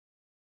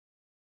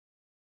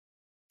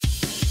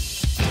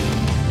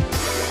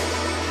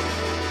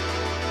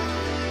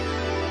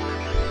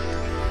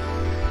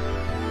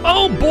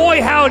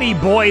boy, howdy,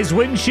 boys.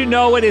 Wouldn't you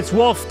know it? It's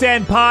Wulff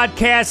Den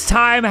podcast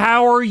time.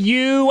 How are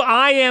you?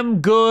 I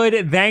am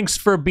good. Thanks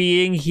for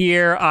being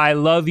here. I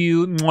love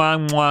you.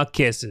 Mwah, mwah,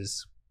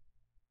 kisses.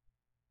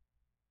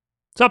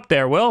 What's up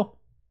there, Will?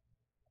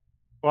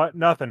 What?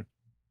 Nothing.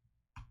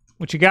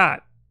 What you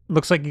got?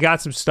 Looks like you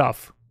got some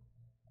stuff.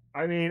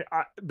 I mean,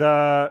 I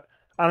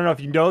don't know if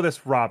you know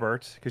this,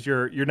 Robert, because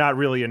you're not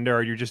really a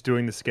nerd. You're just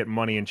doing this to get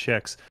money and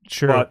chicks.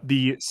 True. But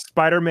the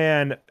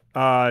Spider-Man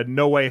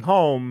No Way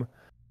Home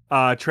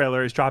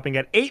trailer is dropping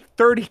at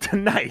 8:30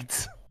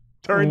 tonight.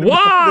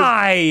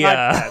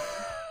 Why?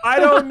 I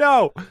don't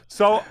know.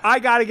 So I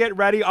got to get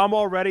ready. I'm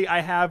all ready.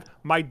 I have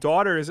my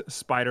daughter's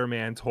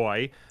Spider-Man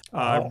toy.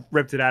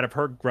 Ripped it out of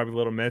her grubby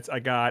little mitts. I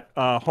got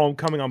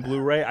Homecoming on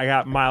Blu-ray. I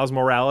got Miles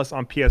Morales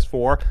on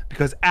PS4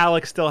 because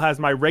Alex still has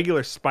my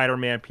regular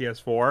Spider-Man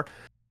PS4.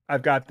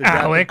 I've got the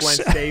Death of Gwen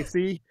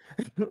Stacy.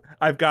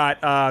 I've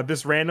got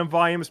this random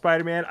volume of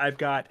Spider-Man. I've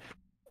got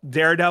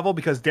Daredevil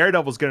because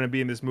Daredevil's going to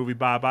be in this movie,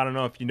 Bob. I don't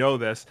know if you know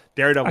this.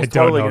 Daredevil's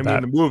totally going to be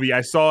in the movie.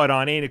 I saw it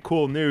on Ain't It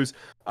Cool News.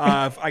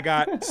 I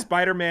got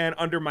Spider-Man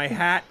under my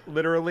hat,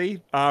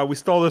 literally. We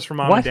stole this from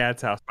Mom and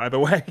Dad's house, by the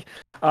way.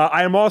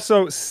 I am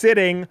also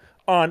sitting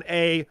on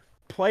a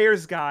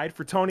player's guide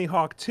for Tony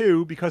Hawk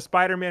 2 because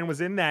Spider-Man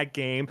was in that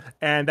game,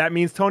 and that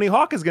means Tony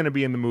Hawk is going to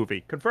be in the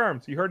movie.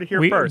 Confirmed. You heard it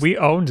here first. We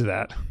owned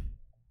that.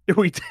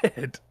 We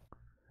did.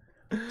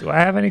 Do I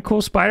have any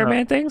cool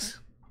Spider-Man things?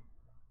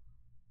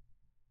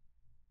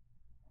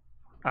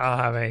 I don't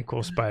have any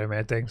cool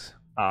Spider-Man things.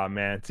 Oh,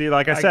 man. See,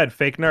 like I said,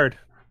 fake nerd.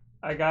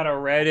 I got a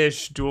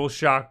reddish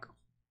DualShock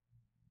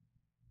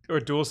or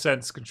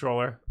DualSense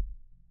controller.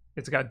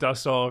 It's got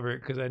dust all over it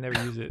because I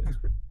never use it.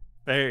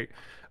 Hey,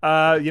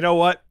 you know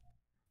what?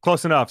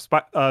 Close enough.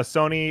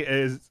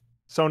 Sony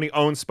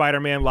owns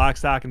Spider-Man lock,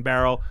 stock, and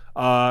barrel.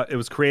 It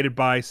was created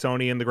by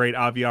Sony and the great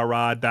Avi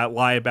Arad. That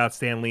lie about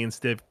Stan Lee and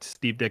Steve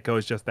Ditko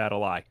is just that, a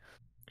lie.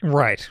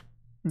 Right.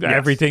 Yes.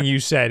 Everything you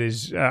said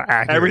is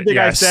accurate. Everything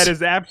I said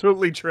is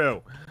absolutely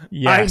true.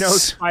 Yes. I know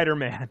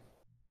Spider-Man.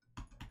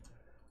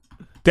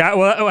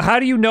 How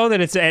do you know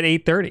that it's at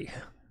 8:30?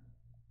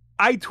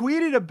 I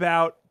tweeted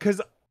about,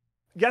 because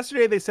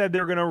yesterday they said they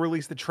were going to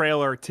release the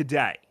trailer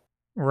today.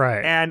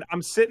 Right. And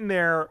I'm sitting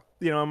there,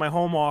 in my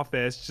home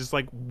office, just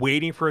like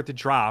waiting for it to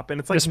drop. And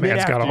it's like this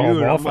man's got a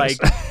home office.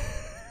 I'm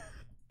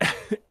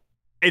like,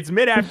 it's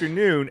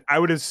mid-afternoon. I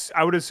would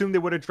assume they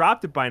would have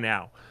dropped it by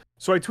now.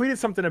 So I tweeted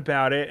something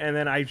about it, and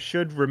then I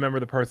should remember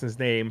the person's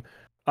name.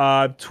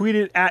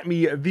 Tweeted at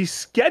me the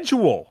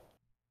schedule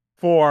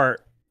for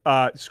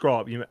scroll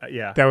up.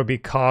 Yeah, that would be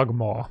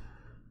Cogmaw.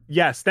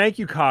 Yes, thank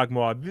you,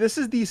 Cogmaw. This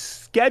is the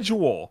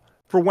schedule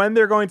for when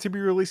they're going to be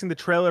releasing the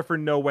trailer for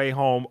No Way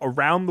Home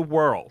around the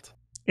world.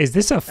 Is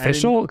this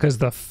official? Because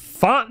the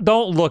font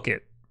don't look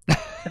it.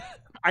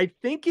 I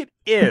think it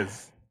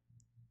is.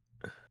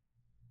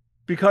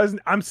 Because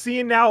I'm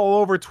seeing now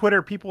all over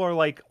Twitter, people are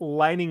like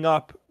lining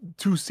up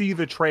to see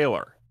the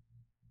trailer.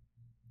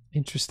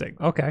 Interesting.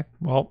 Okay.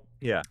 Well,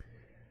 yeah.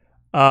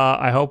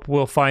 I hope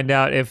we'll find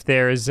out if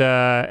there's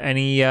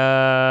any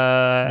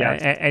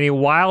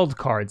wild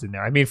cards in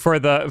there. I mean, for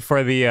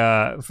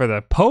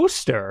the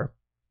poster,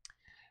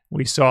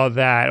 we saw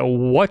that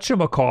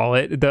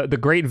whatchamacallit, the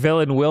great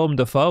villain Willem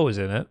Dafoe is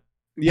in it.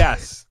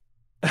 Yes.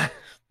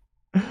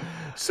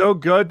 So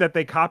good that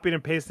they copied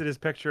and pasted his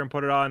picture and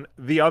put it on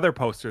the other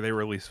poster they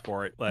released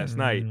for it last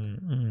night.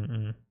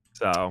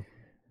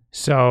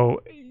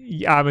 So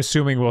I'm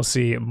assuming we'll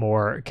see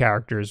more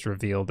characters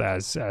revealed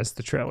as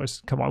the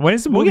trailers come on. When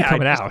is the movie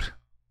coming out?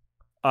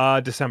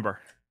 December.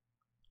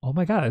 Oh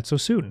my God, it's so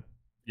soon.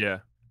 Yeah.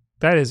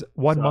 That is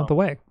 1 month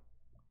away.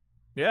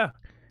 Yeah.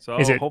 So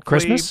is it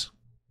Christmas?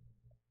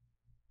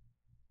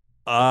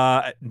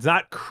 It's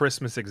not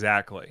Christmas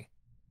exactly.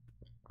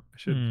 I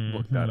should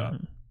look that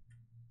up.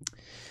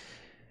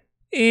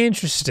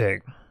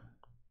 Interesting.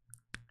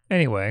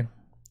 Anyway,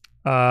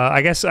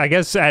 I guess at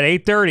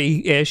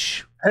 8:30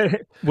 ish,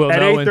 we'll at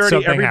know when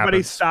something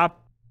everybody happens.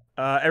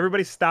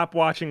 Everybody stop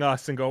watching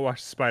us and go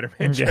watch the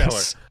Spider-Man trailer.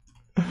 Yes.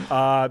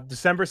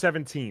 December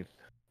 17th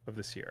of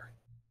this year.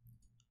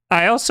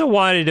 I also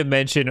wanted to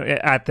mention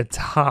at the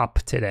top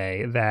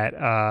today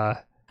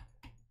that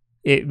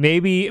it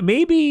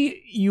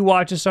maybe you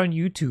watch us on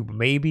YouTube,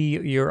 maybe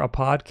you're a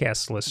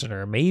podcast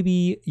listener,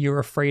 maybe you're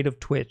afraid of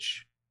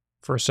Twitch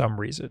for some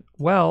reason.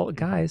 Well,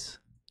 guys,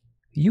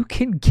 you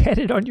can get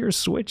it on your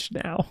Switch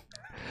now.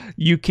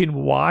 You can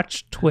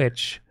watch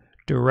Twitch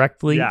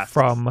directly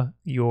from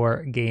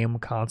your game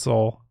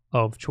console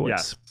of choice.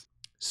 Yes.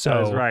 So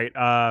that is right.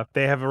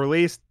 They have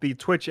released the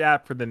Twitch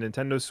app for the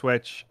Nintendo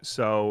Switch,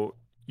 so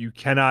you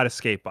cannot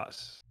escape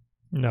us.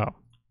 No.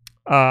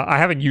 I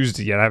haven't used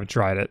it yet. I haven't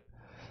tried it.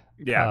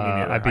 Yeah, me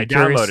neither. I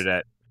downloaded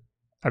it.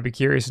 I'd be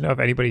curious to know if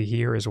anybody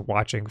here is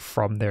watching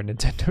from their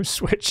Nintendo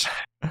Switch.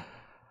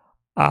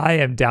 I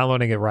am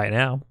downloading it right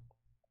now.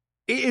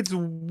 It's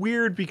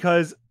weird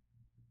because,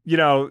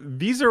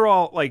 these are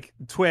all like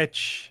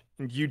Twitch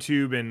and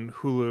YouTube and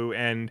Hulu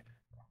and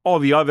all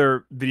the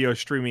other video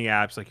streaming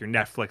apps like your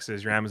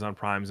Netflixes, your Amazon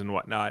Primes and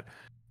whatnot.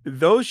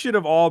 Those should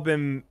have all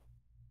been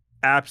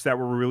apps that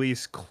were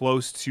released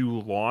close to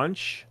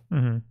launch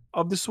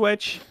of the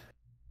Switch.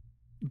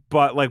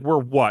 But like we're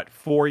what,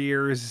 4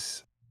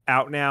 years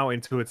out now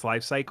into its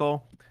life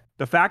cycle.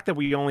 The fact that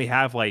we only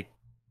have like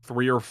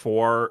 3 or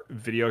 4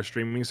 video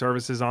streaming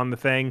services on the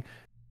thing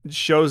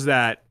shows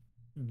that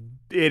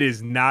it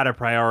is not a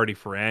priority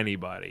for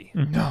anybody.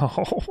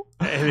 No.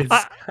 And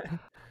it's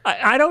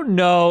I don't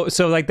know.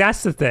 So like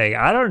that's the thing.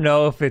 I don't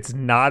know if it's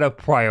not a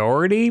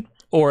priority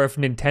or if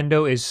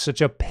Nintendo is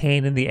such a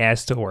pain in the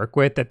ass to work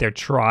with that they're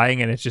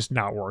trying and it's just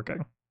not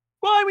working.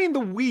 Well, I mean,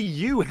 the Wii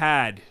U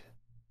had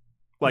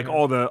like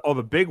all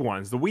the big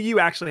ones. The Wii U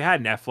actually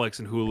had Netflix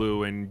and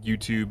Hulu and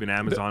YouTube and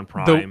Amazon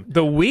Prime.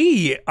 The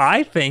Wii,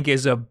 I think,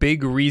 is a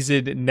big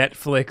reason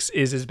Netflix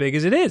is as big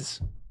as it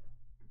is.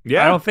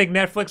 Yeah. I don't think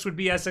Netflix would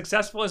be as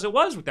successful as it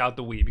was without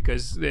the Wii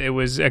because it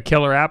was a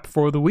killer app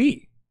for the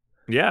Wii.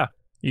 Yeah.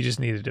 You just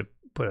needed to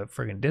put a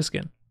friggin' disc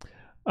in.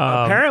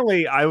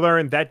 Apparently, I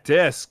learned that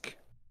disc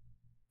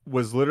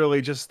was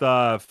literally just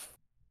a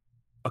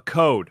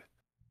code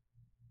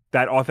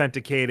that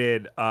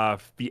authenticated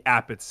the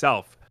app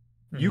itself.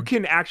 You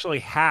can actually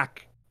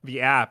hack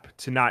the app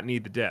to not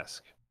need the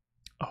disc.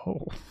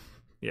 Oh.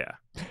 Yeah.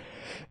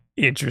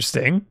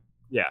 Interesting.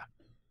 Yeah.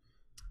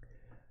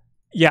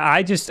 Yeah,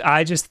 I just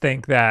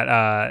think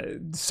that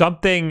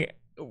something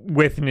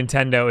with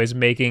Nintendo is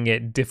making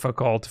it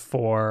difficult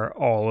for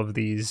all of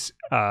these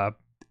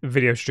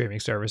video streaming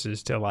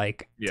services to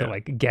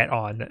get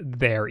on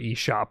their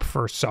eShop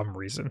for some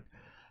reason.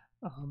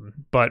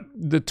 But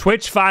the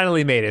Twitch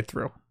finally made it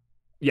through.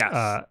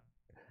 Yes.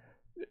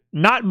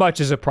 Not much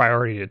is a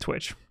priority to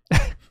Twitch.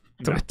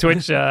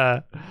 Twitch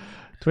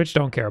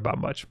don't care about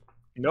much.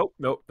 Nope.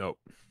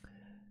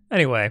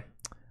 Anyway,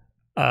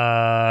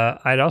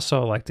 I'd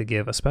also like to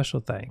give a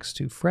special thanks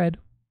to Fred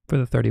for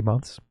the 30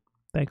 months.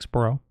 Thanks,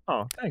 bro.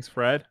 Oh, thanks,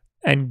 Fred.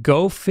 And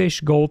Go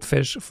Fish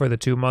Goldfish for the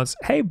 2 months.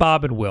 Hey,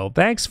 Bob and Will,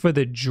 thanks for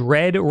the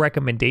Dread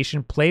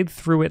recommendation. Played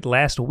through it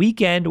last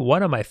weekend.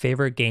 One of my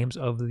favorite games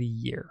of the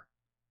year.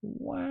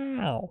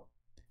 Wow.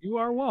 You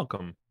are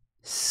welcome.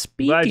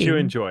 Speaking Glad you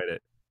enjoyed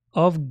it.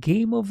 Of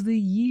Game of the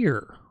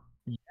Year.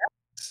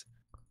 Yes.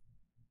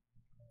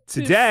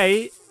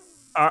 Today,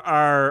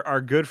 our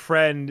good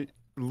friend,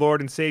 Lord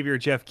and Savior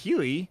Jeff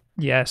Keighley,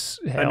 yes,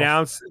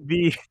 announced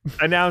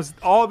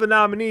all the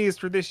nominees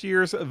for this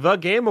year's The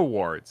Game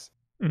Awards.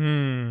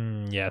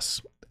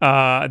 Yes.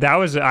 I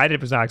was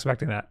not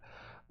expecting that.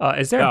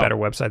 Is there a better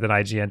website than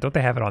IGN? Don't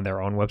they have it on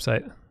their own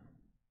website?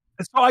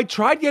 So I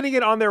tried getting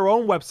it on their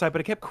own website,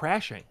 but it kept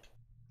crashing.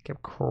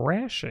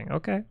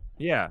 Okay.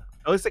 Yeah.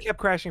 At least it kept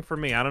crashing for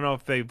me. I don't know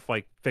if they've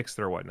like fixed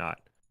it or whatnot.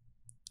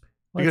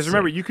 Because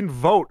remember, you can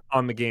vote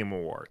on the Game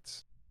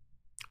Awards.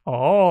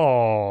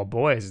 Oh,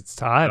 boys, it's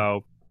time.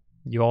 So,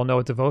 you all know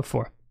what to vote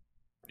for.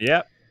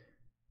 Yep.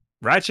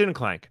 Ratchet and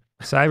Clank.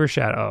 Cyber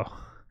Shadow.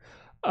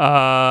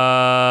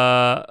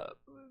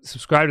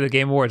 Subscribe to the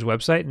Game Awards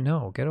website?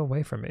 No, get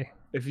away from me.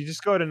 If you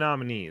just go to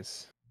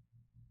nominees.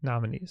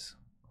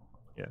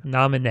 Yeah.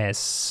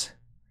 Nominees.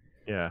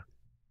 Yeah.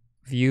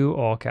 View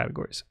all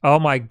categories. Oh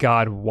my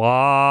God,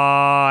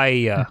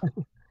 why?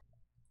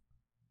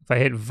 If I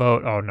hit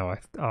vote, oh no,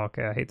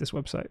 okay, I hate this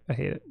website. I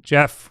hate it.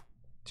 Jeff,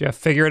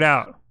 figure it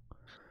out.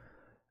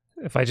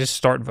 If I just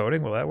start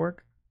voting, will that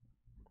work?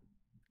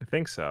 I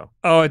think so.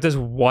 Oh, it does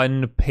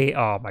one pay.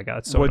 Oh my God,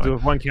 it's so annoying.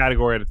 Do one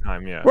category at a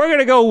time, yeah. We're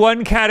gonna go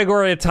one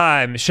category at a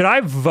time. Should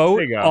I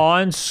vote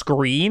on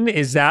screen?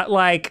 Is that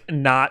like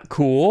not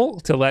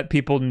cool to let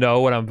people know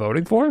what I'm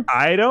voting for?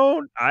 I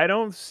don't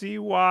see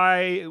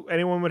why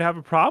anyone would have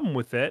a problem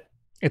with it.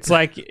 It's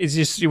like it's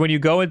just when you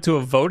go into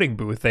a voting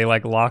booth, they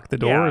like lock the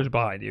doors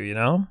behind you, you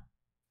know?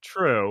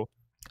 True.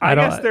 I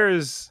guess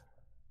there's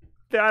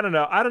I don't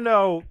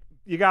know.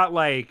 You got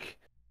like,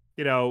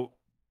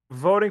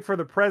 voting for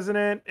the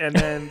president and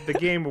then the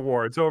Game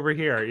Awards over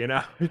here,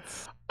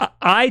 It's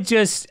I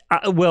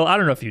don't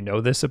know if you know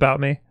this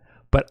about me,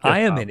 but I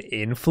am an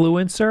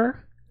influencer.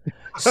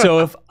 So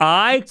if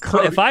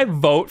I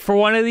vote for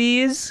one of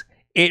these,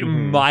 it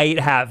might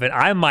have it.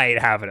 I might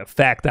have an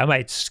effect. I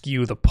might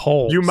skew the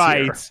polls. You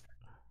might.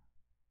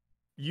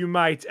 You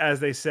might, as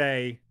they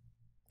say.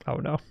 Oh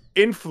no.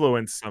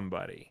 Influence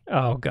somebody.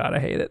 Oh God, I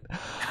hate it.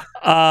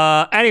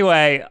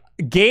 Anyway,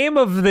 Game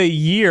of the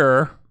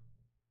Year.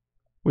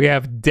 We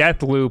have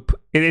Deathloop.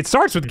 It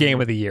starts with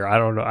Game of the Year. I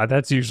don't know.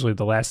 That's usually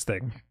the last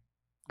thing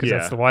because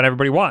that's the one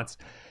everybody wants.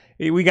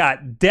 We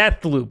got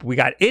Deathloop. We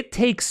got It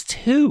Takes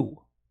Two.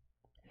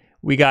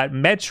 We got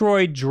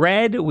Metroid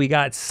Dread. We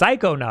got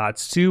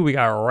Psychonauts 2. We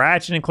got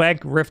Ratchet and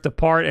Clank Rift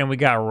Apart. And we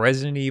got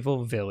Resident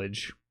Evil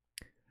Village.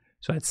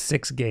 So that's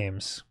 6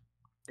 games.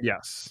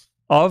 Yes.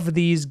 Of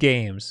these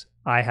games,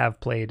 I have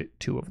played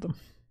 2 of them.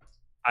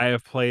 I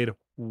have played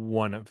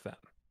 1 of them.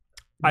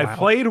 Wow. I've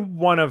played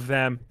 1 of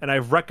them, and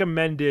I've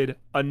recommended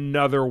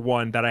another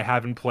one that I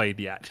haven't played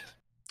yet.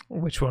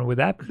 Which one would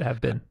that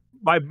have been?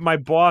 My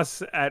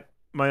boss at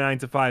my 9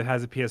 to 5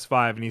 has a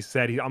PS5, and he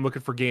said I'm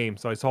looking for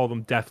games. So I told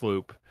him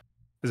Deathloop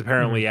is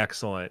apparently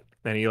excellent,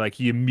 and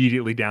he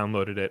immediately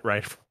downloaded it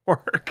right for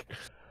work.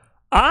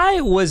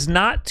 I was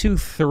not too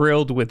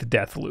thrilled with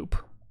Deathloop.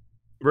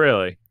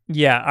 Really?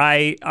 Yeah,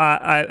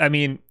 I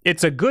mean,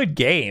 it's a good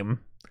game,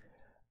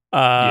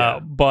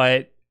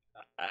 but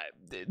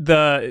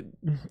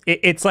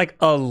it's like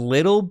a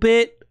little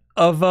bit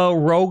of a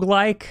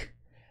roguelike,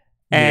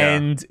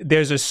 and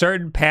there's a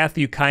certain path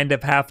you kind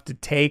of have to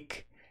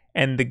take,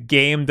 and the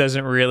game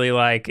doesn't really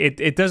like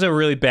it does a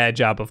really bad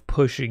job of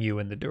pushing you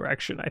in the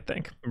direction, I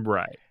think.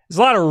 Right. There's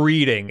a lot of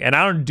reading, and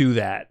I don't do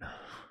that.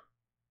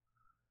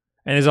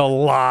 And there's a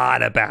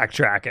lot of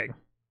backtracking.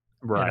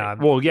 Right.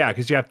 Well, yeah,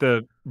 because you have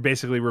to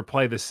basically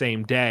replay the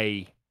same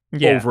day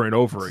over and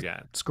over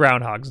again. It's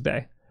Groundhog's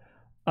Day.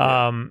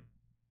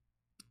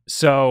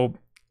 So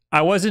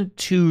I wasn't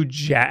too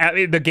I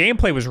mean, the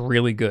gameplay was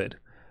really good.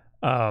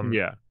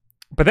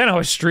 But then I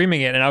was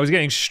streaming it, and I was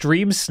getting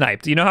stream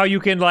sniped. You know how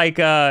you can like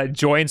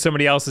join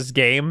somebody else's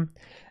game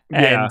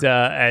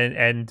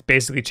and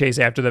basically chase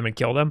after them and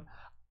kill them?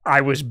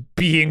 I was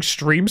being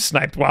stream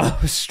sniped while I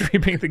was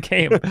streaming the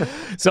game.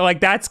 So like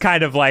that's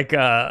kind of like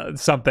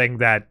something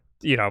that,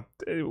 you know,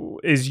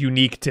 is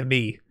unique to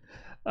me.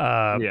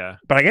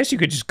 But I guess you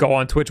could just go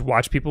on Twitch,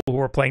 watch people who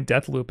are playing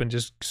Deathloop, and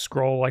just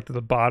scroll like to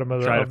the bottom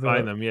of try to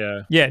find them.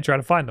 And try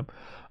to find them.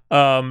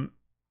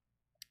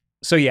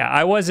 So yeah,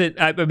 I wasn't.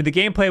 I mean, the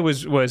gameplay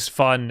was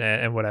fun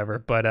and whatever,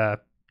 but I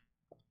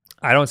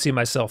don't see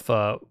myself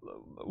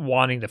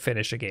wanting to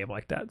finish a game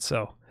like that.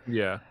 So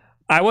yeah,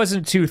 I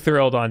wasn't too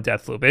thrilled on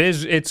Deathloop.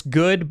 It's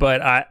good,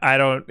 but I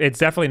don't. It's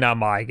definitely not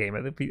my game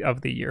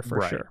of the year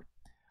for sure.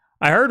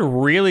 I heard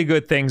really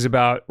good things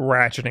about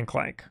Ratchet and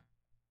Clank.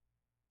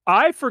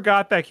 I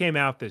forgot that came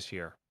out this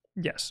year.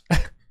 Yes.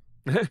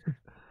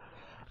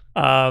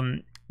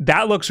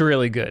 That looks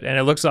really good, and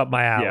it looks up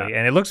my alley,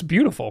 and it looks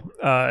beautiful.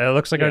 It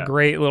looks like a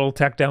great little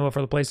tech demo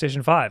for the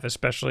PlayStation 5,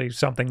 especially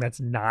something that's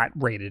not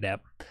rated M.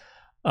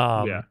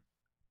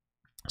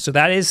 So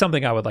that is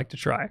something I would like to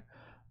try.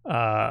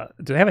 Do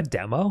they have a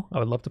demo? I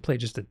would love to play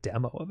just a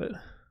demo of it.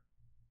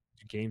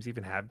 Do games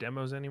even have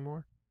demos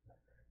anymore?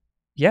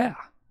 Yeah.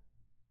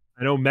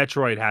 I know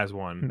Metroid has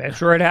one.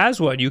 Metroid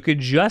has one. You could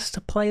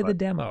just play the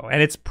demo,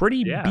 and it's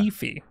pretty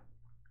beefy.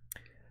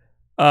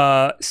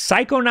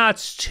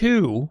 Psychonauts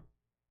 2,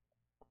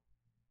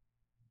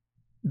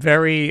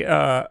 very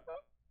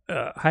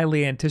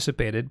highly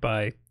anticipated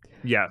by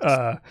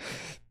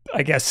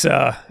I guess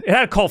it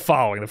had a cult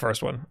following, the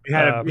first one. It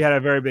had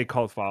a very big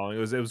cult following.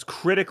 It was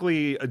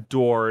critically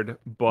adored,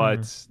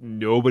 but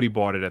nobody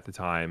bought it at the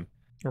time.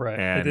 Right.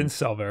 And it didn't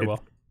sell very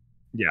well.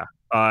 Yeah.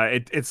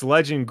 Its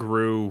legend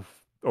grew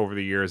over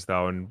the years,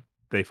 though, and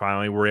they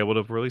finally were able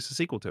to release a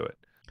sequel to it.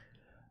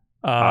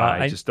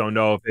 I just don't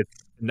know if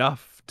it's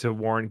enough to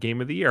warrant Game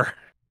of the Year.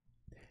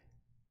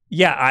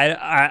 Yeah,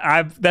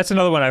 I've that's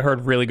another one I've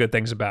heard really good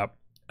things about.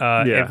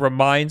 It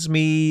reminds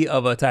me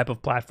of a type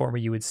of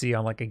platformer you would see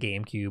on like a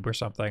GameCube or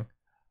something.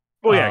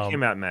 Well, yeah, it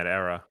came out in that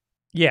era.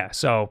 Yeah,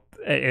 so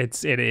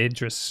it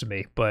interests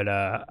me, but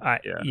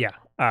there's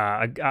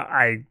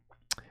a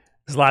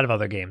lot of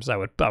other games I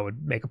would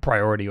make a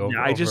priority over.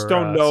 I just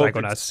don't know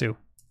Psychonauts 2.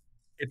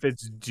 If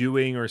it's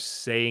doing or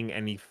saying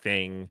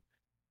anything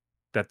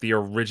that the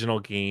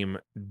original game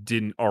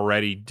didn't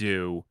already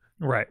do.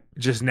 Right.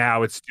 Just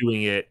now it's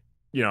doing it,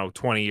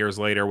 20 years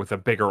later with a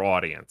bigger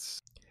audience.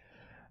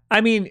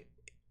 I mean,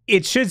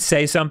 it should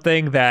say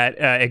something that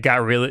it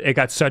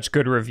got such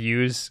good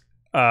reviews,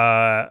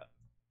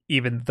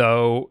 even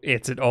though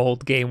it's an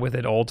old game with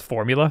an old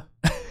formula,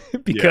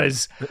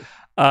 because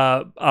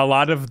a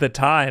lot of the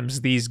times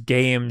these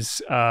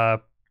games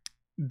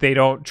they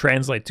don't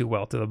translate too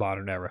well to the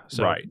modern era.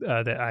 So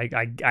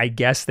I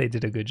guess they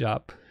did a good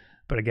job,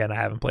 but again, I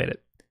haven't played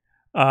it.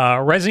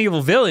 Resident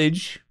Evil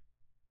Village,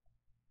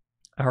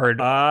 I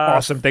heard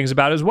awesome things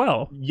about as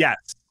well.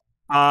 Yes.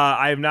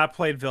 I have not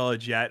played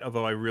Village yet,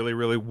 although I really,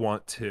 really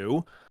want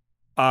to.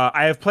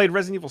 I have played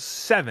Resident Evil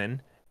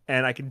 7,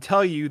 and I can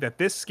tell you that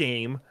this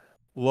game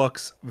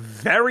looks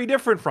very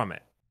different from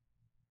it.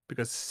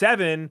 Because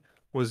 7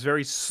 was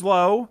very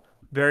slow,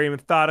 very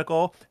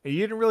methodical, and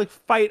you didn't really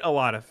fight a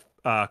lot of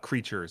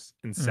creatures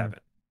in 7.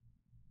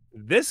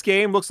 This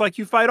game looks like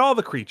you fight all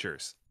the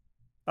creatures.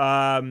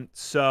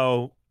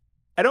 So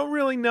I don't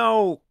really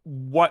know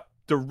what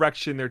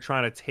direction they're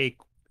trying to take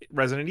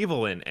Resident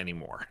Evil in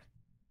anymore.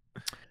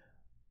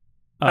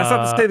 That's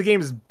not to say the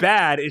game is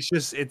bad. It's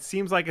just it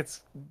seems like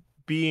it's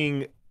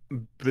being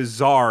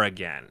bizarre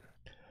again.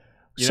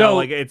 You know,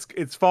 like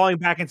it's falling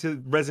back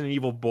into Resident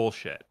Evil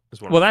bullshit.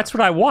 That's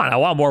what I want. I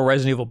want more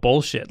Resident Evil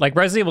bullshit. Like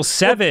Resident Evil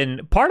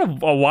 7, part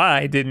of why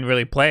I didn't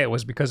really play it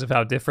was because of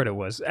how different it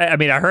was. I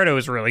mean, I heard it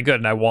was really good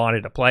and I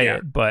wanted to play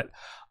it, but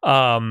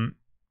I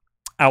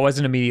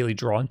wasn't immediately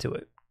drawn to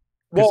it.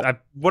 Well, I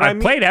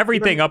played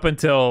everything up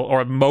until,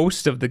 or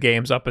most of the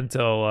games up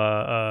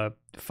until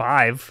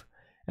 5.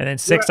 And then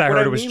 6 I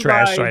heard it was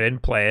trash, so I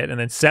didn't play it. And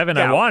then 7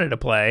 I wanted to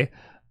play,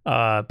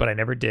 but I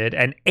never did.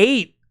 And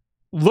 8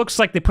 looks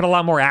like they put a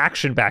lot more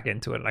action back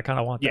into it, and I kind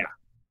of want that. Yeah.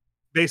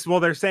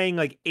 They're saying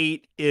like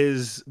 8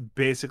 is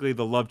basically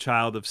the love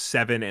child of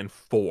 7 and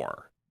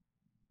 4.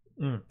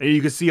 Mm. And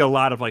you can see a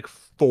lot of like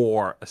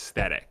 4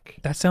 aesthetic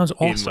That sounds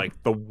awesome. in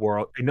like the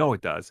world. I know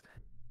it does.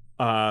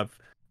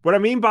 What I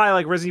mean by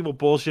like Resident Evil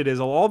bullshit is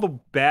all the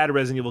bad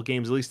Resident Evil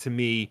games, at least to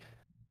me,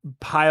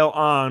 pile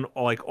on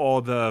like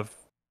all the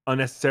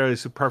unnecessarily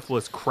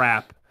superfluous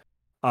crap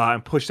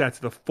and push that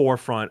to the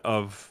forefront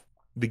of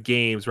the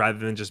games rather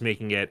than just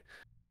making it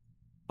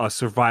a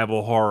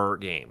survival horror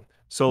game.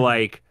 So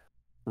like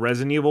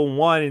Resident Evil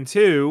 1 and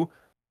 2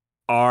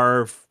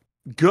 are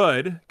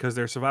good because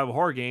they're survival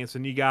horror games,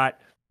 and you got,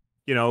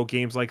 you know,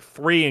 games like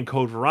 3 and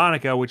Code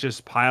Veronica, which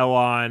just pile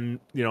on,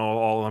 you know,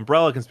 all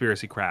Umbrella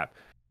conspiracy crap.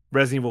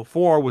 Resident Evil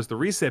 4 was the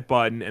reset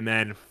button, and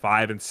then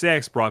 5 and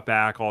 6 brought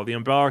back all the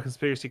Umbrella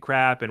conspiracy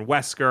crap and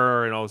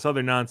Wesker and all this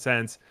other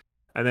nonsense.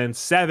 And then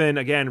 7,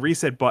 again,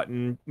 reset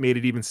button, made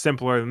it even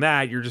simpler than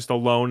that. You're just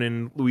alone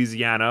in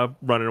Louisiana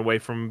running away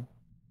from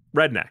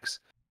rednecks.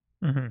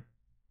 Mm-hmm.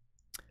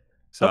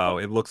 So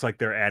it looks like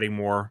they're adding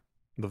more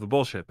of the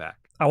bullshit back.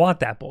 I want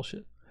that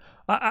bullshit.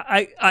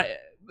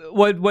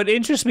 What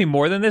interests me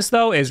more than this,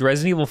 though, is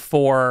Resident Evil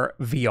 4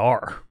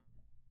 VR.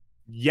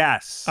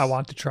 Yes. I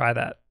want to try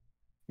that.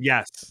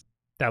 Yes.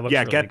 That looks yeah,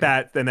 really get good.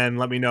 that, and then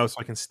let me know so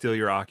I can steal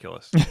your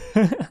Oculus.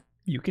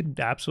 You can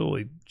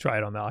absolutely try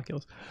it on the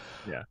Oculus.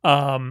 Yeah.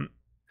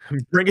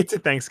 Bring it to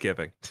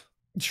Thanksgiving.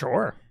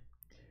 Sure.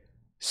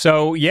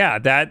 So yeah,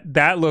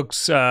 that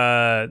looks.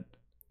 I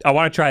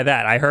want to try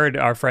that. I heard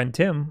our friend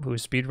Tim, who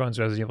speedruns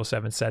Resident Evil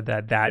 7, said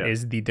that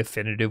is the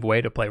definitive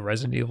way to play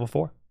Resident Evil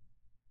 4.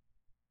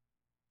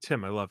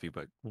 Tim, I love you,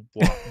 but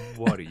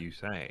what are you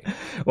saying?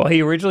 Well,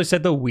 he originally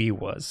said the Wii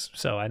was,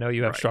 so I know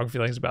you have strong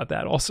feelings about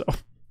that also.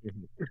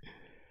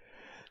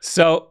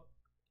 So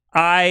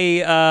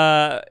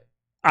I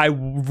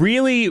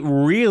really,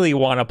 really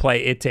want to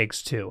play It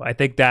Takes Two. I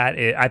think I'm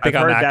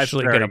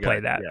actually going to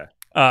play that.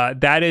 Yeah.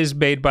 That is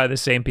made by the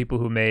same people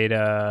who made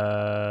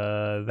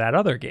that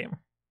other game.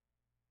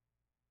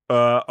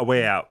 A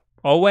Way Out.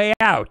 A Way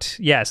Out.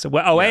 Yes. A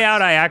Way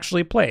Out I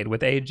actually played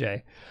with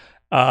AJ.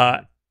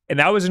 And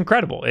that was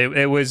incredible.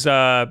 It was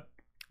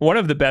one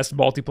of the best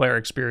multiplayer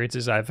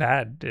experiences I've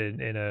had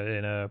in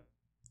a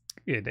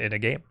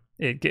game.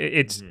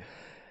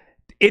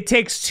 It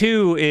Takes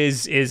Two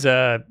is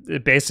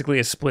basically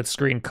a split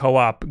screen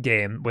co-op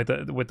game with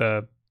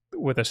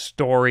a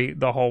story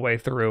the whole way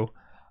through,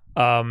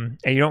 and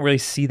you don't really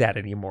see that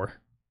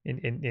anymore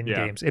in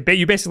games.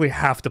 You basically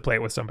have to play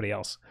it with somebody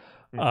else.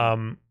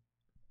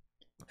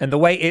 And the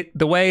way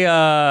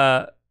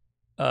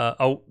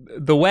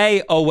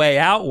A Way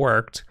Out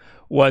worked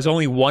was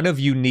only one of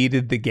you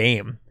needed the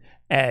game,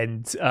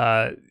 and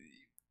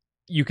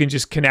you can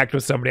just connect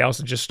with somebody else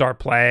and just start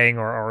playing,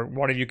 or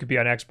one of you could be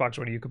on Xbox,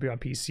 one of you could be on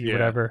PC,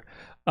 whatever.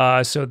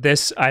 So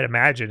this, I'd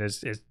imagine,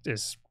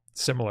 is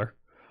similar.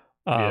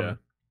 So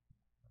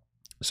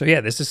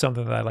yeah, this is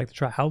something that I'd like to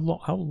try. How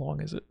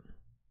long is it?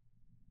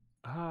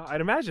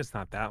 I'd imagine it's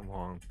not that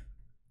long.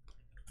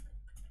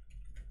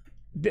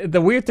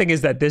 The weird thing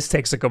is that this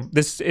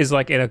is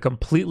like in a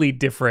completely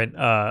different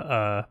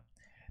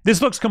this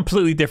looks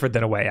completely different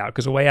than A Way Out,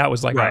 because A Way Out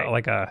was like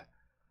a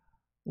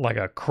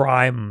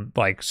crime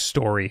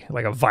story,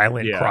 like a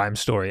violent crime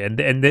story,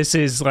 and this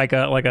is like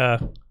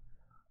a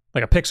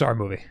Pixar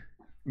movie.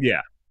 Yeah.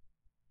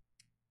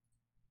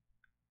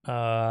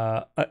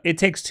 It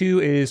Takes Two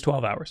is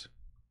 12 hours.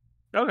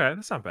 Okay,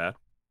 that's not bad.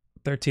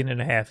 13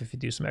 and a half if you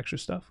do some extra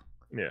stuff.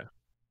 Yeah.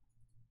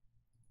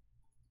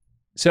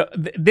 So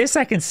this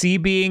I can see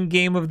being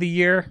Game of the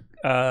Year,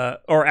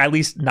 or at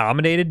least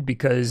nominated,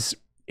 because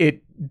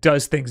it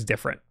does things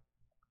different.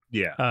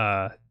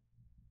 Yeah.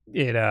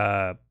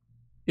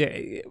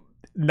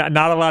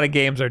 Not a lot of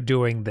games are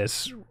doing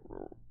this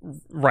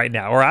right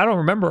now, or I don't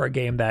remember a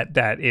game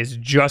that is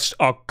just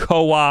a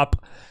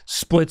co-op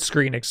split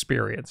screen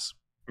experience.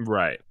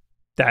 Right.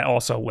 That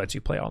also lets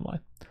you play online.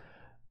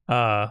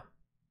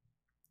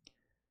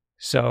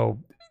 So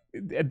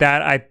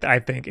that I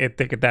think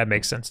that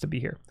makes sense to be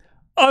here.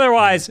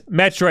 Otherwise,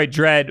 Metroid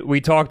Dread,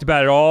 we talked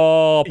about it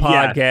all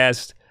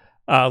podcast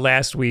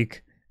last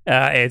week.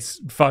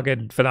 It's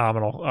fucking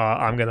phenomenal.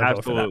 I'm gonna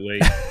vote for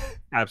that.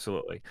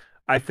 Absolutely.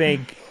 I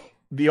think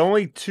the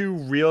only two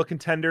real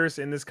contenders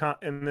in this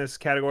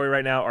category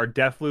right now are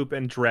Deathloop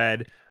and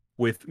Dread,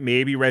 with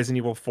maybe Resident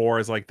Evil 4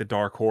 as like the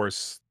dark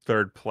horse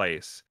third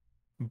place.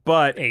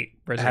 But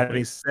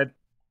having said,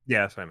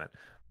 that's what I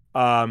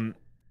meant.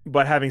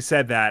 But having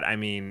said that, I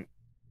mean,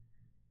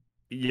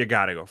 you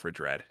gotta go for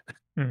Dread.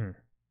 Mm-hmm.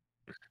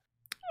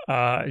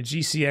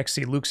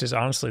 GCXC Luke says,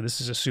 honestly, this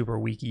is a super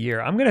weak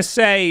year. I'm gonna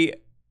say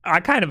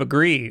I kind of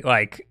agree.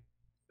 Like,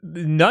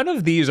 none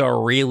of these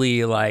are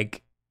really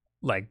like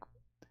big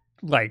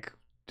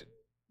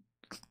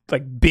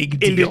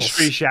deals.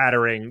 Industry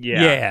shattering.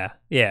 Yeah.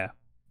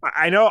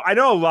 I know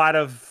a lot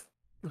of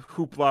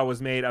hoopla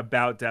was made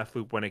about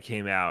Deathloop when it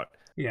came out.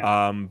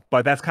 Yeah.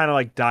 But that's kind of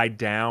like died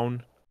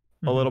down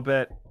a little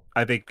bit.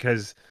 I think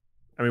because,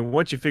 I mean,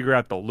 once you figure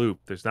out the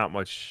loop, there's not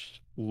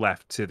much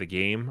left to the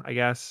game, I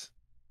guess.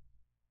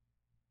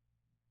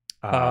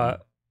 I'm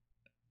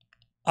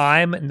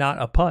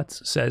Not a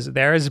Putz says,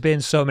 there has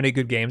been so many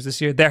good games this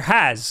year. There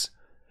has.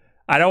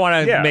 I don't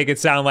want to Yeah. make it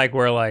sound like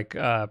we're like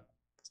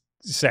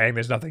saying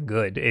there's nothing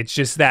good. It's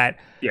just that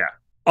Yeah.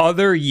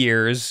 other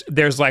years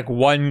there's like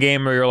one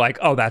game where you're like,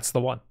 oh, that's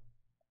the one.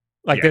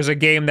 Like there's a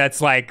game that's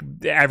like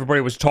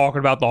everybody was talking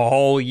about the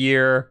whole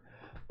year.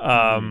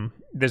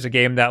 There's a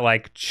game that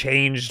like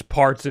changed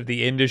parts of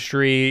the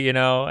industry, you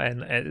know,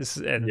 and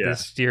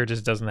this year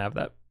just doesn't have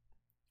that.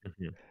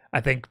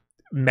 I think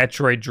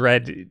Metroid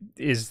Dread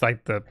is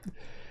like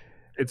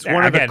it's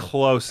one of the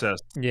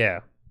closest. Yeah.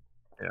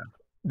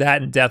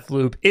 That and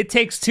Deathloop. It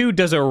Takes Two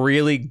does a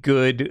really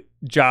good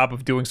job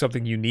of doing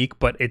something unique,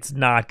 but it's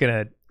not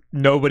gonna.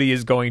 Nobody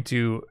is going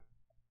to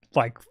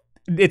like.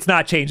 It's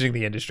not changing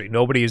the industry.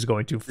 Nobody is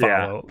going to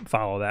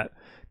follow that,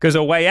 because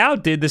A Way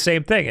Out did the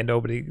same thing, and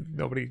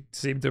nobody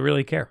seemed to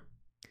really care.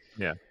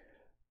 Yeah.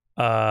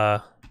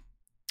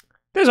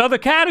 There's other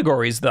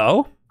categories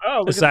though. Oh,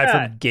 look aside at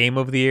that. from Game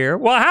of the Year.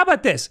 Well, how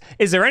about this?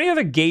 Is there any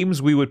other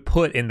games we would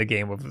put in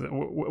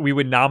the we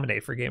would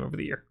nominate for Game of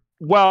the Year?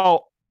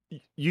 Well,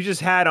 you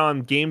just had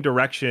on game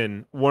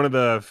direction one of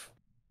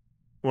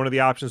the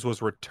options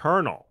was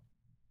Returnal,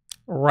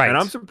 right? And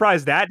I'm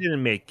surprised that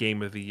didn't make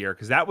Game of the Year,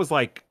 because that was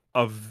like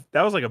a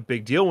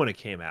big deal when it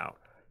came out.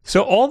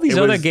 So all these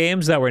other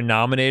games that were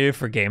nominated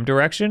for game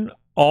direction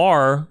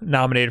are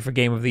nominated for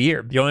Game of the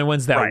Year. The only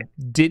ones that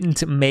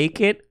didn't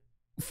make it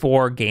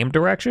for game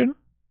direction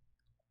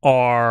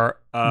are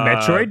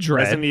Metroid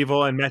Dread, Resident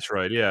Evil, and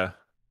Metroid. Yeah.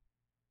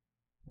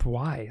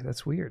 Why?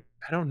 That's weird.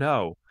 I don't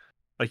know.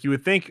 Like, you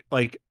would think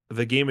like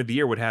the Game of the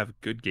Year would have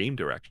good game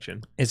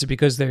direction. Is it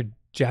because they're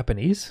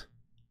Japanese?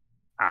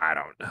 I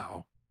don't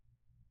know.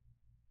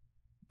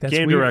 That's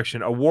game weird.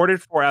 direction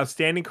awarded for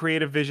outstanding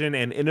creative vision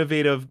and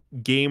innovative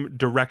game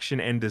direction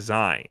and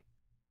design.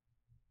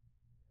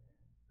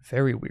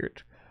 Very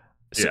weird.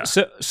 Yeah.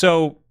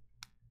 So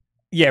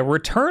yeah,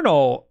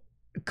 Returnal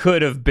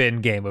could have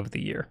been Game of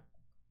the Year.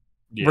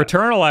 Yeah.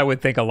 Returnal, I would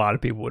think a lot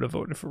of people would have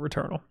voted for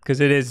Returnal, because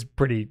it is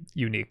pretty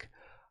unique.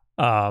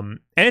 And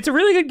it's a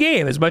really good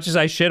game, as much as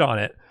I shit on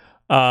it.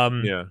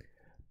 Yeah.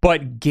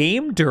 But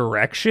game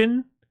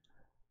direction,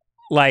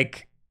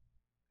 like,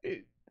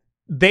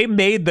 they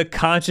made the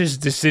conscious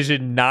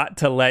decision not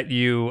to let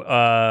you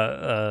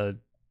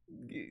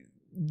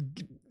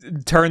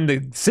turn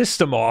the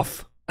system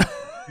off.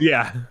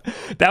 Yeah.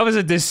 That was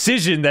a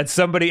decision that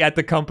somebody at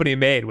the company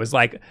made, was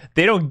like,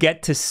 they don't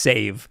get to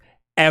save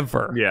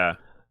ever. Yeah.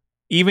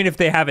 Even if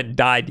they haven't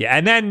died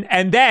yet.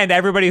 And then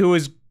everybody who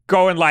was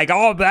going like,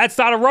 oh, that's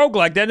not a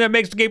roguelike, then that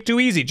makes the game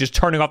too easy, just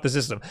turning off the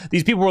system.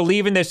 These people were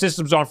leaving their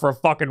systems on for a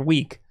fucking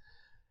week.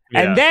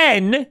 Yeah. And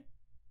then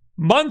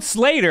months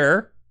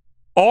later,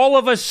 all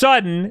of a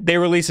sudden, they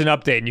release an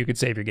update and you can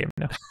save your game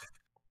now.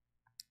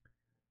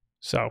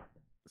 So.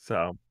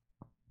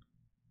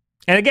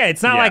 And again,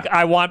 it's not like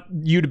I want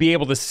you to be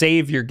able to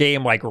save your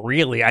game, like,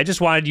 really. I just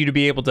wanted you to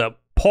be able to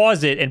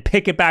pause it and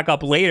pick it back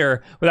up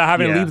later without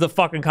having to leave the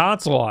fucking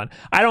console on.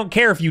 I don't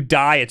care if you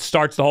die, it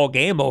starts the whole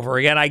game over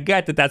again. I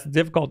get that that's the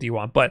difficulty you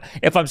want. But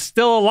if I'm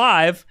still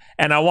alive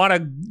and I want to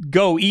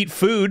go eat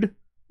food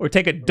or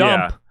take a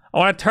dump, I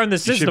want to turn the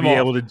system off. You should be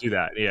able to do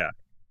that, yeah.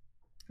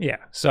 Yeah,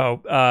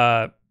 so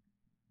I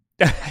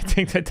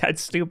think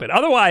that's stupid.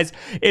 Otherwise,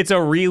 it's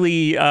a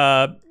really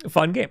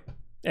fun game.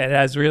 It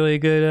has really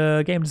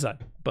good game design,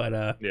 but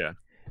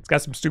it's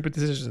got some stupid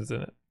decisions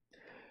in it.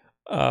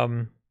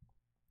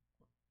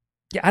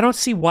 Yeah, I don't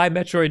see why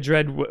Metroid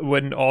Dread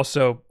wouldn't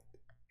also,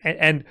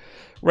 and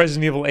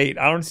Resident Evil 8.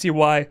 I don't see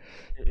why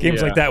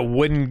games like that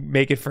wouldn't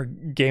make it for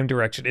game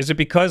direction. Is it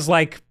because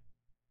like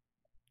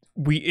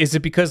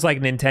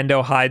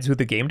Nintendo hides who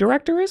the game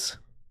director is?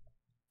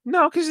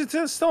 No, because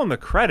it's still in the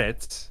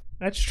credits.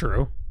 That's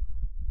true.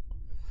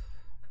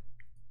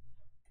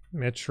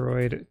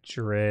 Metroid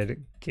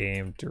Dread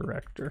game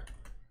director.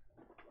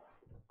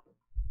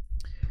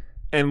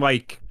 And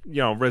like,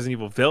 Resident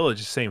Evil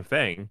Village, same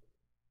thing.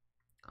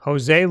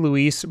 Jose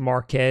Luis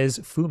Marquez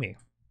Fumi.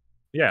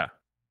 Yeah.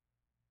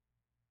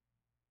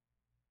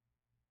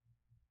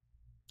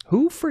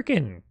 Who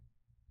freaking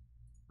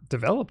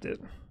developed it?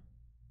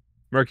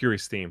 Mercury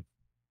Steam.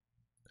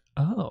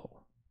 Oh.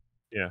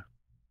 Yeah.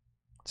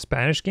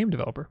 Spanish game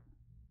developer.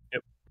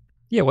 Yep.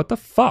 Yeah, what the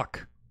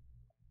fuck?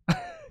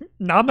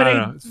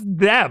 Nominate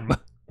them.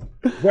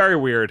 Very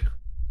weird.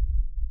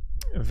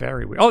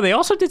 Very weird. Oh, they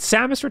also did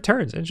Samus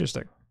Returns.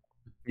 Interesting.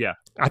 Yeah.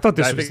 I thought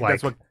this was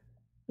like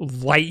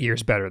light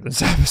years better than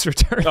Samus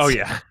Returns. Oh,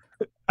 yeah.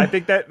 I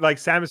think that like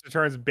Samus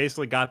Returns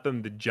basically got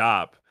them the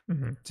job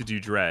to do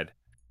Dread.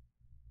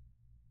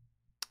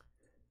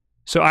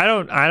 So I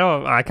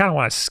kind of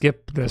want to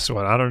skip this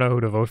one. I don't know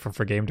who to vote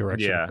for game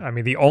direction. Yeah. I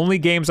mean, the only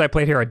games I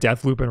played here are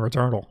Deathloop and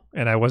Returnal,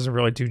 and I wasn't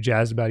really too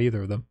jazzed about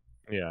either of them.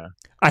 Yeah.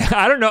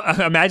 I don't know.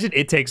 Imagine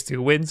It Takes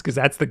Two wins, because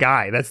that's the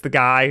guy. That's the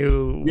guy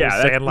who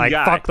was saying like,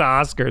 fuck the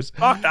Oscars.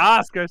 Fuck the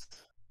Oscars.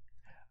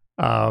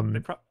 They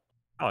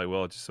probably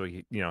will, just so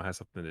he has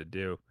something to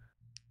do.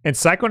 And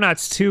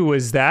Psychonauts 2,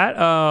 was that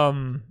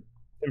Tim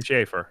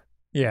Schafer.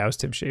 Yeah, it was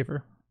Tim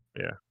Schafer.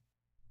 Yeah.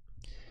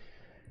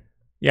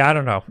 Yeah, I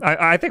don't know.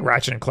 I think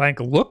Ratchet and Clank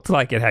looked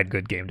like it had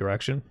good game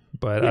direction,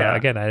 but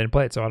again, I didn't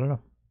play it, so I don't know.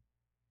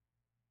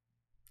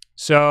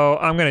 So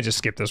I'm gonna just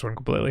skip this one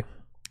completely.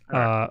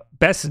 Right.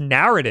 Best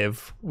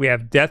narrative, we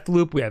have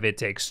Deathloop, we have It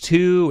Takes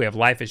Two, we have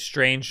Life is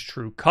Strange,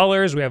 True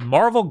Colors, we have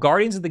Marvel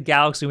Guardians of the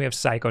Galaxy, we have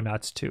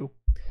Psychonauts 2.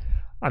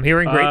 I'm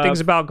hearing great things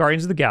about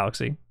Guardians of the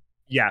Galaxy.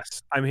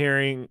 Yes, I'm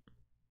hearing.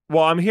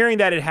 Well, I'm hearing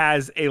that it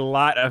has a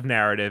lot of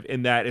narrative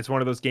in that it's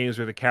one of those games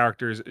where the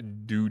characters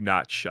do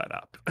not shut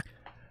up.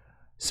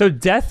 So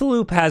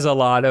Deathloop has a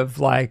lot of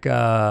like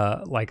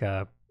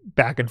a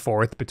back and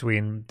forth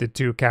between the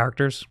two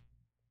characters.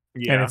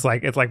 Yeah. And it's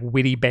like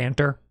witty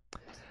banter.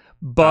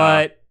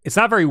 But it's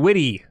not very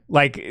witty.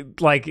 Like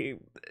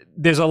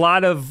there's a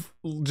lot of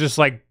just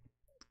like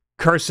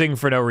cursing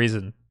for no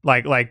reason.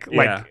 Like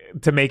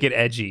to make it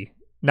edgy.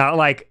 Not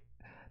like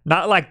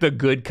the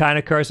good kind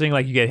of cursing,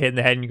 like you get hit in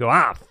the head and you go,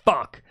 ah,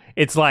 fuck.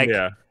 It's like,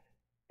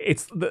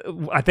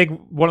 I think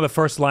one of the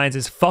first lines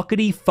is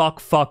fuckity fuck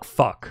fuck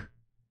fuck.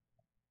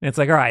 And it's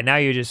like, all right, now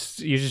you're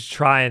just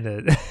trying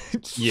to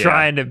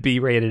trying to be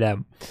rated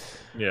M.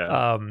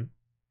 Yeah.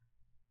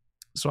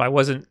 So I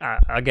wasn't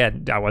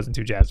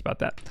too jazzed about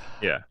that.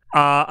 Yeah.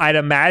 I'd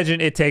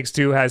imagine It Takes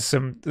Two has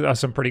some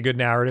pretty good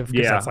narrative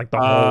because that's like the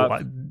whole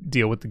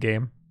deal with the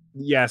game.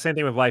 Yeah, same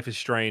thing with Life is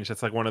Strange.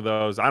 That's like one of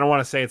those. I don't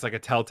want to say it's like a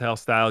Telltale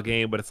style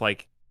game, but it's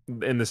like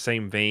in the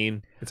same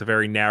vein. It's a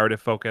very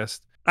narrative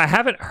focused. I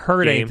haven't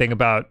heard anything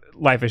about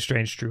Life is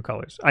Strange True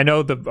Colors. I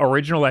know the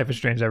original Life is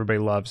Strange everybody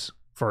loves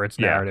for its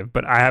narrative,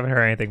 but I haven't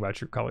heard anything about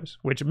True Colors,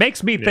 which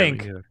makes me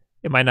think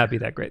it might not be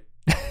that great.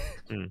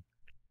 And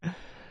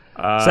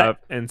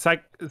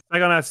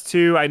Psychonauts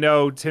 2, I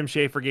know Tim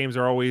Schafer games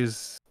are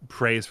always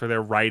praised for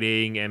their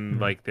writing and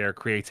like their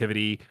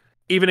creativity.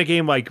 Even a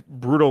game like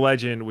Brutal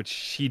Legend, which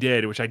he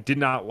did, which I did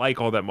not like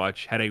all that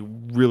much, had a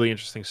really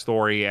interesting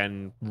story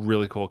and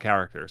really cool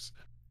characters.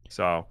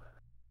 So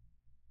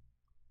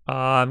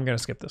I'm gonna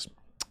skip this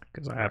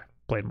because I haven't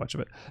played much of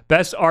it.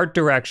 Best art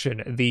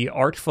direction: The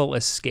Artful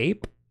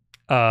Escape,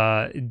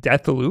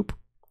 Deathloop,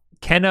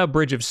 Kenna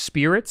Bridge of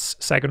Spirits,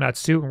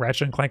 Psychonauts 2, and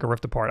Ratchet and Clank: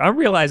 Rift Apart. I'm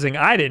realizing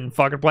I didn't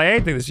fucking play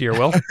anything this year,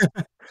 Will.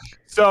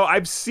 So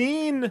I've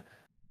seen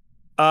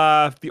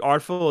The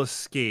Artful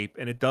Escape,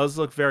 and it does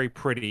look very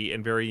pretty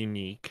and very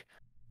unique.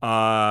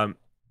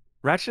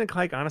 Ratchet and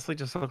Clank honestly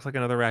just looks like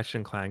another Ratchet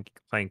and Clank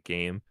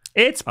game.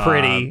 It's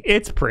pretty.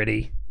 It's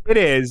pretty. It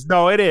is.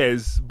 No, it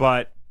is.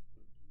 But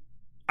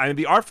I mean,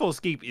 The Artful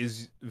Escape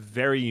is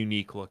very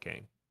unique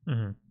looking.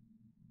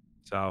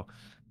 So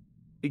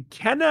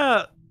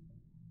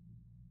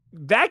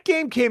that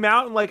game came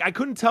out and like I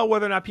couldn't tell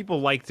whether or not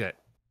people liked it.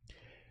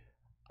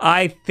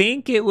 I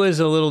think it was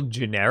a little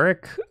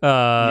generic,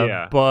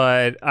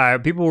 but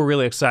people were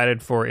really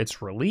excited for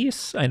its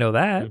release. I know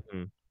that.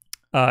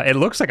 It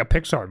looks like a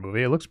Pixar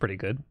movie. It looks pretty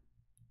good.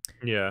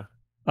 Yeah.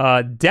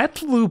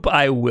 Deathloop,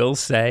 I will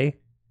say,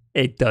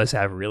 it does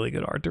have really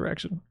good art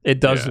direction. It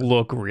does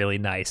look really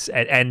nice,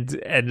 and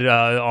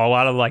a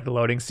lot of like the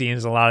loading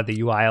scenes, a lot of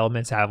the UI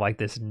elements have like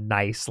this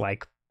nice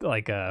like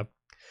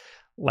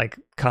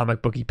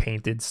comic booky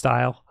painted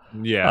style.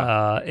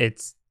 Yeah.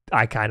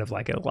 I kind of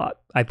like it a lot.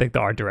 I think the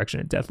art direction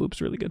in Deathloop's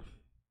really good.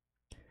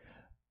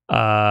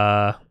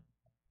 And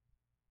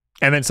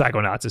then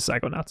Psychonauts is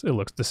Psychonauts. It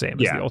looks the same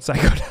as the old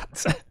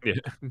Psychonauts.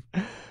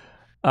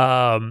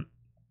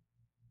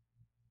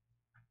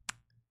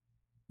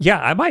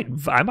 I might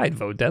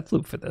vote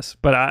Deathloop for this,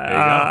 but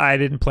I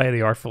didn't play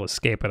The Artful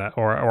Escape,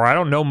 or I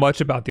don't know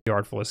much about The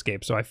Artful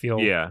Escape, so I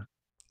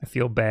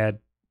feel bad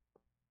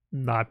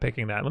not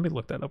picking that. Let me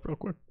look that up real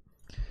quick.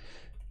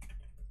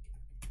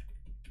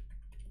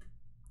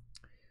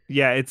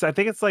 Yeah, I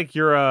think it's like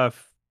you're a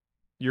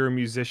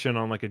musician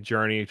on like a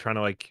journey trying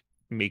to like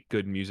make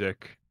good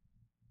music.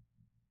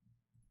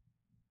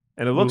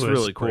 And it looks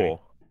really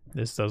cool.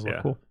 This does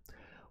look cool.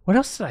 What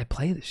else did I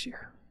play this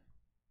year?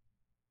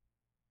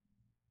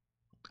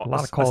 A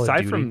lot of Call of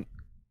Duty.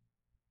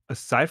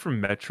 Aside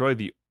from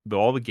Metroid,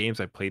 all the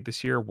games I played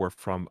this year were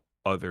from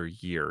other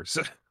years.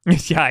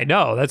 Yeah, I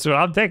know. That's what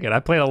I'm thinking. I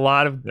played a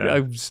lot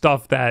of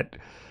stuff that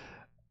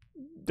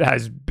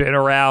has been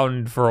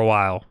around for a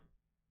while.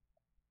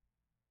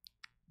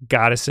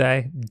 Gotta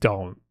say,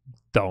 don't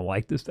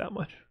like this that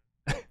much.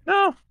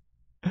 No,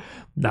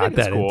 not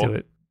that cool. Into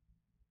it.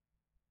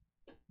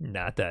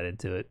 Not that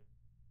into it.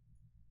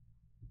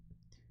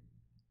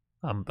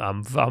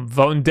 I'm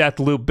voting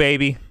Deathloop,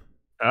 baby.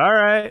 All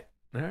right.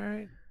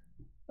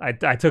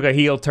 I took a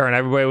heel turn.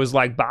 Everybody was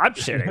like, "Bob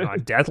shitting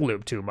on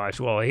Deathloop too much."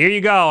 Well, here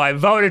you go. I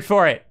voted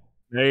for it.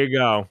 There you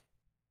go.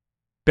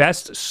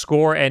 Best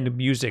score and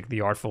music: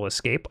 The Artful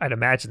Escape. I'd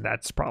imagine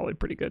that's probably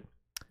pretty good.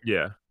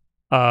 Yeah.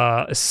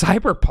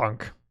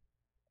 Cyberpunk.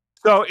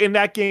 So in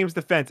that game's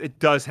defense, it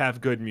does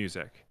have good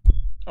music.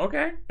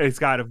 Okay. It's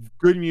got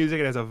good music.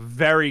 It has a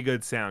very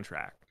good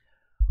soundtrack.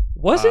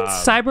 Wasn't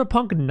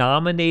Cyberpunk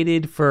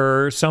nominated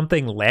for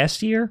something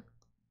last year?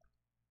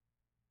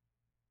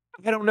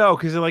 I don't know,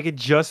 because it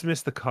just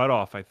missed the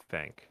cutoff, I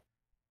think.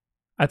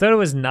 I thought it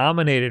was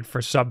nominated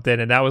for something,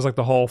 and that was like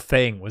the whole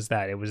thing, was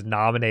that it was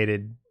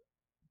nominated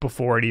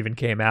before it even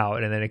came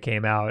out, and then it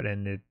came out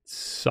and it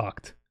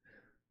sucked.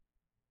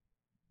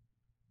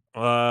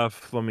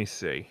 Let me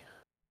see.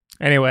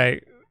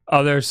 Anyway,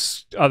 other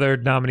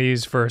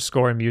nominees for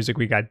score and music,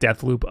 we got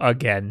Deathloop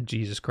again.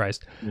 Jesus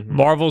Christ.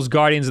 Marvel's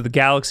Guardians of the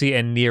Galaxy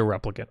and Nier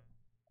Replicant.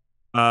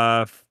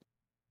 I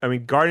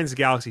mean, Guardians of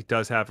the Galaxy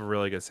does have a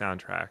really good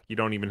soundtrack. You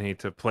don't even need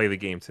to play the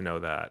game to know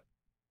that.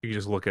 You can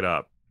just look it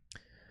up.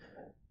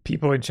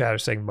 People in chat are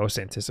saying most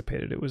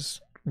anticipated it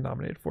was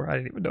nominated for. I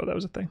didn't even know that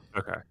was a thing.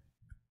 Okay.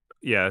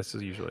 Yeah, this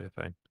is usually a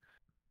thing.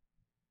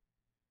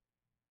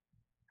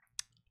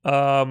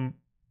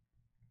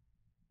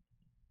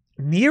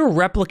 Nier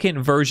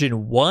Replicant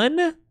version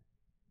 1,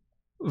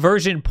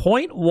 version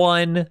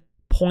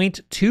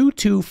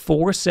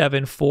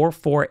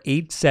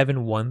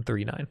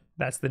 0.1.22474487139.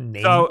 That's the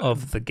name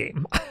of the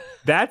game.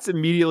 That's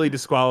immediately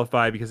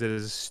disqualified because it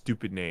is a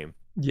stupid name.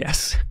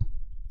 Yes.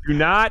 Do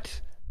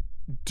not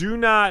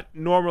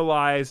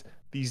normalize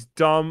these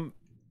dumb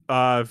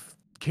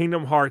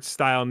Kingdom Hearts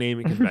style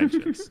naming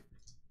conventions.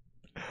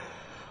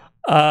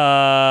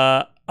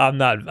 I'm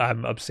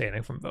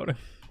abstaining from voting.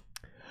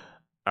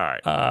 All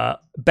right.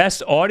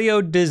 Best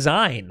audio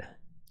design.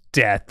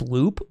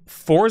 Deathloop,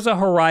 Forza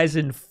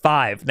Horizon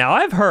 5. Now,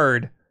 I've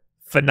heard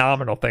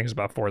phenomenal things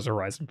about Forza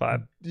Horizon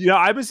 5. Yeah,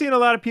 I've been seeing a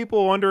lot of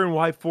people wondering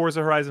why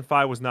Forza Horizon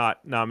 5 was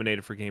not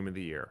nominated for Game of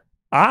the Year.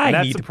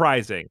 That's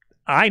surprising.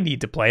 I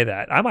need to play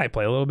that. I might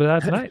play a little bit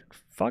of that tonight.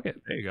 Fuck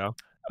it. There you go.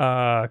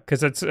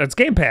 Because it's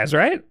Game Pass,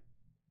 right?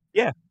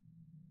 Yeah.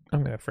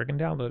 I'm gonna freaking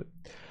download it.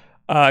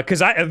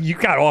 Because you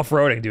got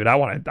off-roading, dude. I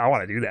want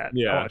to do that.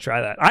 Yeah. I want to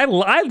try that. I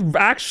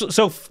actually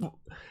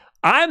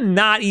I'm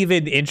not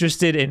even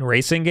interested in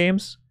racing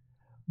games,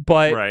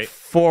 but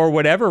for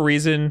whatever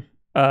reason,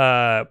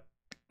 I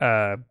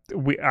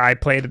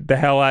played the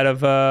hell out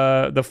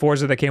of the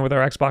Forza that came with our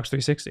Xbox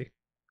 360.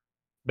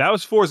 That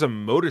was Forza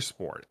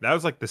Motorsport. That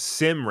was like the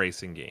sim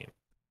racing game.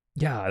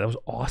 Yeah, that was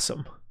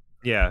awesome.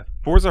 Yeah,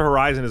 Forza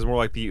Horizon is more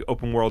like the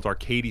open world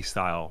arcadey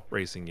style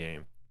racing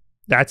game.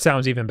 That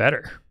sounds even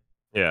better.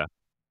 Yeah.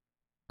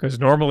 Because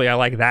normally I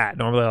like that.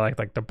 Normally I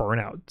like the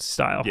Burnout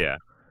style. Yeah.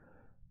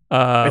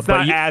 It's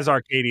not as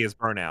arcadey as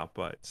Burnout,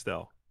 but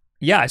still.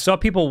 Yeah, I saw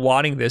people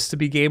wanting this to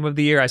be Game of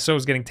the Year. I saw it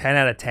was getting 10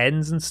 out of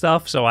 10s and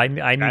stuff, so I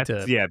need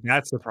to... Yeah,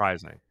 that's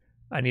surprising.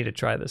 I need to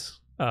try this.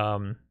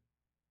 And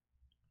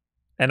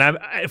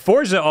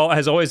Forza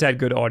has always had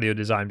good audio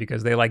design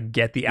because they like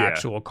get the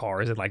actual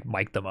cars and like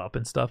mic them up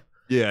and stuff.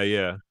 Yeah,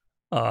 yeah.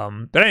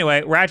 But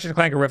anyway, Ratchet &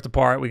 Clank and Rift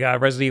Apart, we got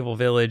Resident Evil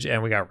Village,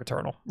 and we got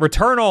Returnal.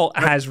 Returnal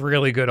has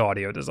really good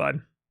audio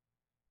design.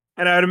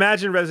 And I would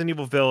imagine Resident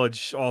Evil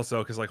Village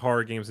also, because like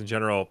horror games in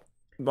general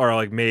are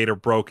like made or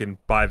broken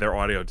by their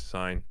audio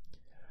design.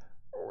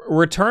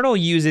 Returnal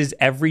uses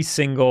every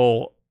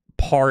single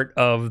part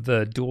of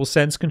the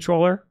DualSense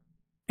controller,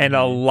 and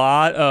a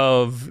lot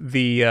of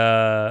the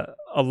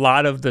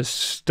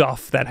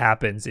stuff that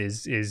happens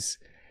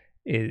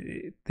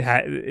it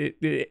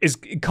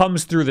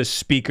comes through the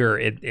speaker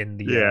in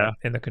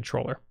the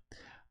controller,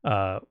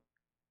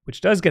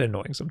 which does get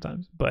annoying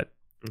sometimes. But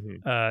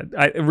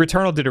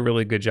Returnal did a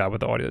really good job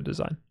with the audio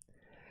design.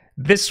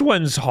 This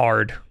one's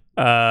hard.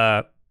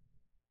 I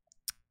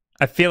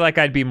feel like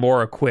I'd be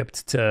more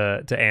equipped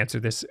to answer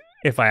this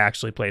if I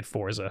actually played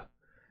Forza.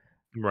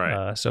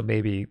 Right. So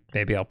maybe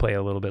I'll play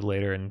a little bit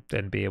later and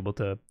be able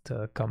to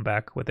come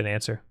back with an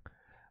answer.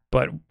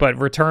 But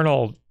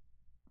Returnal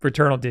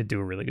did do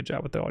a really good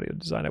job with the audio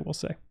design, I will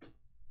say.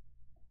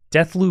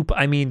 Deathloop,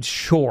 I mean,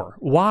 sure.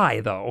 Why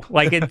though?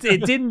 Like it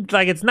didn't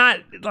like it's not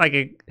like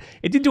it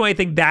didn't do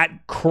anything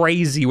that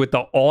crazy with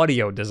the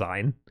audio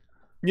design.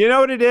 You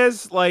know what it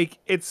is? Like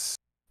it's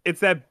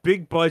that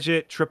big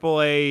budget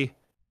AAA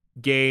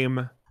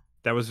game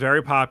that was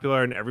very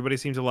popular and everybody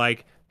seemed to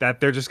like,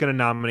 that they're just going to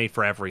nominate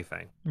for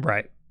everything.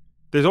 Right.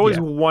 There's always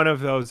one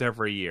of those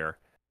every year.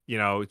 You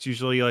know, it's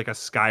usually like a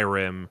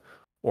Skyrim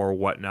or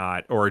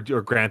whatnot, or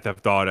Grand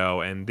Theft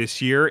Auto, and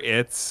this year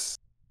it's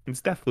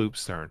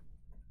Deathloop's turn.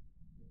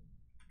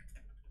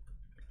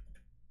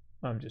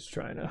 I'm just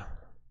trying to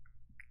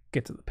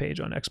get to the page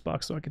on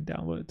Xbox so I can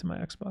download it to my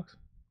Xbox.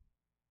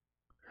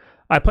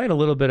 I played a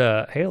little bit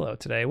of Halo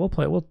today. We'll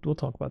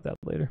talk about that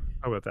later.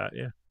 How about that?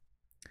 Yeah.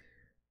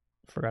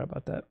 Forgot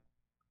about that.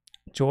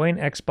 Join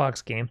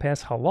Xbox Game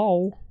Pass.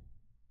 Hello.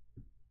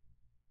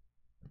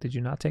 Did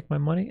you not take my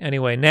money?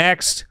 Anyway,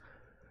 next.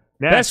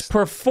 Best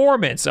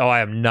performance. Oh,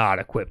 I am not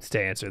equipped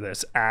to answer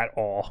this at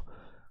all.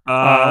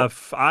 I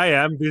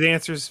am. The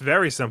answer is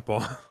very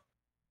simple.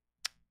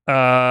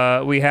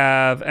 We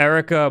have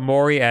Erica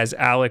Mori as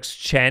Alex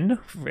Chen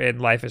in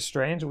Life is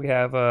Strange. We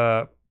have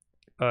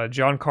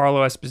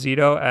Giancarlo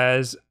Esposito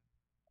as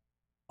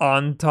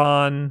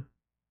Anton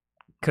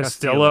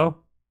Castillo.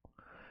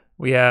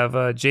 We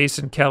have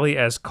Jason Kelly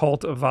as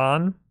Colt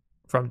Vaughn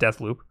from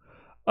Deathloop.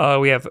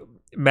 We have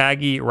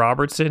Maggie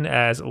Robertson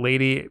as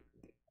Lady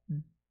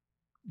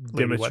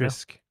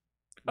Dimitrescu.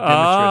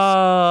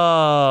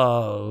 Oh,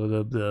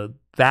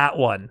 that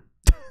one.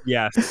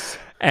 Yes.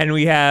 And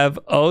we have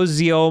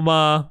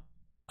Ozioma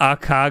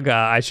Akaga,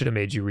 I should have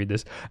made you read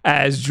this,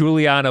 as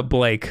Juliana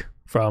Blake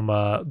from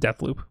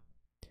Deathloop.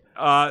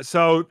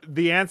 So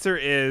the answer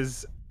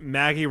is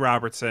Maggie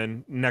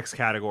Robertson, next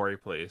category,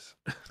 please.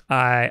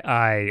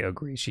 I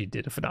agree. She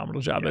did a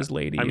phenomenal job as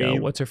Lady. I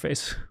mean, what's her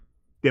face?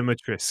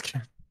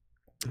 Dimitrescu.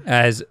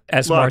 As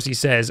Look, Marcy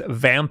says,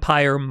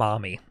 Vampire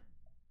Mommy.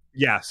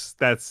 Yes,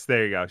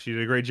 there you go. She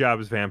did a great job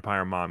as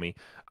Vampire Mommy.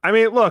 I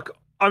mean, look,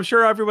 I'm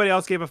sure everybody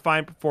else gave a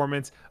fine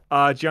performance.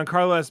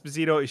 Giancarlo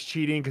Esposito is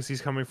cheating because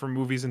he's coming from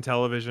movies and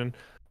television,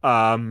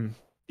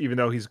 even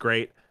though he's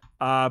great.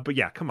 But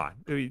yeah, come on.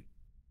 I mean,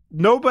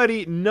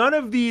 none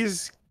of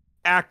these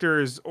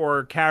actors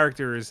or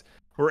characters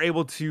were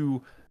able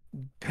to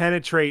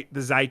penetrate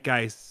the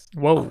zeitgeist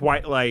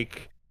quite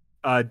like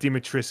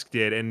Dimitrescu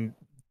did, and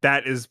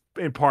that is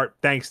in part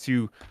thanks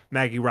to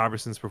Maggie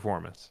Robertson's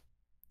performance.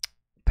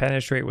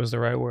 Penetrate was the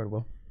right word,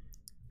 Will.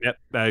 Yep,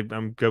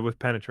 I'm good with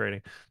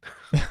penetrating.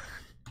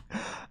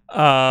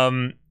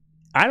 I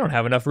don't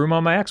have enough room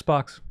on my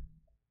Xbox.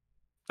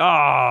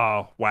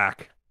 Oh,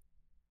 whack.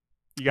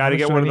 You got to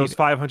get one of those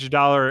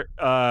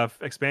 $500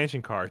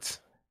 expansion cards.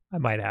 I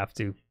might have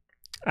to.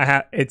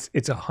 It's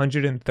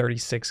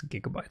 136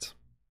 gigabytes.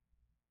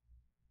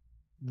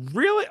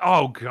 Really?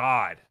 Oh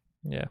God.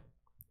 Yeah.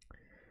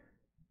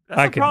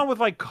 That's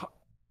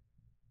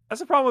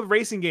the problem with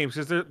racing games,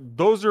 because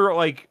those are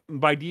like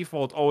by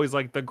default always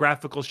like the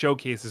graphical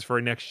showcases for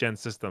a next gen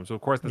system. So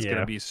of course that's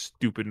gonna be a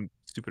stupid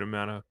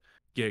amount of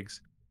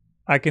gigs.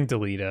 I can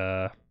delete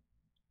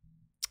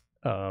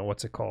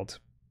what's it called?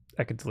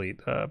 I could delete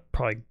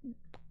probably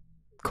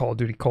Call of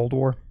Duty Cold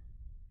War.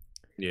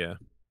 Yeah.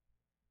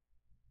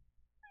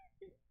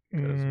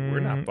 Because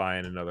we're not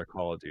buying another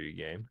Call of Duty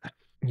game.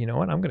 You know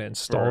what? I'm gonna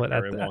install it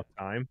at a long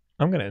time.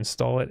 I'm gonna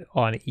install it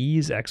on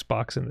E's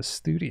Xbox in the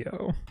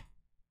studio.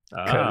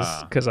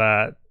 Because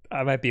I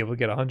might be able to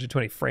get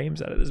 120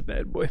 frames out of this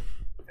bad boy.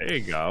 There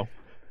you go.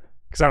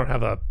 Because I don't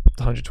have a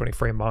 120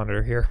 frame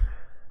monitor here.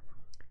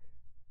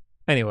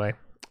 Anyway,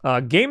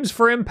 Games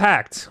for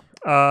Impact.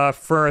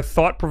 For a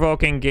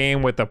thought-provoking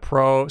game with a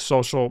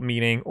pro-social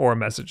meaning or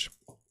message.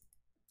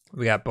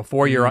 We got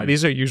Before Your Eyes.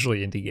 These are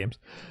usually indie games.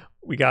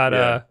 We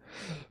got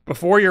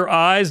Before Your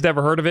Eyes,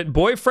 never heard of it.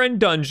 Boyfriend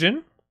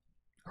Dungeon,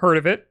 heard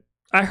of it.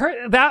 I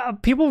heard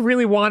that people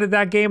really wanted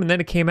that game, and then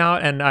it came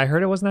out, and I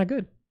heard it wasn't that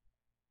good.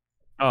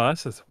 Oh,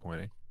 that's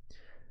disappointing.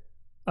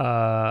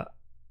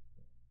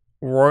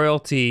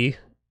 Royalty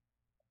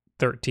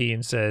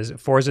 13 says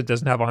Forza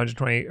doesn't have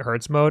 120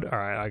 hertz mode. All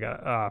right, I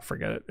got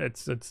forget it.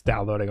 It's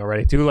downloading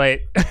already. Too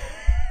late.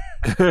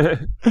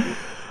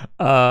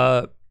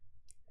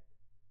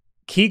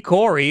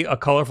 Kikori, A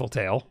Colorful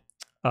Tale.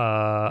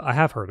 I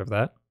have heard of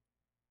that.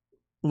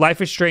 Life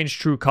is Strange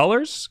True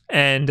Colors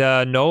and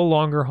No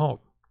Longer Home.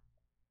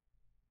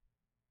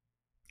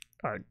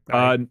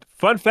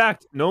 Fun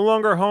fact, No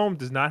Longer Home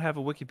does not have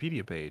a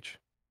Wikipedia page.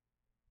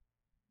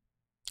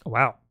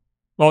 Wow.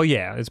 Well,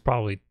 yeah, it's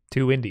probably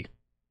too indie.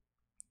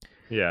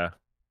 Yeah.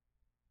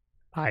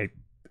 I'm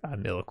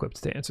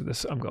ill-equipped to answer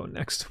this. I'm going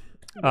next.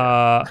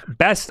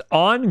 Best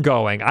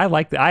ongoing.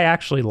 I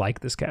actually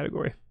like this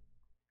category.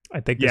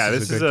 I think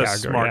this is a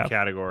smart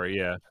category,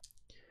 yeah.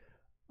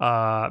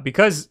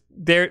 Because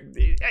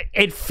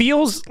it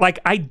feels like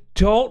I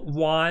don't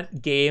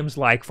want games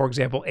like, for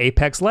example,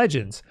 Apex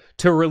Legends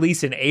to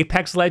release an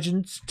Apex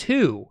Legends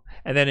 2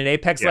 and then an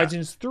Apex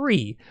Legends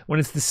 3 when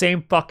it's the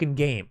same fucking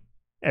game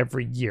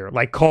every year.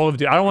 Like Call of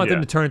Duty. I don't want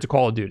them to turn into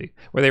Call of Duty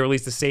where they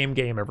release the same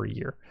game every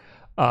year.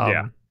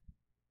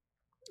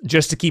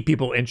 Just to keep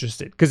people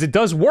interested. Because it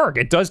does work.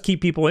 It does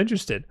keep people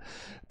interested.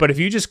 But if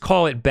you just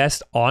call it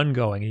best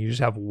ongoing and you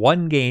just have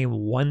one game,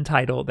 one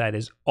title that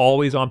is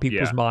always on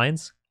people's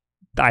minds,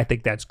 I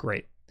think that's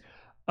great.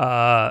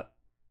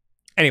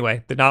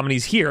 Anyway, the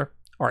nominees here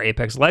are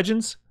Apex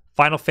Legends,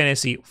 Final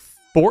Fantasy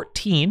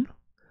 14,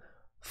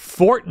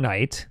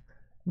 Fortnite,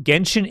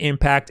 Genshin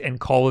Impact, and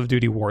Call of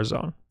Duty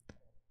Warzone.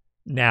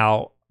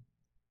 Now,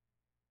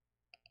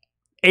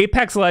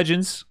 Apex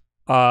Legends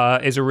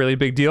is a really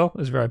big deal.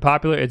 It's very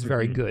popular. It's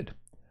very good.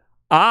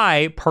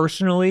 I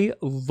personally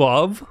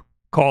love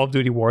Call of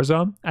Duty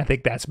Warzone. I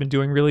think that's been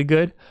doing really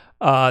good.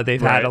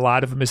 They've had a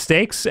lot of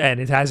mistakes, and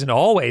it hasn't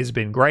always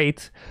been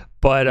great.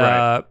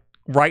 But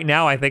right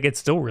now, I think it's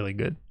still really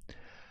good.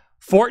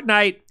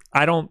 Fortnite,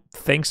 I don't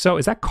think so.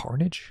 Is that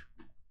Carnage?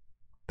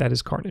 That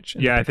is Carnage.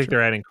 Yeah, I think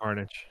they're adding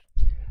Carnage.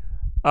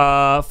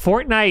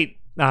 Fortnite,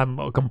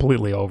 I'm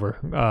completely over.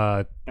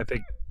 I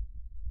think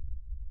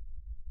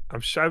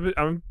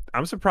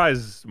I'm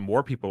surprised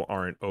more people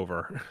aren't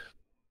over.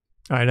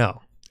 I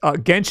know.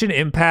 Genshin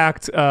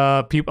Impact,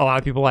 a lot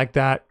of people like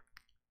that.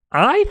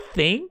 I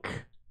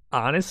think,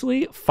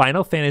 honestly,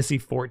 Final Fantasy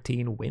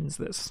 14 wins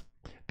this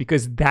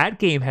because that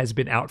game has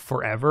been out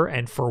forever,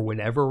 and for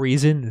whatever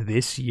reason,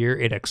 this year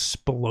it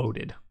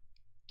exploded.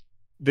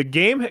 The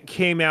game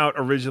came out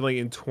originally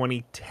in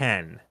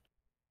 2010,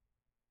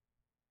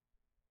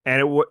 and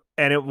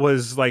it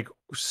was like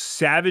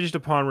savaged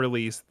upon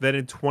release. Then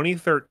in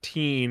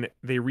 2013,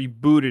 they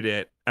rebooted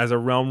it as A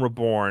Realm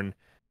Reborn,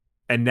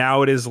 and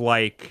now it is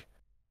like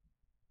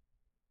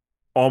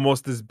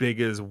almost as big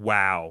as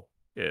WoW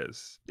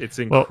is. It's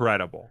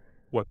incredible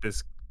what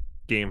this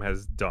game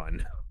has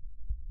done.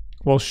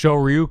 Well,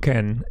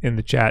 Shoryuken in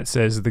the chat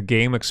says the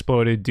game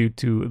exploded due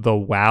to the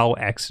WoW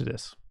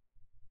exodus.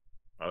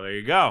 Oh, there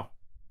you go.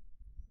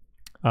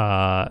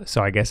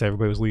 So I guess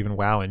everybody was leaving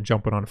WoW and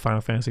jumping on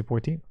Final Fantasy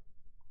 14.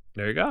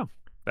 There you go.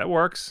 That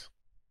works.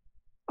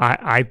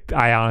 I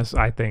honestly,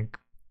 I think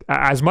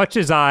as much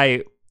as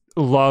I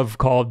love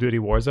Call of Duty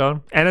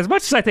Warzone, and as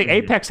much as I think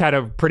Apex had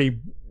a pretty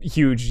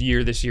huge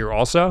year this year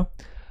also,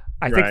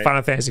 I think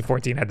Final Fantasy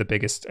 14 had the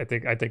biggest. I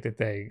think that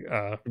they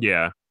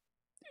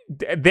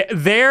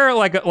they're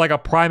like a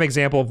prime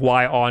example of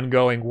why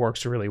ongoing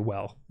works really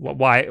well.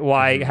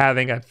 Why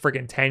having a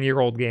freaking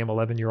 10-year-old game,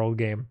 11-year-old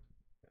game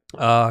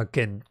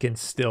can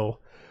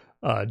still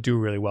do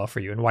really well for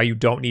you, and why you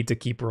don't need to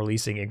keep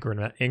releasing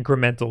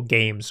incremental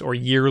games or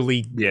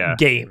yearly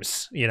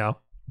games, you know.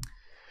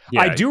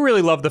 I do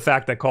really love the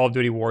fact that Call of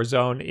Duty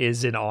Warzone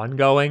is an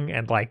ongoing,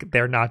 and like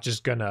they're not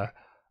just gonna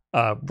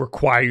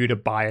require you to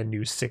buy a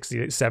new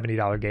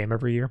 $60-$70 game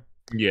every year.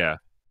 Yeah.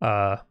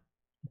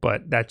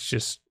 But that's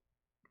just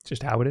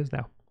how it is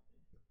now.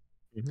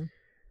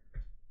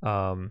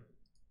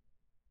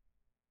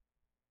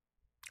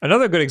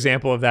 Another good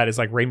example of that is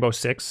like Rainbow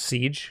Six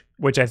Siege,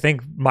 which I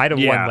think might have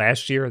won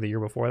last year or the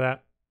year before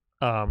that.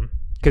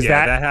 Because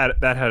that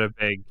had a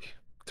big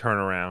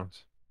turnaround.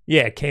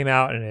 Yeah, it came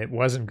out and it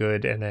wasn't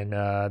good, and then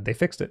they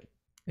fixed it,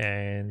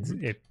 and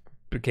it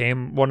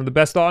became one of the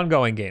best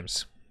ongoing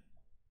games.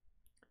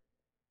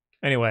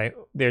 Anyway,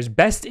 there's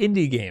Best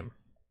Indie Game.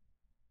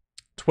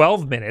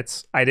 12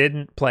 minutes. I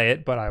didn't play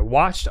it, but I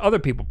watched other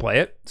people play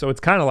it, so it's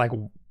kind of like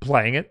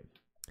playing it.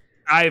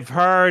 I've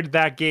heard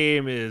that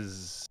game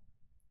is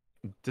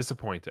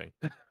disappointing.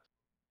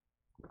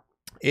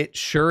 It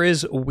sure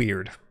is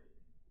weird.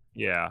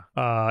 Yeah.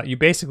 You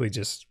basically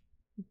just...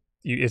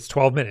 it's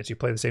 12 minutes. You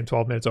play the same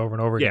 12 minutes over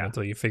and over again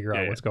until you figure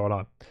out what's going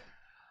on.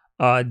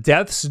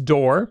 Death's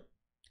Door.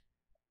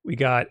 We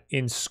got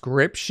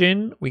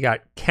Inscription. We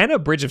got Kenna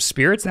Bridge of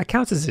Spirits. That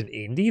counts as an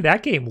indie.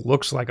 That game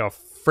looks like a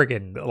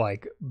friggin'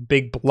 like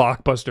big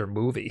blockbuster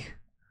movie.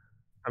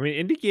 I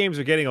mean, indie games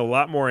are getting a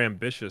lot more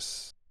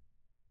ambitious.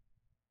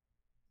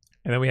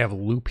 And then we have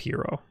Loop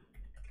Hero.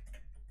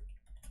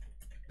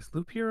 Is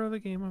Loop Hero the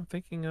game I'm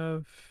thinking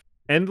of?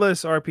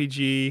 Endless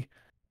RPG.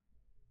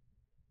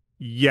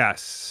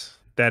 Yes,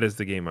 that is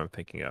the game I'm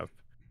thinking of.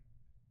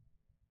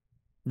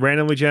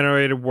 Randomly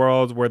generated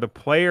worlds where the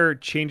player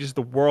changes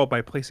the world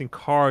by placing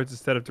cards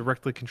instead of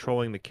directly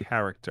controlling the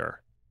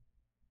character.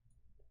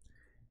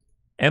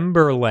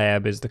 Ember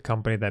Lab is the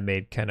company that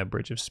made Kenna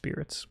Bridge of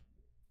Spirits.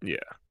 Yeah.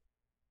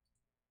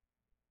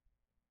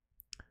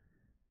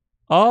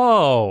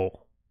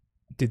 Oh,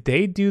 did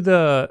they do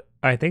the...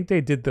 I think they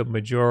did the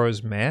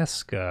Majora's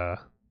Mask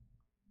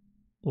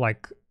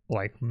like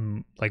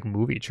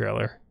movie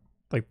trailer.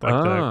 Like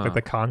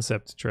the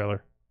concept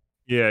trailer.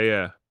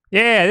 Yeah.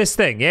 Yeah, this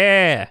thing.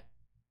 Yeah. I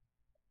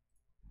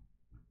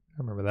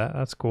remember that.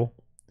 That's cool.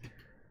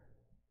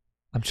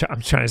 I'm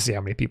trying to see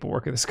how many people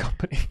work at this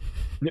company.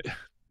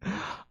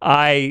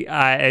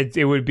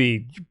 It would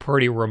be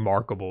pretty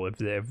remarkable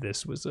if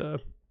this was an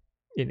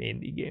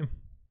indie game.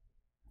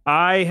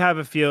 I have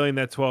a feeling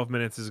that 12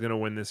 Minutes is going to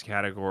win this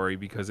category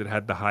because it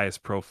had the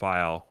highest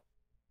profile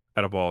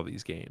out of all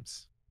these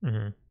games.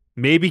 Mm-hmm.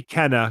 Maybe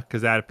Kenna,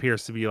 because that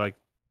appears to be like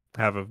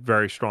have a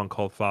very strong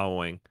cult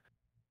following.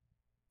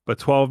 But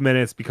 12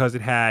 Minutes, because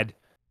it had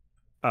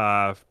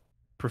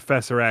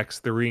Professor X,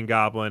 the Green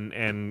Goblin,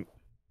 and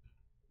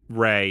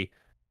Rey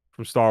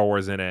from Star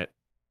Wars in it,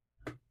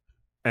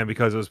 and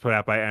because it was put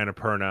out by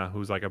Annapurna,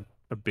 who's like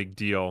a big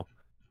deal,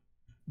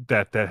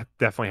 that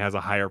definitely has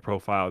a higher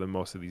profile than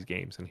most of these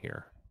games in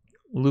here.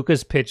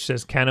 Lucas Pitch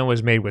says Kenna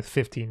was made with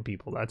 15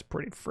 people. That's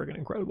pretty friggin'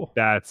 incredible.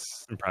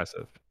 That's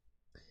impressive.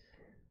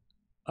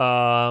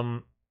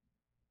 I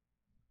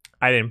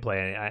didn't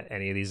play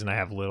any of these, and I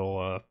have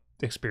little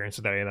experience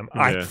with any of them.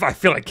 Yeah. I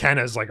feel like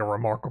Kenna is like a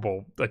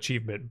remarkable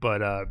achievement,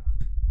 but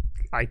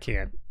I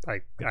can't. I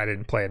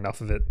didn't play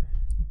enough of it.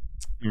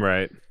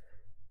 Right.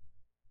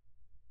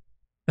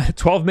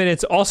 12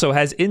 Minutes also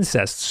has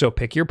incest, so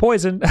pick your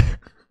poison.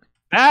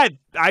 I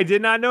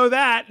did not know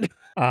that.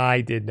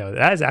 I did know that.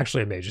 That is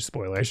actually a major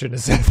spoiler. I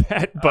shouldn't have said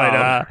that,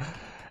 but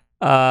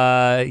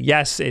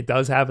yes, it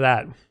does have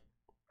that.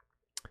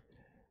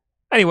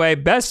 Anyway,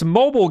 best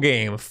mobile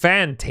game,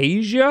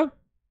 Fantasia.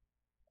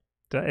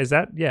 Is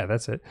that? Yeah,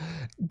 that's it.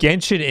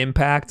 Genshin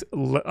Impact,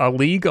 a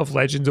League of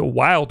Legends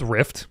Wild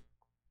Rift,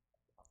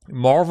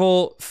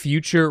 Marvel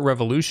Future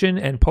Revolution,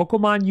 and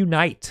Pokemon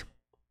Unite.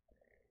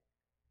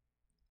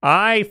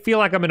 I feel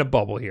like I'm in a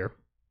bubble here.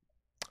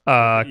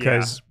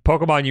 Because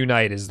Pokemon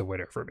Unite is the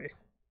winner for me.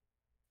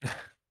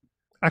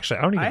 Actually,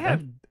 I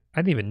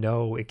didn't even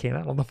know it came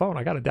out on the phone.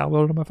 I got to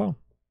download it on my phone.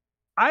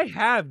 I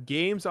have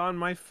games on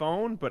my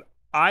phone, but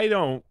I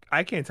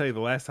can't tell you the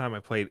last time I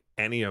played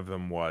any of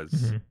them was.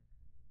 Mm-hmm.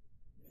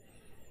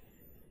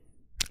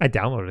 I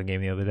downloaded a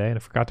game the other day and I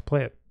forgot to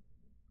play it.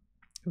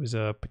 It was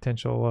a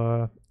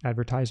potential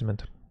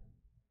advertisement.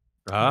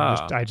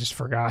 I just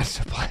forgot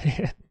to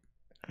play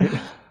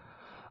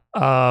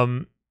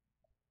it.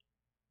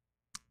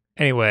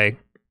 Anyway,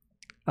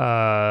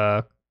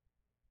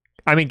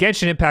 I mean,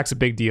 Genshin Impact's a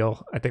big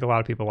deal. I think a lot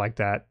of people like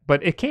that.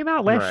 But it came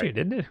out last year,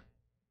 didn't it?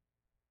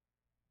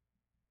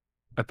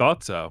 I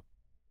thought so.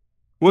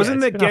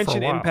 Wasn't the been out for a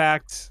Genshin while.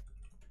 Impact?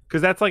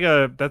 Because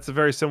that's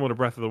very similar to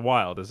Breath of the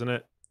Wild, isn't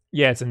it?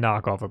 Yeah, it's a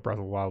knockoff of Breath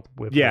of the Wild.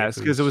 With Yes,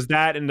 because it was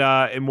that and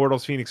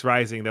Immortals Phoenix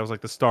Rising. That was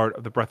like the start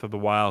of the Breath of the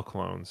Wild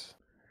clones.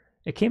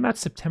 It came out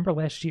September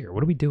last year.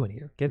 What are we doing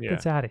here? Get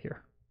this out of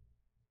here.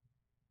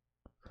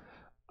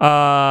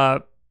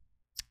 I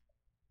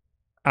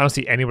don't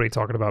see anybody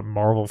talking about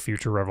Marvel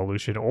Future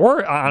Revolution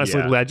or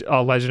honestly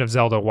Legend of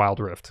Zelda Wild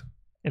Rift.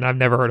 And I've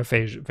never heard of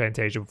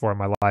Fantasia before in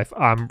my life.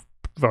 I'm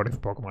voting for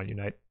Pokemon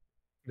Unite.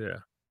 Yeah.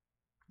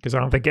 Because I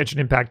don't think Genshin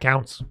Impact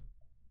counts.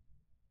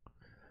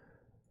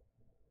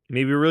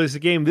 Maybe release a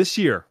game this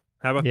year.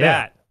 How about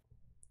that?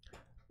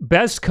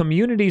 Best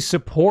community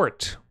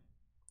support.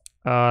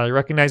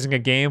 Recognizing a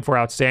game for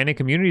outstanding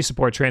community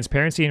support,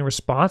 transparency, and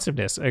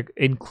responsiveness,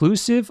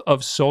 inclusive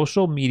of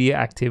social media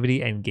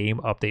activity and game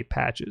update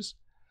patches.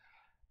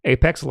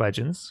 Apex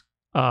Legends.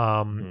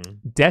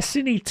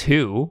 Destiny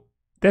 2.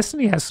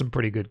 Destiny has some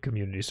pretty good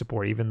community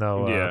support, even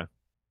though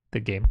the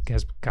game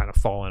has kind of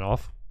fallen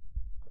off.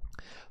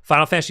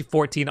 Final Fantasy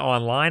 14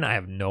 Online, I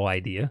have no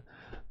idea.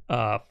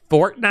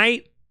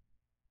 Fortnite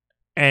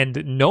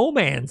and No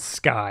Man's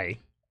Sky.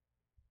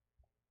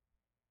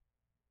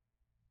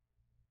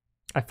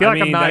 I feel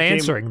like I'm not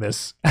answering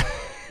this.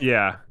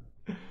 Yeah.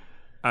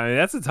 I mean,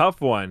 that's a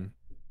tough one.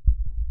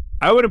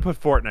 I wouldn't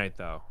put Fortnite,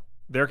 though.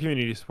 Their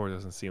community support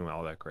doesn't seem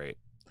all that great.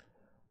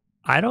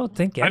 I don't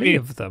think any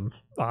of them,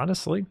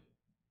 honestly.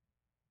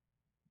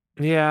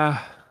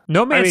 Yeah.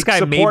 No Man's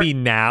Sky maybe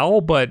now,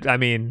 but I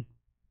mean,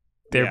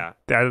 that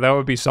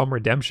would be some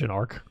redemption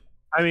arc.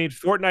 I mean,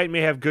 Fortnite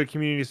may have good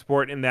community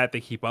support in that they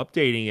keep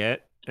updating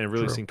it and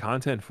releasing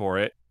content for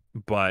it,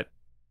 but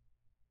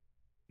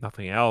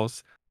nothing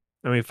else.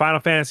 I mean, Final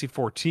Fantasy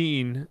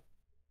 14,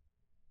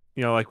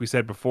 like we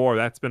said before,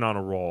 that's been on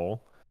a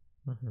roll.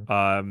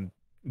 Mm-hmm.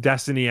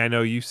 Destiny, I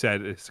know you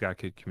said it's got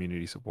good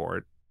community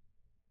support.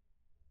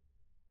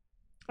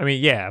 I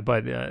mean, yeah,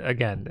 but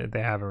again,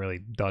 they haven't really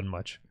done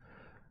much.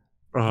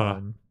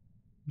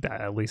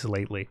 At least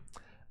lately.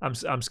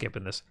 I'm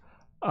skipping this.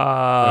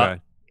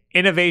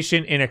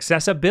 Innovation in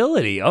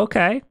accessibility.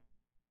 Okay.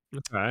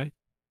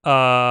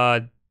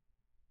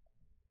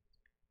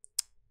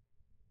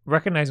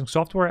 Recognizing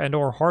software and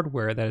or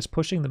hardware that is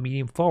pushing the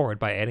medium forward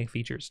by adding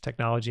features,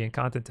 technology, and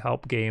content to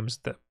help games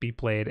that be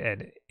played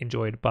and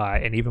enjoyed by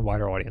an even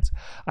wider audience.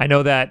 I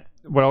know that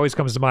what always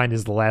comes to mind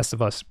is The Last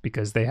of Us,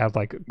 because they have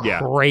like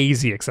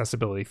crazy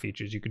accessibility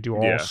features. You could do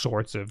all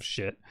sorts of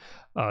shit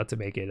to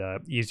make it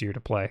easier to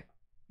play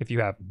if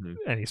you have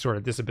any sort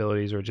of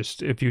disabilities, or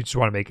just if you just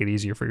want to make it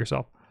easier for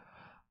yourself.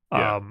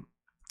 I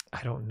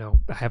don't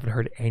know. I haven't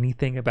heard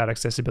anything about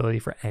accessibility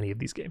for any of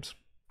these games.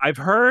 I've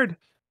heard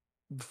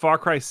Far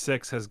Cry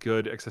 6 has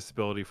good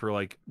accessibility for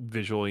like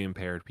visually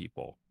impaired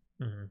people.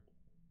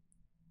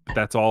 But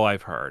that's all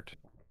I've heard.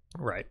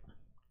 Right.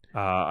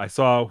 I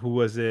saw, who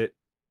was it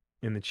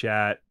in the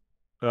chat?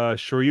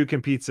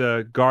 Shoryuken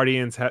Pizza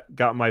Guardians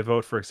got my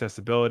vote for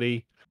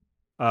accessibility.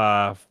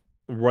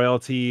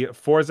 Royalty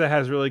Forza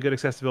has really good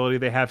accessibility.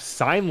 They have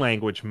sign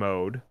language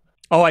mode.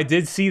 Oh, I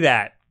did see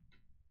that.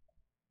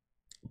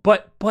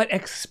 But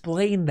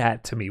explain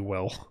that to me,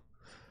 Will.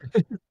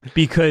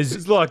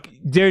 Because look,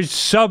 there's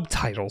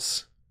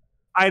subtitles.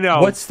 I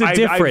know. What's the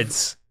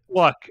difference?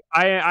 Look,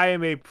 I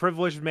am a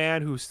privileged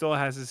man who still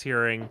has his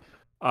hearing.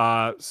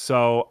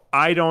 So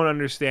I don't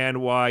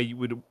understand why you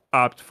would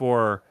opt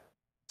for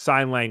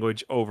sign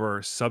language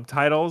over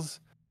subtitles.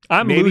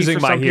 I'm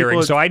losing my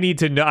hearing, so I need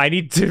to know. I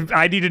need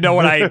to know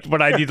what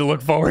I need to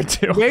look forward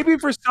to. Maybe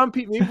for some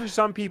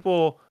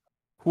people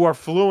who are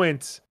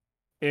fluent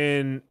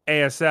in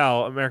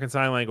ASL, American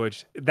Sign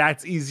Language,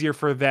 that's easier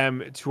for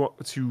them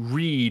to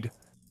read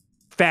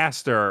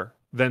faster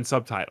than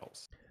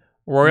subtitles.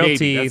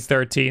 Royalty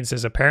 13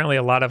 says apparently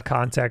a lot of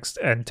context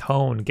and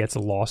tone gets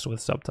lost with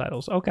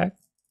subtitles. Okay,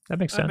 that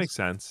makes sense. That makes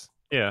sense.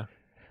 Yeah.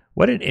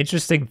 What an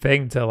interesting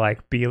thing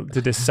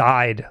to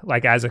decide,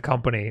 like, as a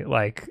company,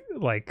 like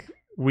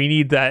we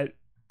need that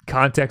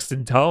context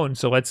and tone,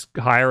 so let's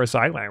hire a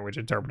sign language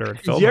interpreter and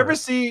film. You ever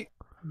see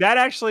that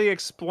actually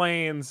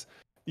explains?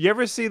 You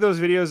ever see those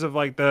videos of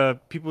like the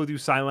people who do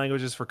sign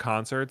languages for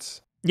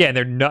concerts? Yeah,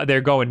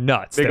 they're going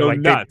nuts. They go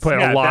nuts. They put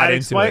a lot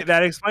into it.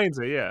 That explains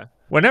it. Yeah.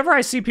 Whenever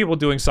I see people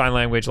doing sign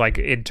language, like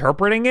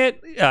interpreting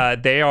it,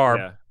 they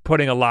are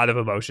putting a lot of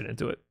emotion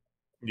into it.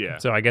 Yeah.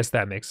 So I guess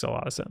that makes a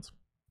lot of sense.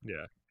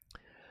 Yeah.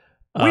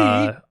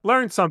 We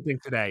learned something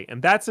today,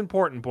 and that's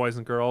important, boys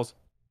and girls.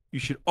 You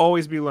should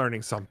always be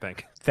learning something.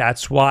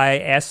 That's why I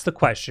asked the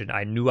question.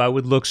 I knew I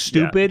would look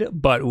stupid,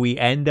 but we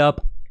end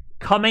up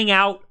coming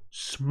out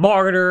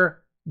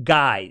smarter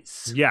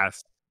guys.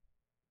 Yes.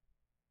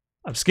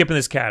 I'm skipping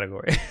this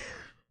category.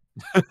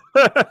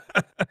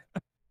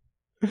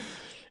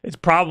 It's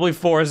probably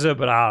Forza,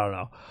 but I don't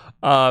know.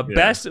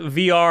 Best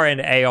VR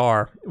and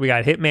AR. We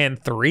got Hitman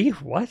 3.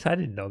 What? I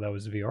didn't know that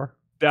was VR.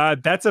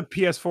 That's a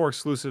PS4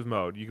 exclusive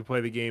mode. You can play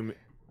the game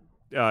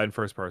in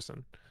first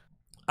person.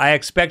 I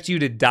Expect You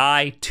to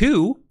Die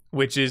 2,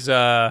 which is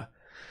the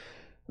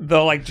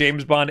like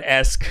James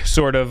Bond-esque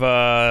sort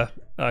of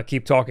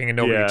keep talking and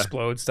nobody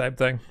explodes type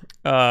thing.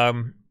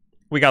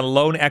 We got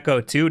Lone Echo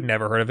 2,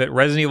 never heard of it.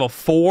 Resident Evil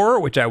 4,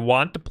 which I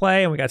want to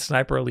play, and we got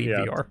Sniper Elite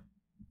VR.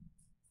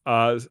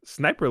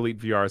 Sniper Elite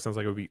VR sounds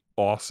like it would be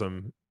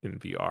awesome in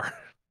VR.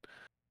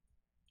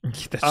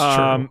 That's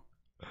true.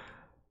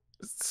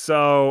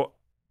 So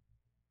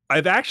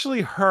I've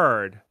actually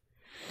heard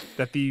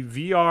that the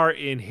VR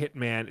in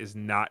Hitman is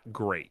not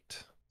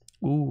great.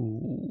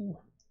 Ooh.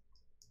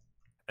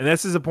 And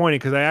that's disappointing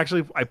because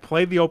I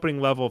played the opening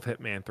level of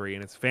Hitman 3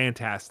 and it's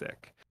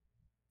fantastic.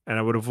 And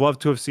I would have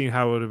loved to have seen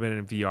how it would have been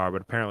in VR,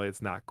 but apparently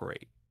it's not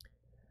great.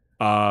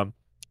 I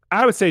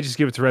would say just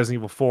give it to Resident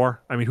Evil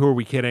 4. I mean, who are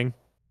we kidding?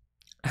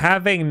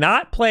 Having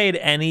not played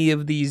any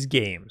of these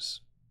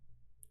games,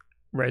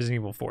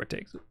 Resident Evil 4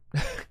 takes it.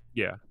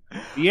 Yeah.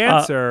 The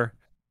answer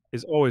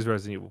is always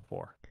Resident Evil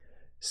 4.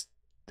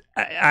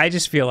 I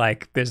just feel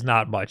like there's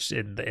not much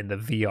in the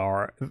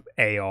VR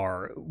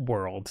AR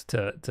world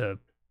to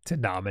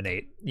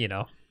nominate, you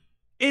know.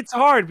 It's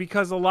hard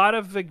because a lot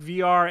of like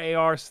VR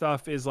AR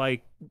stuff is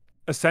like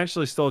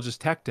essentially still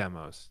just tech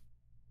demos.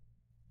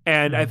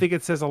 And I think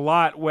it says a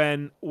lot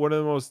when one of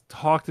the most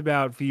talked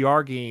about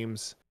VR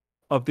games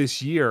of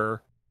this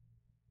year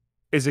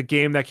is a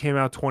game that came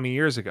out 20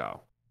 years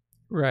ago.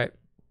 Right.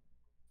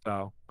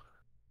 So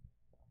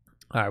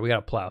all right, we got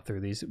to plow through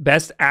these.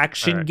 Best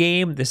action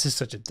game. This is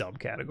such a dumb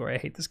category. I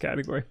hate this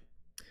category.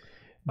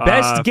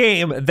 Best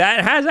game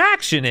that has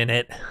action in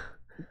it.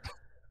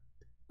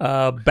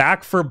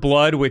 Back for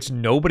Blood, which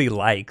nobody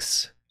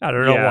likes. I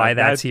don't know why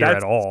that's here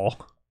at all.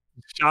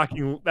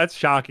 Shocking. That's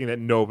shocking that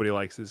nobody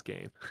likes this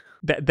game.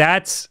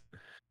 That's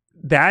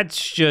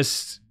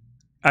just.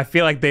 I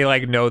feel like they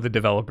like know the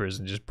developers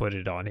and just put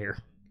it on here.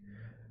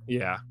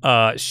 Yeah.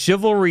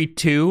 Chivalry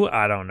 2.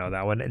 I don't know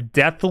that one.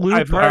 Deathloop.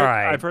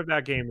 I've heard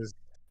that game is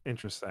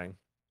interesting.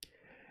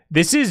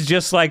 This is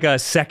just like a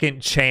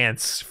second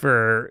chance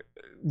for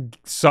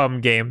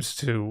some games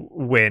to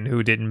win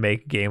who didn't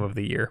make Game of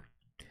the Year.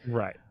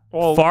 Right.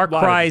 Well, Far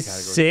Cry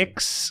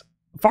 6.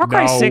 Far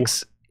Cry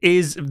 6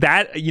 is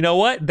that, you know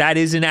what? That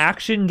is an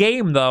action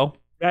game, though.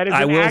 That is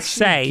an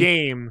action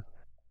game,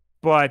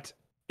 but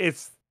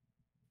it's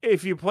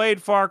if you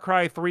played Far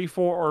Cry 3,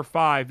 4, or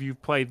 5,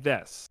 you've played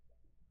this.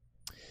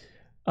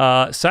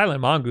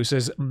 Silent Mongoose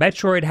says,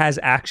 Metroid has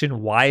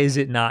action. Why is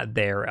it not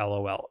there?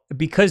 LOL.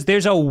 Because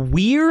there's a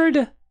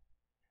really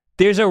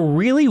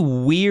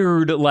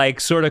weird, like,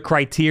 sort of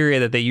criteria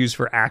that they use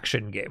for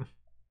action game.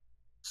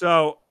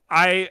 So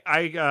I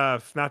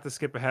not to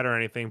skip ahead or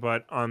anything,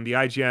 but on the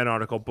IGN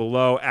article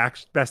below,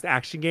 best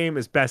action game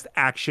is best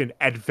action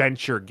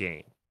adventure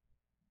game.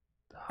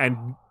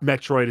 And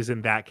Metroid is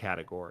in that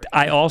category.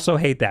 I also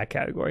hate that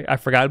category. I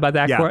forgot about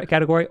that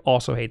category.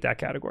 Also hate that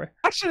category.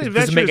 Action adventure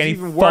doesn't make any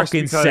even worse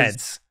fucking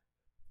sense.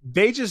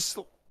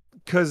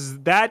 Because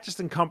that just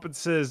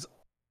encompasses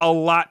a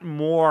lot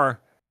more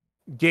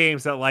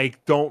games that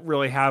like don't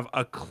really have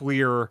a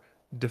clear,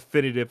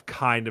 definitive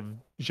kind of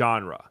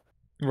genre.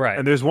 Right.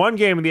 And there's one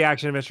game in the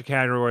action adventure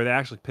category that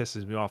actually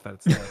pisses me off.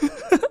 That's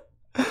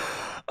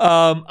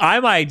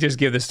I might just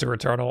give this to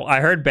Returnal.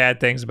 I heard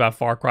bad things about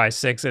Far Cry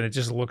 6, and it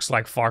just looks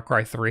like Far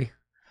Cry 3.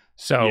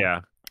 So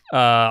yeah,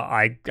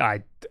 I'm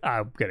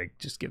gonna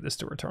just give this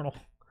to Returnal.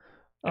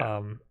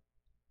 Yeah.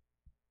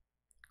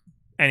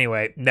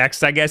 Anyway,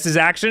 next I guess is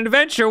action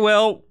adventure.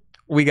 Will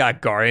we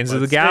got Guardians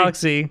of the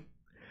Galaxy?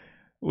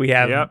 We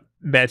have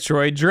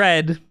Metroid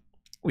Dread.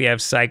 We have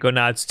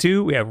Psychonauts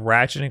 2. We have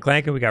Ratchet and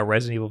Clank, and we got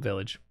Resident Evil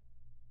Village.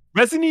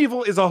 Resident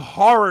Evil is a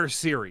horror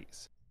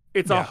series.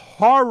 It's a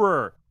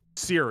horror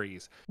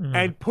series,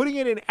 and putting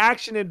it in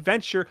action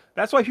adventure,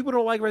 that's why people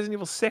don't like Resident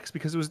Evil 6,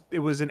 because it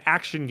was an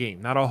action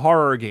game, not a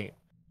horror game.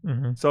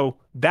 So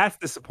that's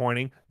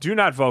disappointing. Do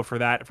not vote for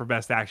that for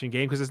best action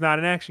game, because it's not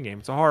an action game,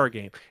 it's a horror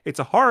game. It's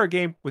a horror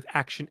game with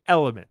action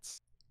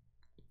elements.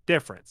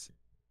 Difference.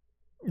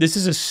 This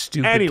is a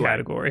stupid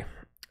category.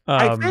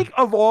 I think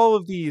of all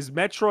of these,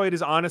 Metroid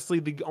is honestly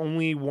the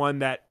only one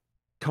that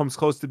comes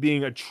close to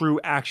being a true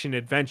action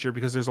adventure,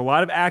 because there's a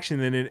lot of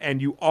action in it,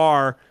 and you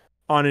are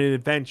on an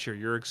adventure.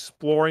 You're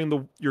exploring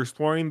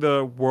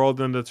the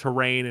world and the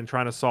terrain and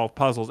trying to solve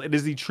puzzles. It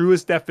is the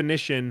truest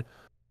definition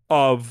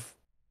of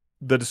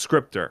the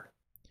descriptor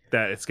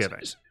that it's given.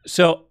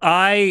 So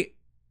the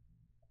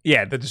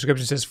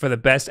description says for the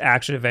best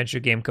action adventure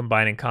game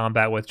combining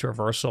combat with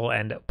traversal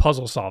and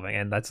puzzle solving,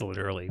 and that's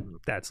literally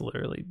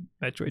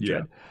Metroid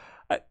Dread.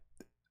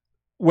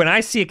 When I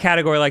see a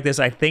category like this,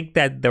 I think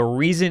that the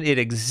reason it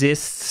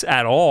exists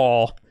at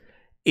all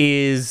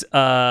is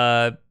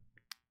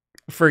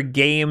for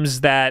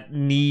games that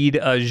need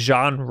a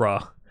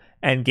genre,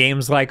 and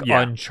games like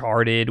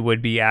Uncharted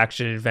would be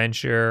action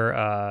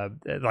adventure.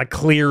 Like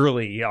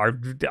clearly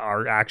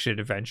are action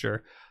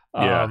adventure.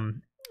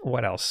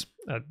 What else?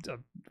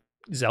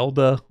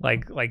 Zelda,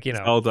 like you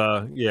know.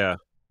 Zelda, yeah.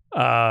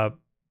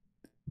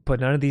 But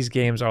none of these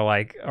games are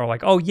like,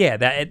 oh yeah,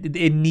 that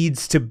it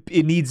needs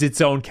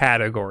its own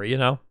category, you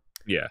know?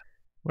 Yeah.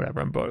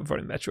 Whatever, I'm voting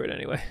Metroid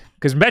anyway.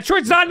 Because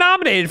Metroid's not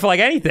nominated for like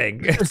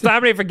anything. It's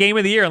nominated for Game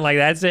of the Year, and like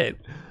that's it.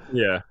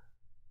 Yeah.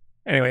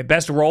 Anyway,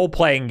 best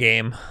role-playing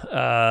game.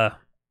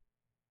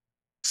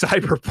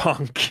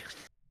 Cyberpunk.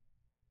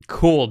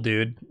 Cool,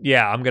 dude.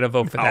 Yeah, I'm gonna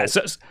vote for that.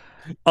 So,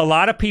 a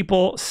lot of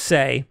people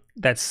say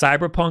that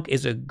Cyberpunk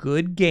is a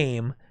good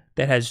game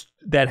that has,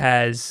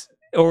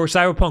 or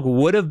Cyberpunk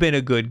would have been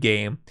a good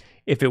game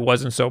if it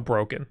wasn't so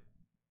broken.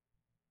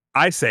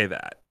 I say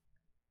that.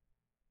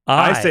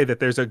 I say that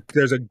there's a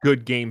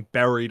good game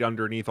buried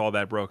underneath all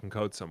that broken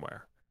code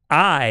somewhere.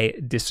 I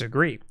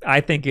disagree. I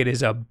think it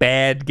is a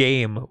bad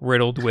game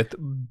riddled with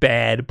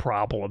bad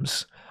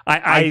problems.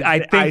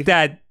 I think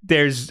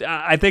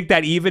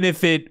that even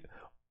if it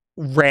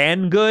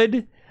ran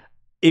good,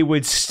 it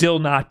would still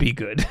not be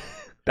good.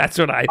 That's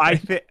what I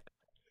think.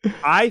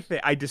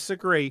 I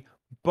disagree,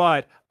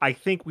 but I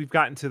think we've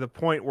gotten to the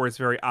point where it's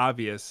very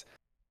obvious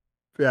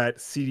that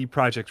CD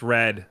Projekt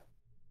Red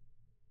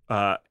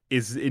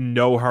is in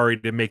no hurry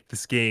to make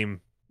this game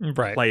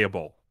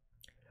playable.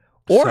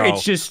 Or so,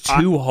 it's just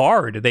too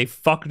hard. They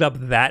fucked up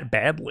that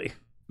badly.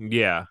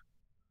 Yeah.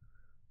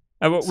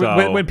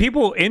 When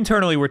people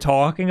internally were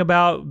talking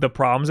about the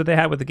problems that they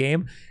had with the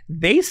game,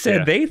 they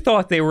said they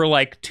thought they were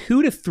like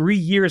 2 to 3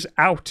 years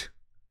out.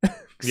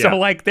 So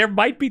like there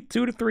might be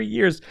 2 to 3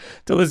 years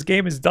till this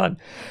game is done.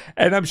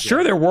 And I'm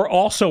sure they're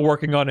also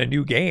working on a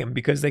new game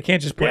because they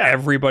can't just put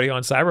everybody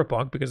on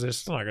Cyberpunk because they're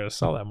still not going to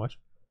sell that much.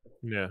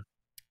 Yeah.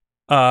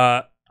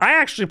 I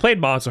actually played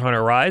Monster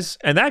Hunter Rise,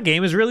 and that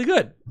game is really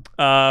good.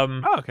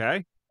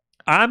 Okay.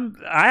 I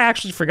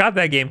actually forgot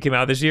that game came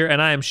out this year,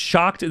 and I am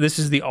shocked this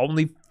is the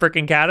only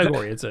freaking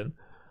category it's in.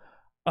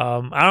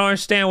 I don't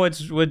understand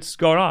what's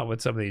going on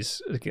with some of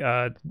these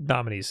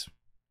nominees.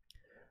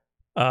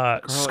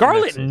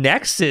 Scarlet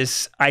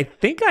Nexus, I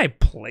think I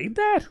played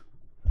that.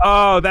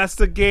 Oh, that's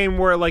the game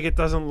where like it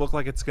doesn't look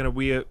like it's gonna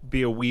be a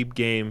weeb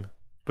game,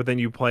 but then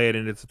you play it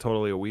and it's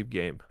totally a weeb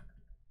game.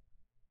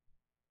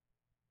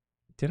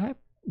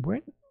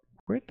 Where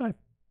did I?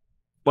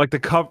 Like the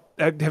cover.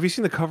 Have you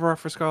seen the cover art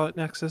for Scarlet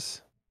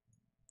Nexus?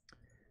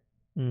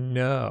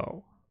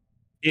 No.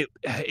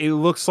 It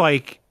looks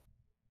like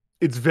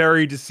it's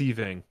very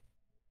deceiving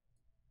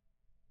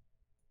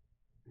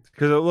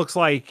because it looks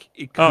like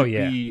it could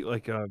be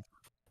like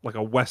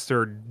a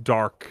Western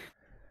dark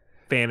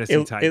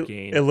fantasy type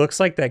game. It looks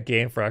like that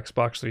game for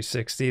Xbox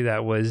 360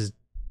 that was.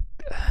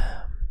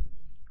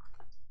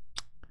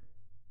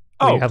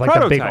 Oh, you had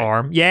like the big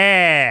arm.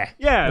 Yeah.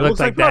 Yeah, it looks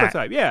like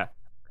Prototype. Yeah.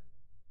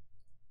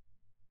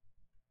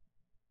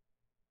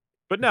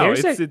 But no,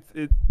 it's a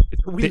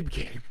weeb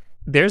game.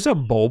 There's a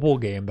mobile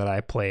game that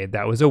I played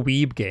that was a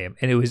weeb game,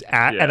 and it was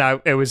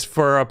it was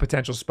for a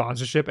potential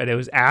sponsorship, and it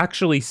was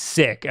actually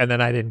sick. And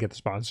then I didn't get the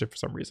sponsorship for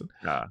some reason,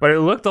 but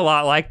it looked a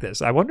lot like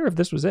this. I wonder if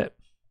this was it.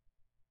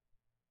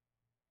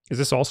 Is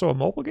this also a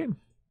mobile game?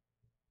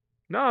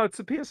 No, it's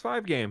a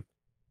PS5 game.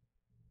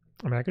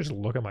 I mean, I could just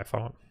look at my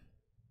phone. What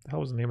the hell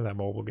was the name of that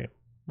mobile game?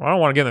 Well, I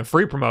don't want to give them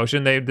free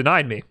promotion. They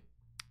denied me.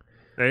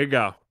 There you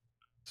go.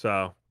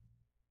 So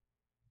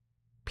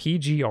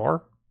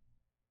PGR.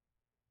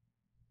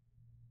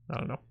 I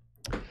don't know.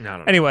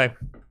 No. Anyway,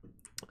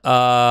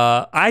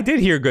 I did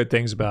hear good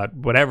things about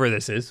whatever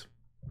this is.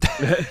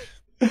 Shin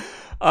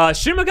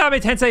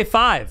Megami Tensei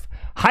 5,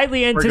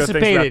 highly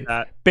anticipated.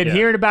 Been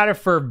hearing about it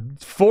for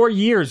 4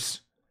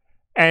 years,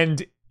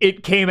 and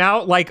it came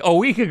out like a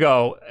week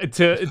ago.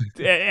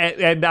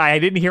 And I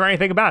didn't hear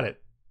anything about it.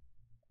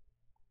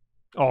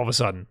 All of a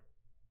sudden,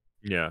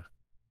 yeah.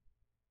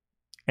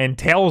 And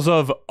Tales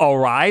of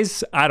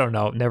Arise, I don't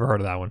know, never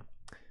heard of that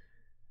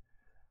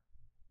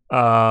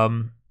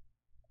one.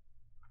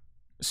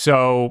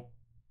 So,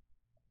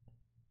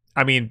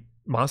 I mean,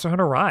 Monster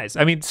Hunter Rise.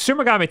 I mean, Shin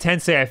Megami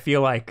Tensei, I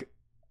feel like,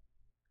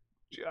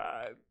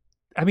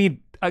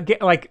 again,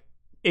 like,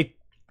 it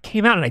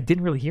came out and I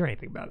didn't really hear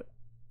anything about it.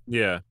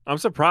 Yeah, I'm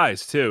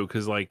surprised, too,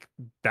 because, like,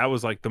 that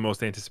was, like, the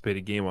most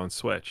anticipated game on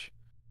Switch.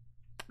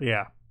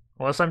 Yeah,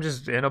 unless I'm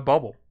just in a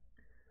bubble.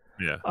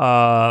 Yeah.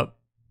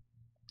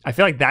 I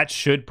feel like that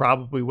should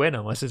probably win,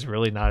 unless it's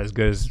really not as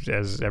good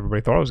as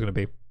everybody thought it was going to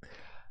be.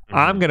 Mm-hmm.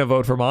 I'm going to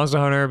vote for Monster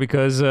Hunter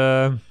because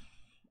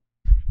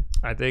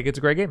I think it's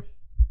a great game,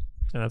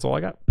 and that's all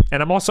I got.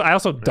 And I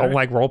also don't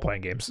like role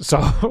playing games.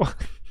 So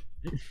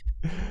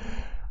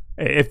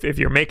if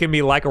you're making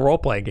me like a role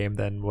playing game,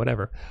 then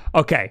whatever.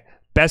 Okay,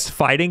 best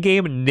fighting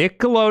game.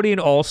 Nickelodeon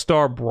All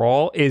Star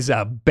Brawl is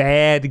a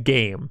bad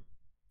game.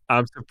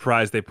 I'm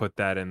surprised they put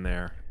that in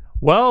there.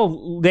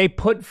 Well, they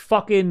put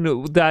fucking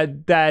the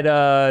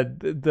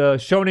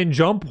Shonen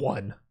Jump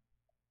one.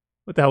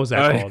 What the hell was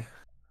that called?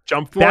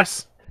 Jump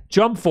Force.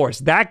 Jump Force.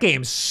 That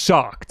game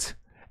sucked.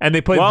 And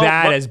they put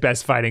that as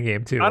best fighting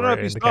game too. I don't know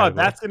if you saw it.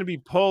 That's going to be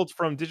pulled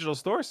from digital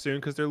stores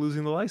soon because they're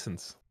losing the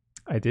license.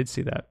 I did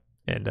see that,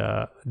 and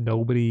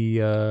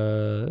nobody's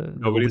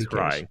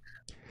crying.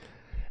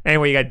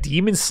 Anyway, you got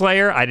Demon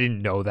Slayer. I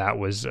didn't know that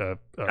was. I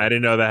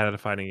didn't know that had a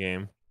fighting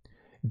game.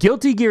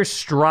 Guilty Gear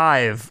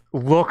Strive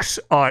looks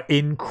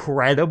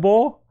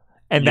incredible,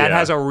 and that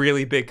has a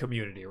really big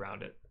community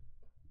around it.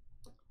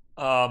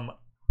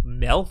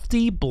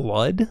 Melty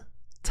Blood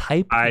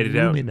Type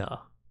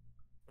Lumina.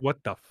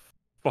 What the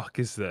fuck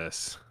is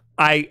this?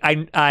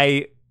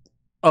 I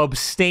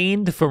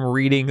abstained from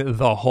reading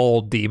the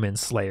whole Demon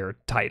Slayer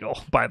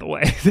title, by the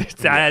way.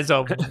 That is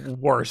a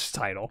worse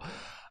title.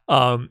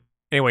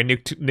 Anyway,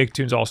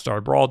 Nicktoons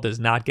All-Star Brawl does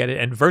not get it.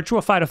 And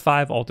Virtua Fighter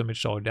 5 Ultimate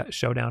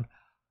Showdown,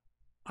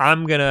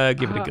 I'm going to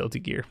give it a Guilty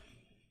Gear.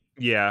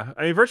 Yeah.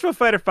 I mean, Virtua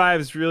Fighter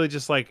 5 is really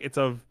just like, it's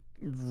a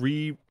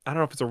I don't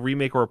know if it's a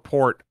remake or a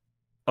port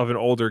of an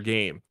older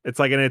game. It's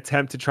like an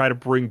attempt to try to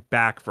bring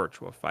back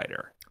Virtua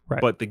Fighter.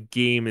 Right. But the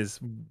game is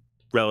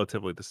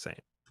relatively the same.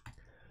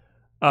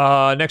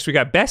 Next, we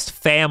got Best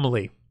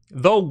Family.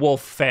 The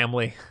Wulff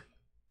Family.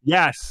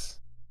 Yes.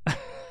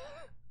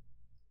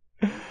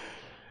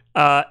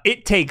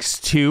 It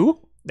Takes Two.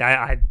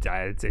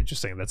 It's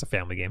interesting. That's a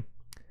family game.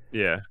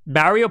 Yeah.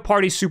 Mario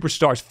Party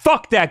Superstars.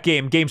 Fuck that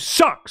game. Game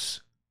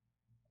sucks.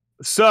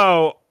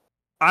 So,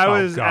 I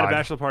was at a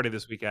bachelor party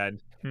this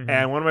weekend,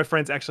 and one of my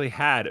friends actually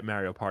had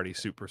Mario Party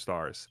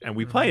Superstars, and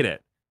we played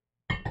it.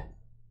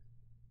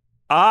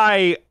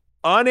 I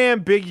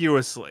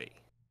unambiguously,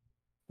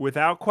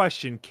 without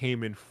question,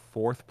 came in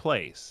 4th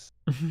place,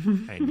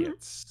 and yet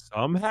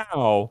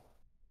somehow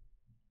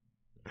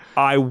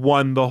I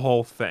won the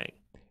whole thing.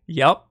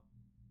 Yep.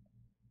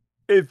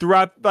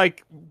 Throughout,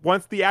 like,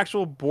 once the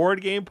actual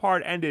board game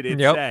part ended, it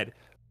said,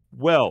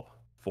 Will,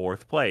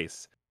 4th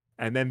place.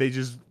 And then they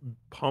just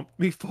pumped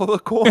me full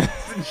of coins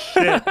and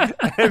shit.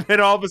 And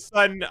then all of a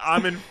sudden,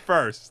 I'm in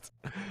 1st.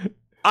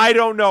 I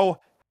don't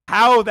know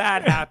how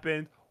that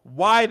happened,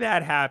 why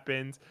that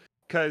happened,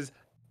 because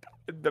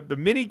the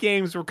mini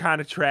games were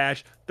kind of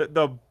trash.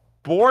 The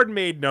board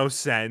made no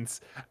sense.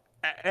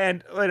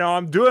 And, you know,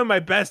 I'm doing my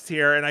best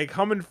here, and I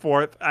come in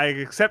 4th. I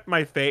accept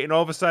my fate, and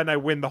all of a sudden, I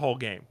win the whole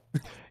game.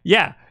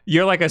 Yeah,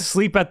 you're like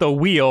asleep at the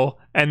wheel,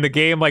 and the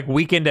game like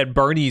Weekend at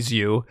Bernie's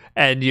you,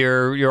 and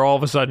you're all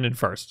of a sudden in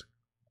 1st.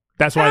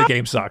 That's why the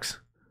game sucks.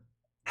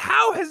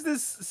 How has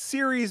this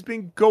series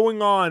been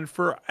going on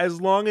for as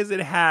long as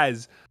it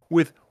has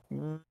with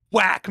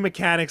whack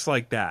mechanics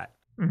like that?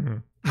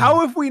 How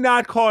have we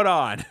not caught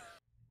on?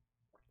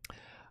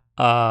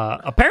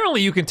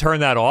 Apparently you can turn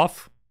that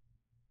off,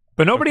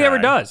 but nobody ever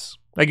does.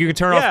 Like you can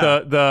turn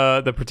off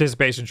the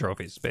participation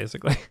trophies,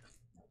 basically.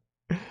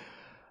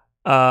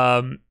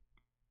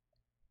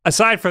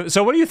 Aside from,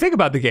 so what do you think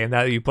about the game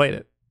now that you played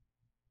it?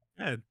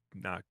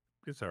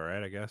 It's all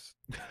right, I guess.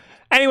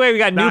 Anyway, we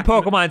got new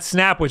Pokemon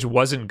Snap, which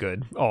wasn't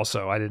good.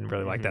 Also, I didn't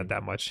really like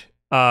that much.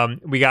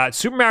 We got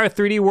Super Mario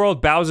 3D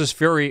World Bowser's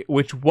Fury,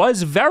 which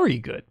was very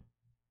good.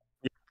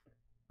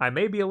 I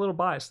may be a little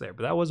biased there,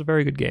 but that was a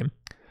very good game.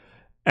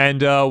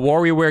 And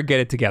WarioWare Get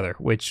It Together,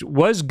 which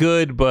was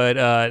good, but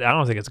I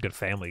don't think it's a good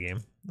family game.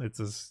 It's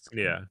just,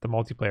 the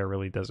multiplayer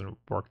really doesn't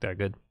work that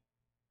good.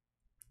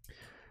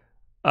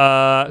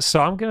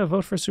 So I'm gonna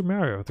vote for Super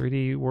Mario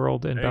 3D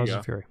World and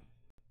Bowser's Fury.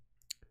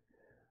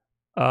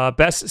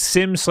 Best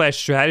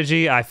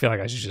sim/strategy. I feel like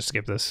I should just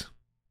skip this.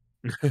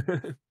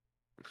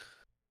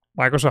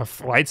 Microsoft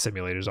Flight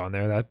Simulator's on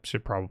there. That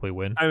should probably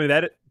win. I mean,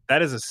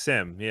 that is a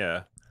sim,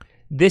 yeah.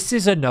 This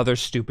is another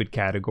stupid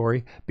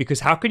category because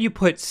how could you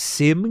put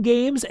sim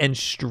games and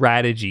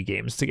strategy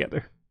games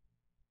together?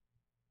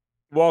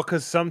 Well,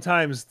 because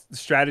sometimes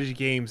strategy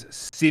games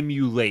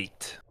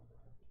simulate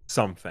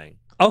something.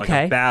 Okay.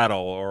 Like a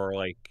battle or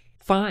like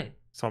fine.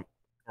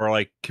 Or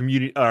like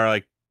community or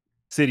like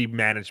city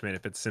management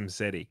if it's Sim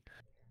City.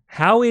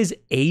 How is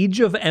Age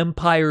of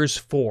Empires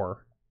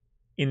 4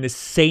 in the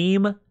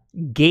same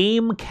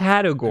game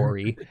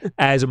category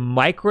as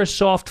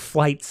Microsoft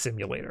Flight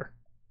Simulator?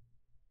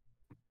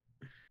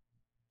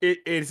 It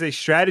is a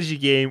strategy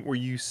game where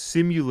you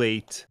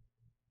simulate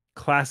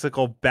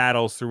classical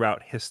battles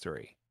throughout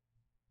history.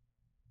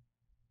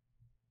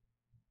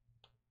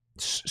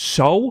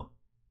 So?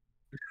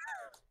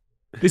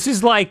 This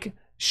is like,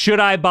 should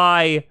I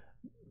buy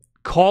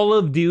Call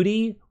of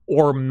Duty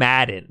or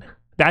Madden?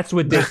 That's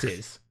what this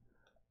is.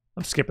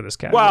 I'm skipping this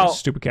category. Well,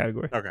 stupid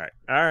category. Okay.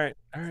 All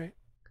right.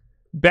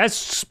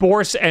 Best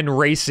sports and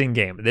racing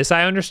game. This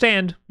I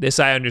understand.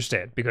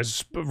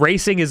 Because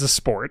racing is a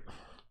sport.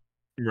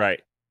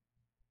 Right.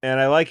 And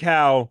I like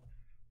how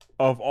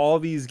of all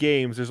these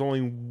games, there's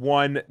only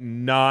one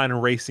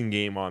non-racing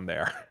game on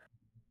there.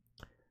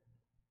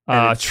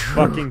 And it's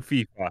fucking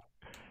FIFA.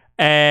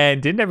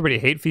 And didn't everybody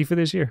hate FIFA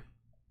this year?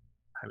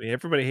 I mean,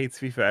 everybody hates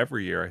FIFA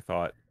every year, I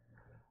thought.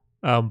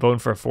 I'm voting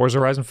for Forza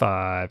Horizon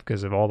 5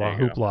 because of all the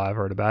hoopla I've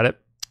heard about it.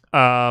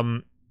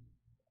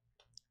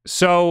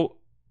 So,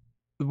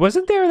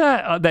 wasn't there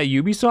that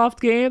Ubisoft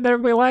game that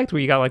everybody liked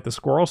where you got like the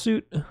squirrel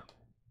suit?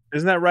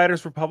 Isn't that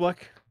Riders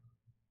Republic?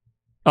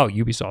 Oh,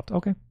 Ubisoft.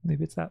 Okay,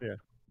 maybe it's that. Yeah.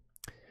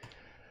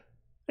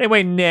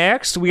 Anyway,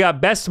 next, we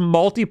got Best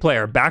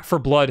Multiplayer, Back 4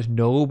 Blood.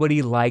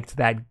 Nobody liked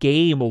that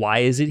game. Why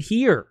is it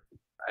here?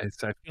 I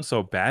feel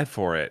so bad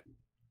for it.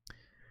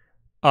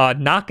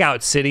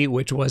 Knockout City,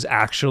 which was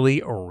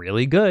actually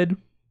really good.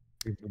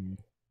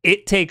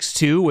 It Takes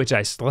Two, which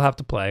I still have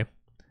to play.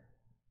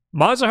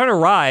 Monster Hunter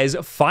Rise,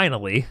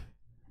 finally.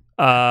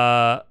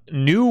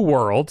 New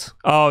World.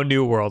 Oh,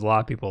 New World. A lot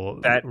of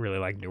people really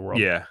like New World.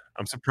 Yeah,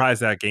 I'm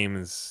surprised that game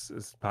is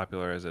as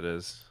popular as it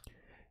is.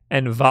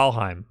 And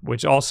Valheim,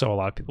 which also a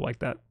lot of people like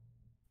that.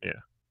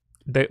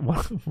 Yeah.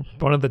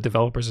 One of the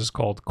developers is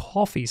called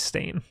Coffee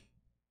Stain.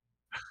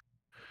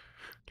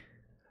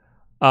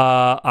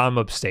 I'm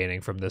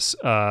abstaining from this.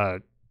 Okay.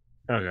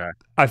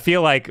 I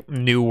feel like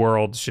New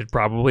World should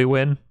probably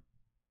win.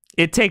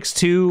 It Takes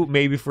Two,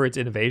 maybe for its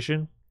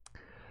innovation.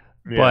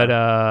 Yeah.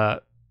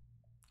 But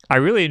I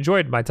really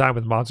enjoyed my time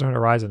with Monster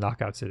Hunter Rise and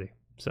Knockout City.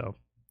 So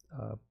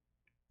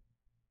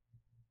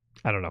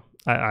I don't know.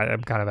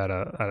 I'm kind of at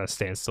a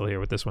standstill here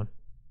with this one.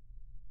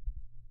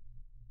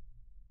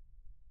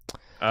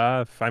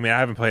 I mean, I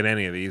haven't played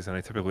any of these, and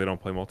I typically don't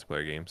play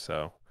multiplayer games,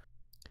 so.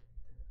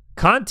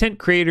 Content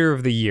Creator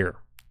of the Year.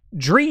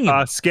 Dream.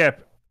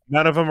 Skip.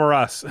 None of them are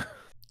us.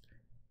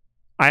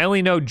 I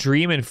only know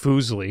Dream and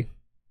Fuslie.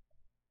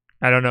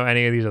 I don't know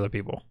any of these other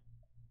people.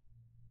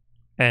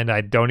 And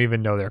I don't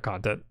even know their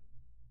content.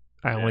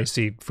 I only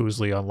see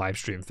Fuslie on live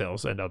stream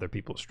fails and other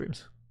people's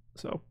streams.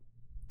 So,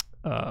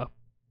 I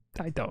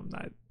don't.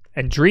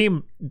 And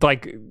Dream,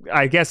 like,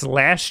 I guess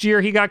last year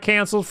he got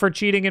canceled for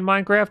cheating in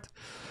Minecraft.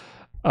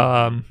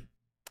 And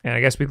I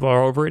guess people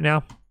are over it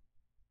now.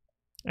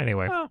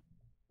 Anyway. Well,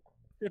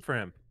 good for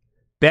him.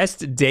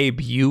 Best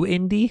debut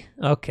indie?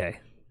 Okay.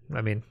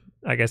 I mean,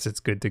 I guess it's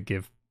good to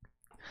give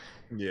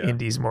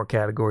indies more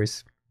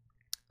categories.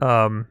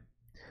 The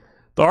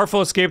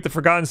Artful Escape, The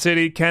Forgotten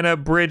City, Kenna,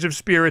 Bridge of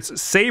Spirits,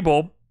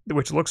 Sable,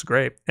 which looks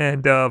great,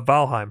 and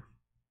Valheim.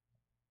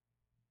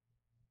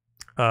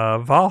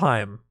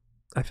 Valheim,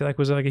 I feel like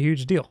was like a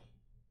huge deal.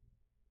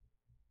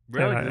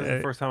 Really? This is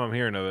the first time I'm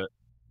hearing of it.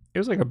 It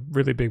was like a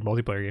really big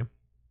multiplayer game.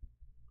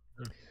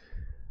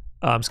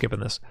 I'm skipping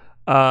this.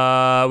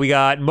 We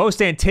got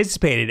most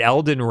anticipated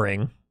Elden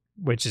Ring,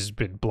 which has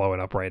been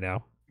blowing up right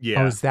now.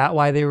 Yeah. Oh, is that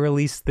why they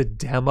released the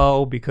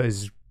demo?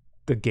 Because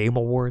the Game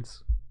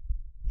Awards?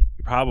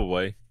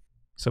 Probably.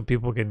 So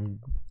people can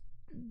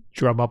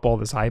drum up all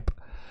this hype.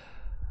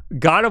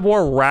 God of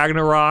War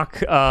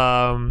Ragnarok.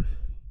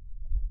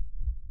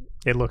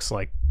 It looks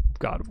like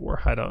God of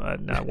War. I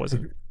don't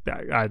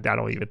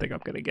even think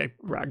I'm gonna get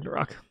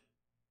Ragnarok.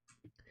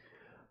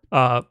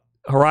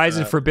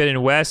 Horizon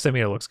Forbidden West. I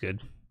mean, it looks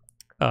good.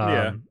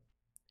 The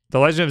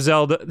Legend of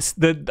Zelda.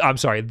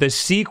 The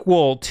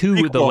sequel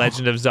to The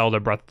Legend of Zelda: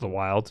 Breath of the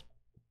Wild,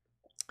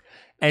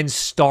 and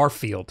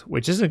Starfield,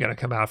 which isn't gonna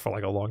come out for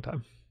like a long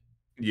time.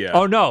 Yeah.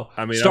 Oh no.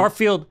 I mean,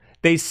 Starfield.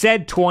 They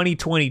said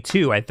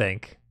 2022. I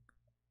think.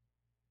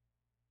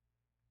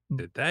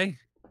 Did they?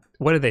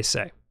 What did they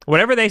say?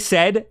 Whatever they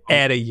said,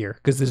 add a year,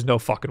 because there's no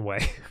fucking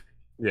way.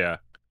 Yeah.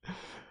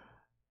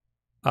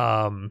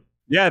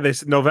 Yeah, they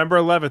said November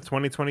 11th,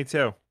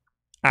 2022.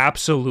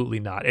 Absolutely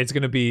not. It's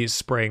going to be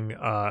spring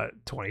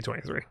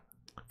 2023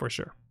 for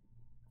sure.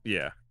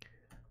 Yeah.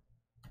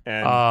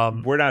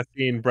 And we're not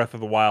seeing Breath of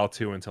the Wild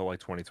 2 until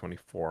like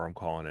 2024. I'm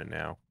calling it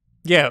now.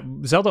 Yeah,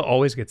 Zelda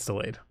always gets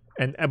delayed.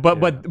 But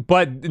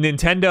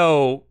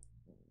Nintendo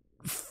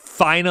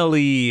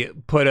finally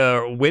put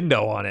a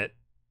window on it.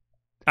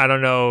 I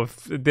don't know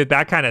if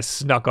that kind of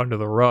snuck under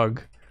the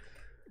rug.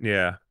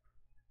 Yeah.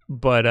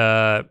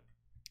 But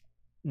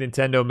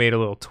Nintendo made a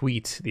little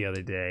tweet the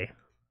other day.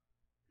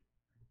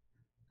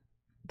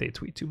 They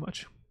tweet too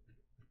much.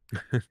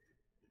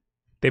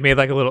 They made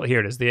like a little, here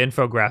it is, the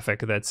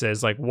infographic that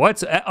says like,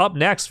 what's up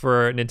next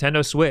for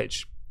Nintendo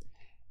Switch?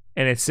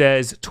 And it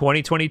says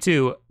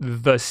 2022,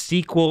 the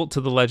sequel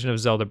to The Legend of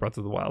Zelda Breath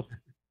of the Wild.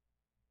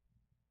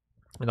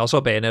 And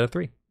also Bayonetta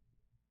 3.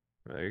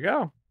 There you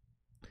go.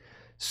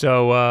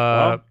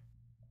 So,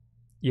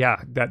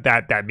 yeah,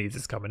 that means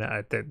it's coming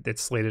out.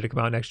 It's slated to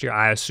come out next year.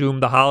 I assume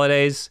the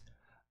holidays,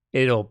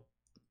 it'll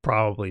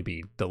probably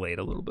be delayed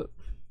a little bit.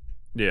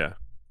 Yeah.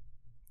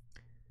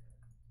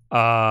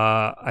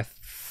 I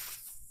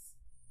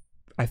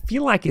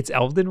feel like it's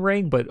Elden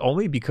Ring, but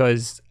only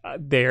because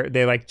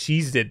they like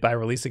cheesed it by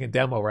releasing a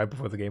demo right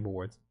before the Game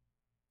Awards.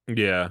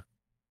 Yeah.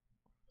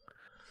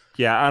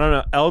 Yeah, I don't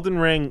know. Elden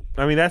Ring,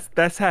 I mean,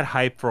 that's had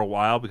hype for a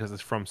while because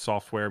it's from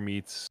Software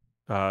meets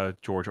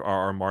George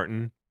R.R.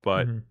 Martin,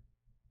 but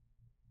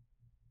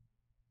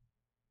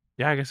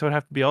yeah, I guess it would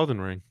have to be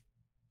Elden Ring.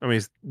 I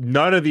mean,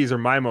 none of these are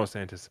my most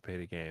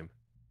anticipated game.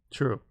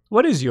 True.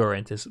 What is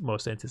your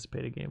most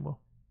anticipated game, Will?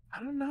 I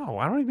don't know.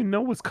 I don't even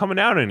know what's coming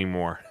out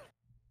anymore.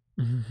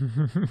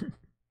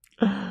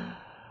 I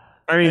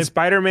mean,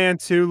 Spider-Man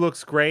 2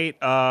 looks great.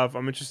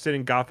 I'm interested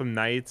in Gotham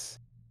Knights.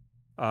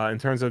 In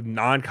terms of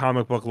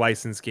non-comic book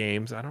licensed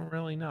games, I don't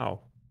really know.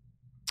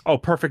 Oh,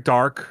 Perfect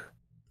Dark.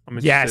 I'm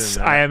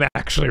interested in that. I am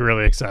actually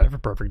really excited for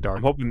Perfect Dark.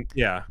 I'm hoping,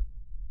 yeah.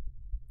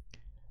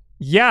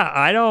 Yeah,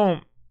 I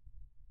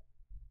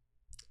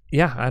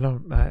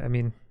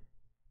mean,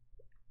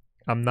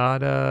 I'm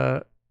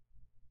not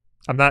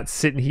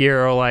sitting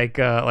here like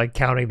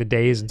counting the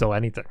days until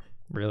anything,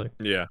 really.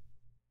 Yeah.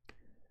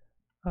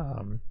 So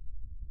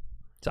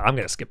I'm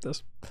gonna skip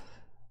this.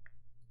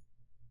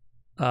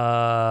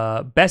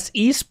 Best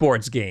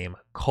esports game: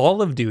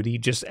 Call of Duty,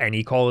 just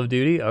any Call of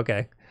Duty.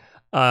 Okay.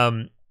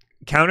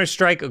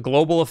 Counter-Strike: A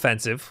Global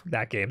Offensive.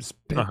 That game's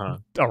been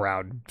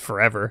around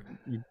forever.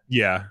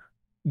 Yeah.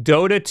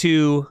 Dota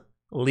 2,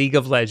 League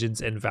of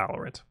Legends, and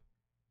Valorant.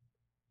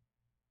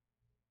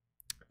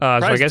 So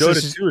I guess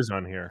Dota 2 is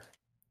on here.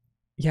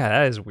 Yeah,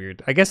 that is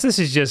weird. I guess this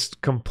is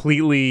just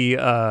completely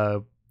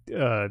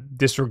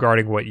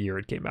disregarding what year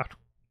it came out.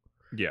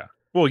 Yeah.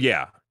 Well,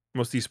 yeah.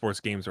 Most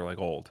esports games are like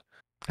old.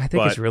 I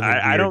think it's really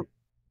weird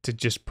to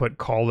just put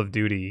Call of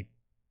Duty,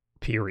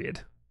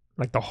 period.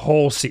 Like the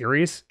whole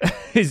series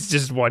is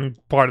just one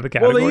part of the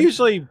category. Well, they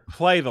usually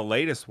play the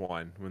latest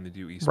one when they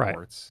do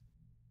esports.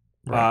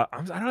 Right.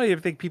 I don't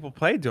even think people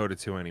play Dota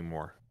 2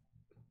 anymore.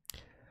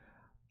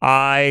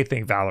 I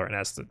think Valorant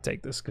has to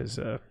take this because...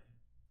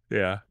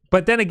 yeah.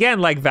 But then again,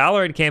 like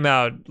Valorant came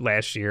out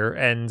last year,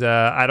 and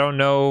I don't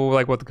know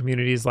like what the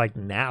community is like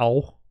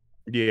now.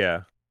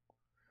 Yeah.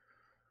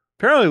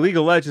 Apparently, League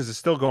of Legends is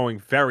still going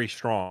very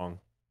strong.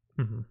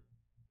 Mm-hmm.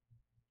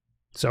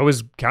 So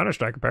is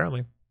Counter-Strike,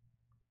 apparently.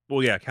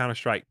 Well, yeah,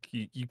 Counter-Strike.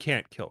 You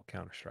can't kill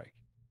Counter-Strike.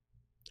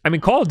 I mean,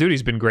 Call of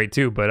Duty's been great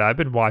too, but I've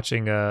been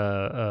watching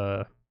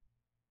all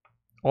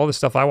the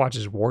stuff I watch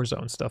is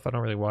Warzone stuff. I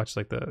don't really watch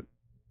like the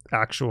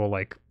actual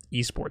like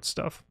esports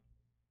stuff.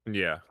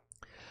 Yeah.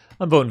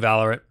 I'm voting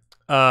Valorant.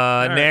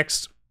 Right.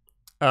 Next,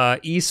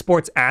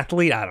 esports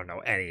athlete. I don't know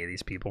any of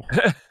these people.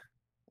 I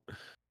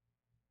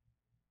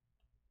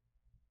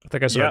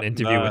think I saw an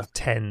interview with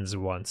Tens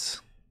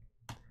once.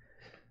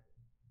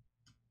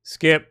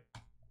 Skip.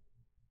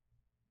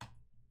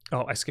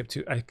 Oh, I skipped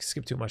too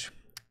much.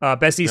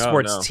 Best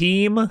esports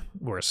team.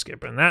 We're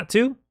skipping that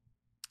too.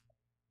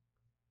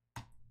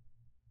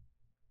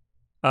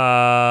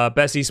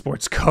 Best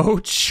esports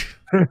coach.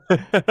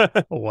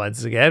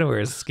 Once again,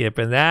 we're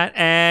skipping that.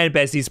 And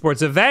best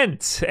esports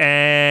event.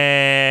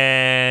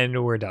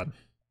 And we're done.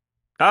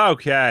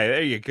 Okay,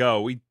 there you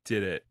go. We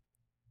did it.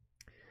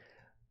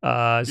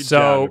 Good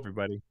so job,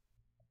 everybody.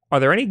 Are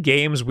there any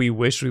games we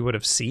wish we would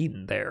have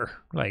seen there?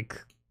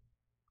 Like,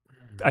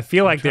 I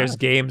feel like there's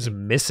games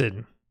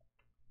missing.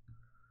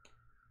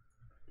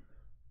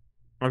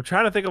 I'm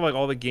trying to think of like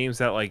all the games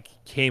that like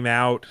came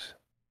out,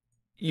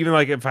 even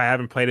like if I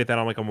haven't played it that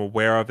I'm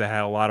aware of that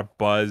had a lot of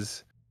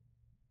buzz.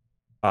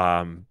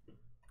 And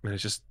it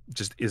just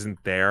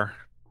isn't there.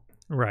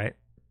 Right.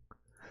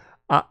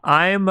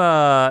 I'm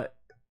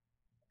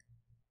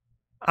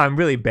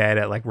really bad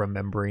at like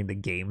remembering the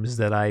games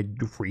that I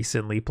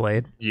recently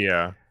played.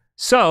 Yeah.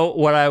 So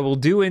what I will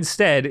do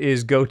instead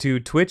is go to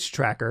Twitch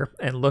Tracker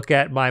and look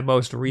at my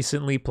most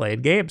recently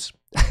played games.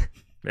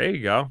 There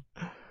you go.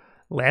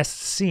 Last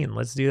seen.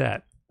 Let's do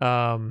that.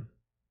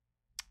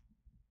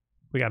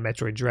 We got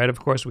Metroid Dread, of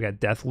course. We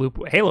got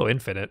Deathloop, Halo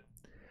Infinite,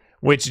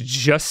 which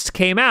just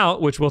came out,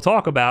 which we'll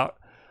talk about.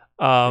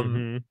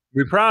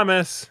 We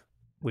promise.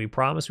 We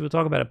promise we will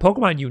talk about it.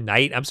 Pokemon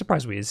Unite. I'm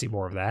surprised we didn't see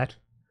more of that.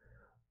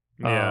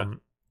 Yeah.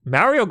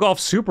 Mario Golf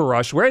Super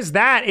Rush. Where's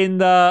that in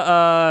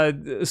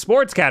the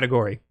sports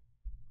category?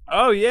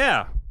 Oh,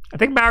 yeah. I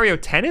think Mario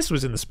Tennis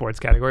was in the sports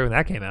category when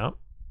that came out.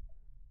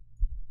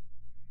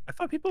 I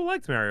thought people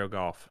liked Mario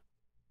Golf.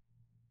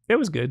 It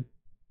was good.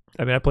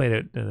 I mean, I played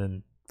it and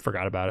then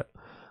forgot about it.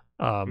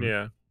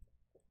 Yeah.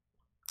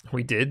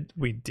 We did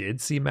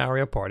see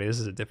Mario Party. This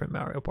is a different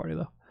Mario Party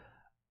though.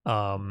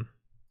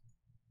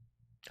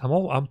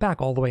 I'm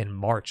back all the way in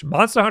March.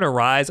 Monster Hunter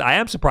Rise. I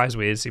am surprised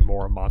we didn't see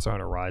more of Monster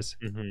Hunter Rise.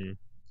 We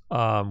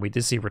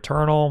did see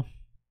Returnal.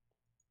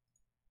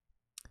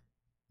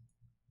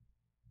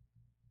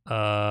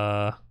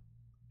 And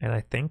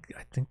I think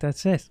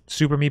that's it.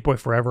 Super Meat Boy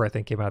Forever, I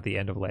think, came out at the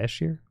end of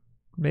last year,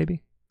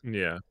 maybe.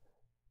 Yeah.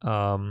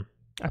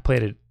 I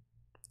played it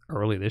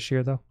early this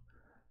year though.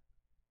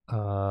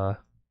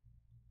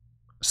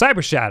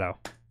 Cyber Shadow.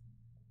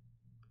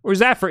 Where's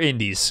that for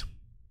indies?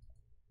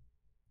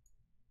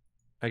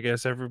 I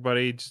guess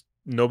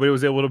nobody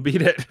was able to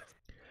beat it.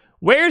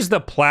 Where's the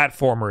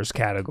platformers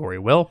category,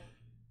 Will?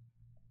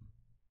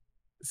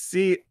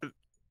 See,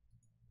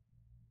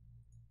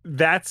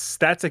 that's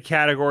a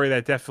category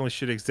that definitely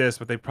should exist,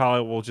 but they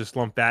probably will just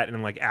lump that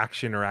in like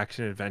action or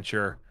action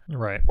adventure.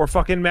 Right. Or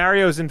fucking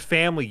Mario's in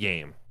Family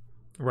Game.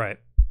 Right.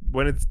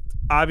 When it's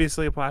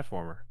obviously a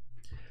platformer.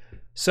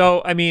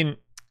 So, I mean,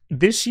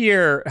 this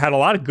year had a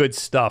lot of good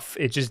stuff.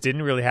 It just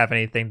didn't really have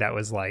anything that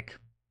was like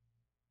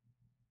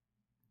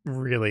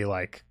really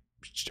like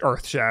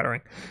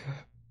earth-shattering.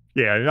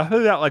 Yeah,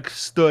 nothing that like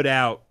stood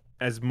out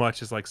as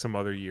much as like some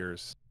other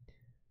years.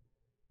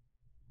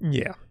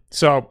 Yeah.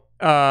 So,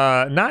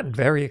 not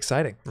very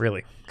exciting,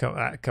 really, coming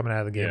out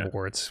of the Game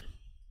Awards.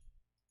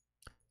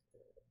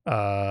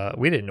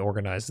 We didn't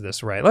organize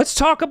this right. Let's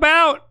talk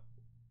about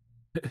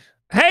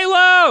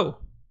Halo!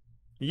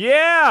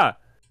 Yeah!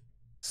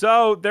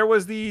 So, there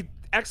was the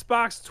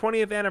Xbox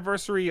 20th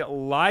anniversary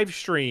live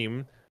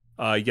stream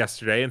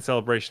yesterday in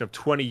celebration of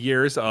 20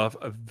 years of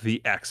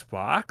the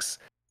Xbox.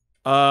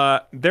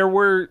 There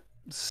were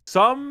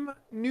some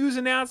news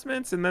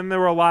announcements, and then there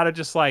were a lot of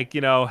just like,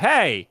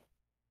 hey,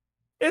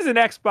 isn't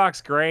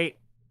Xbox great?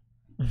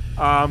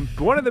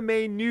 One of the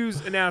main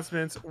news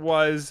announcements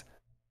was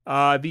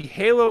the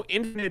Halo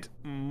Infinite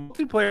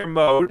multiplayer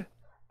mode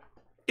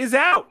is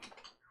out.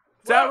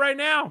 It's out right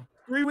now.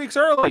 3 weeks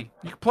early.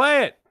 You can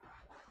play it.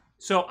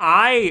 So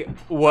I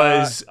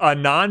was a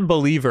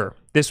non-believer.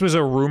 This was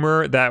a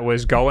rumor that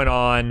was going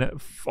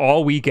on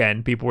all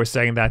weekend. People were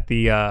saying that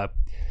they were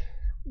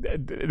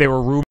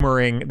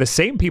rumoring, the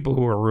same people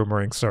who were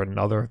rumoring certain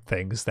other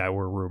things that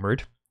were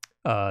rumored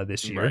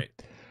this year. Right.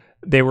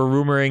 They were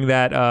rumoring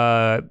that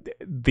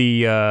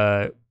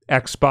the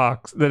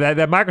Xbox,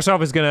 that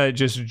Microsoft is going to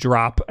just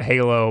drop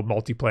Halo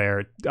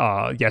multiplayer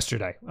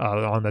yesterday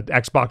on the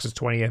Xbox's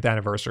 20th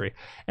anniversary.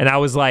 And I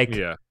was like,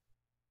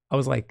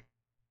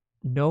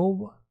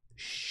 no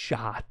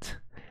shot,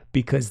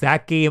 because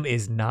that game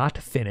is not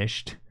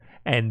finished,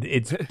 and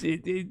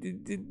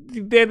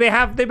they've been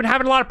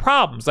having a lot of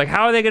problems. Like,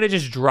 how are they going to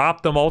just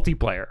drop the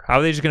multiplayer? How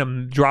are they just going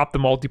to drop the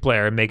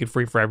multiplayer and make it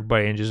free for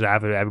everybody and just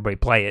have everybody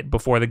play it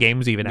before the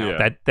game's even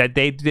out? That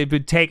they've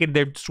been taking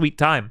their sweet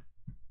time.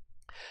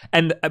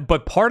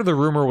 But part of the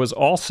rumor was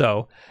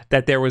also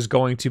that there was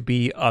going to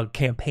be a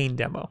campaign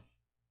demo.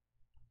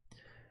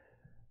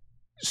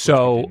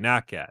 So Which we did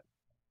not get.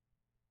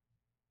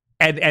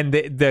 And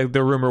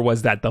the rumor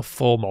was that the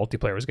full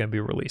multiplayer was going to be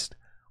released.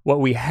 What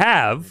we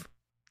have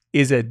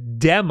is a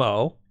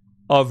demo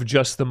of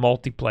just the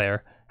multiplayer.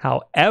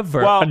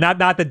 However,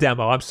 not the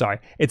demo, I'm sorry.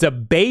 It's a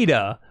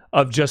beta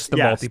of just the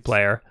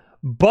multiplayer,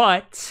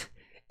 but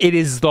it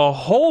is the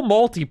whole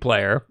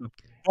multiplayer.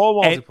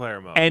 Full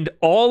multiplayer mode. And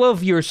all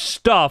of your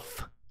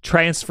stuff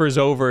transfers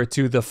over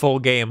to the full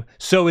game.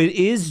 So it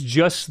is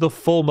just the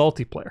full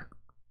multiplayer.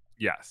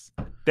 Yes.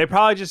 They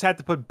probably just had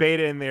to put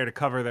beta in there to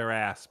cover their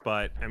ass.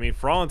 But, I mean,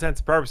 for all intents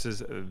and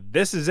purposes,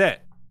 this is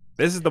it.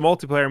 This is the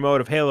multiplayer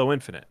mode of Halo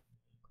Infinite.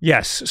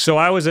 Yes. So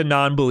I was a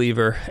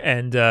non-believer,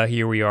 and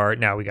here we are.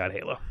 Now we got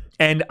Halo.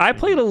 And I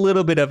played a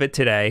little bit of it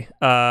today.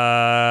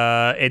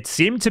 It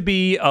seemed to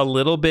be a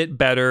little bit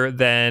better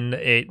than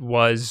it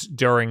was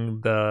during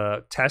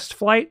the test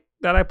flight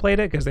that I played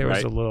it, because there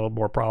was a little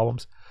more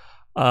problems.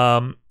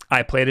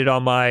 I played it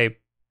on my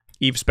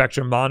Eve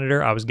Spectrum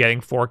monitor. I was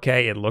getting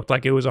 4K. It looked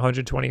like it was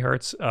 120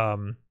 hertz,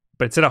 but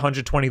it said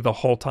 120 the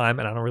whole time,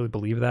 and I don't really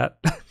believe that.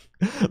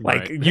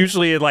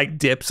 Usually it like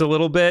dips a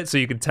little bit, so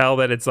you can tell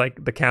that it's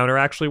like the counter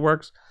actually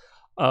works.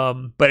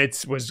 But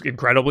it was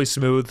incredibly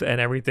smooth, and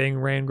everything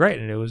ran great,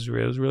 and it was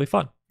really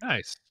fun.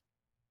 Nice.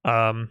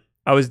 I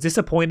was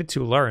disappointed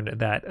to learn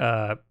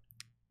that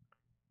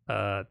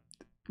the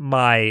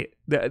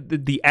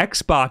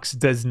Xbox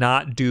does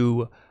not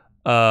do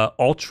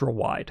ultra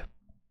wide.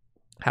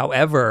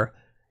 However,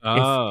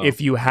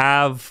 if you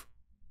have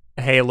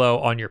Halo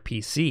on your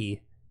PC,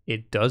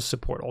 it does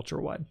support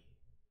ultra wide.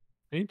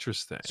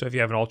 Interesting. So if you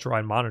have an ultra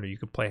wide monitor, you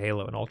could play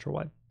Halo in ultra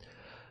wide.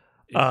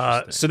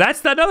 So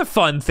that's another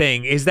fun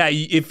thing, is that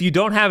if you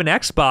don't have an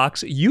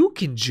Xbox, you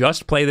can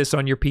just play this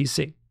on your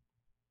PC.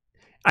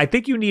 I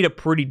think you need a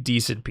pretty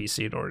decent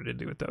PC in order to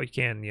do it, though. You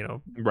can,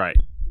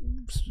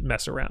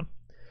 mess around.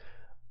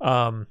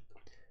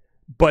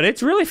 But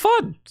it's really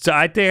fun. So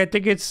I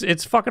think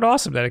it's fucking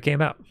awesome that it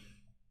came out.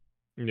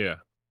 Yeah.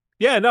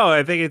 Yeah, no,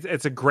 I think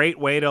it's a great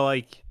way to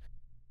like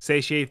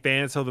satiate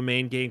fans till the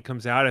main game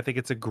comes out. I think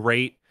it's a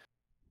great,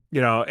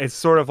 it's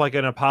sort of like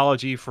an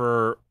apology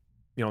for,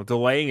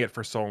 delaying it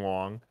for so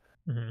long.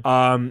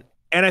 Mm-hmm.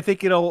 And I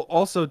think it'll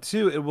also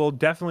too, it will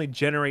definitely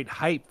generate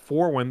hype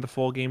for when the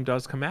full game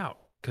does come out,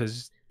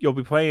 because you'll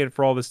be playing it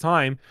for all this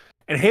time.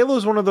 And Halo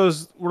is one of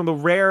the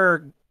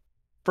rare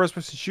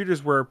first-person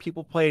shooters where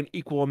people play an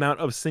equal amount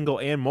of single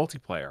and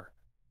multiplayer.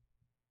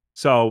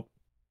 So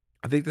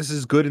I think this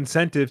is good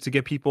incentive to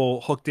get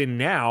people hooked in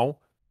now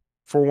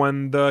for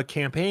when the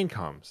campaign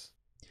comes.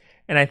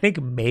 And I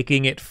think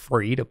making it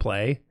free to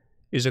play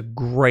is a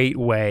great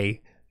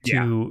way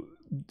to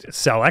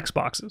sell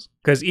Xboxes,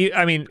 because you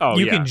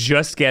can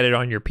just get it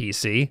on your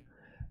PC.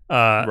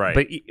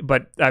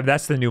 But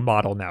that's the new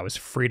model now, is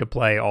free to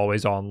play,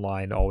 always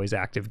online, always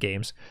active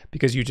games,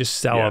 because you just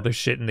sell other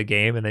shit in the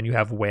game, and then you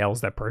have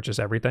whales that purchase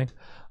everything.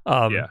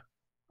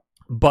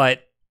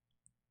 But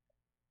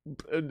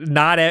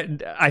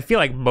I feel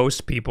like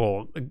most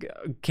people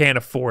can't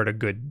afford a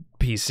good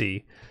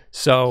PC,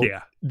 so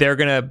they're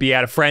gonna be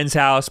at a friend's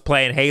house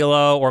playing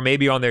Halo, or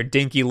maybe on their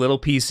dinky little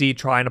PC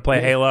trying to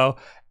play Halo,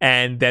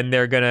 and then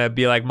they're gonna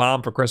be like,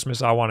 "Mom, for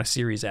Christmas, I want a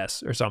Series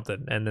S or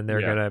something," and then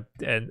they're gonna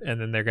and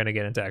then they're gonna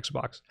get into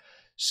Xbox.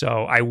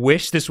 So I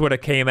wish this would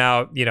have came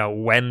out,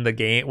 when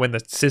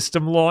the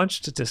system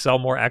launched, to sell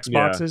more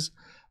Xboxes.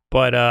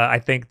 But I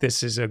think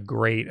this is a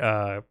great.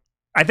 I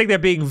think they're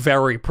being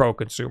very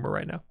pro-consumer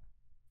right now.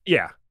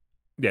 Yeah,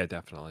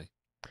 definitely.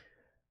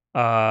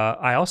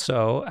 I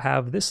also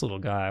have this little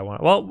guy I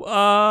want. Well,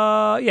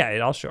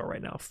 I'll show it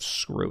right now.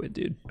 Screw it,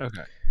 dude.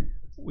 Okay.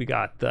 We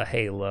got the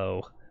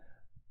Halo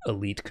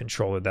Elite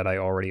controller that I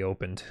already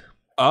opened.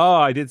 Oh,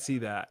 I did see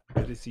that.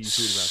 I did see you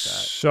tweet about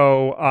that.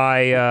 So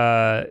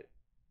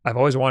I've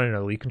always wanted an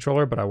Elite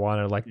controller, but I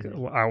wanted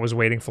I was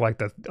waiting for like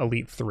the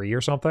Elite 3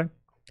 or something.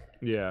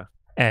 Yeah.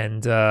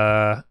 And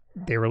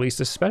they released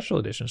a special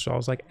edition, so I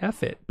was like,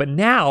 F it. But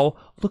now,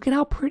 look at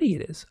how pretty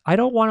it is. I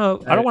don't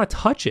want to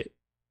touch it.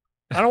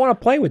 I don't want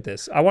to play with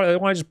this. I want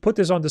to just put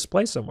this on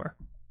display somewhere.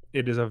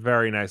 It is a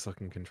very nice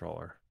looking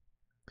controller.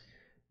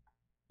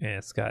 And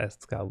it's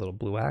got little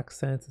blue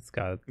accents. It's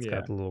got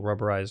Yeah. the little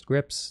rubberized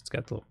grips. It's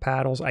got the little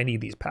paddles. I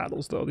need these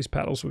paddles though. These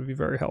paddles would be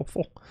very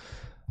helpful.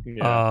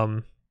 Yeah.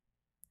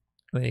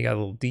 Then you got a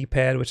little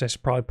D-pad, which I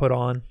should probably put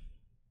on.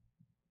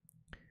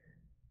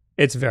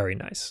 It's very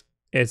nice.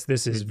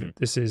 This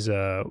is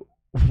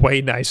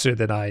way nicer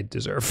than I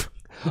deserve.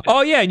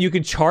 Oh yeah, and you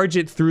can charge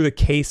it through the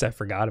case. I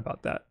forgot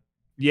about that.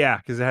 Yeah,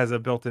 because it has a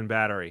built-in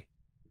battery,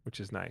 which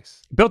is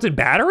nice. Built-in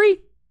battery?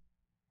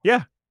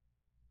 Yeah.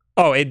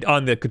 Oh,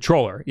 on the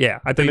controller. Yeah,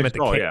 I thought you meant the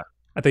case. Yeah.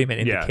 I thought you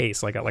meant in the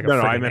case, like a I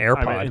freaking meant, AirPod.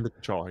 I meant in the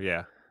controller.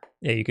 Yeah.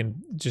 Yeah, you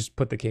can just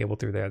put the cable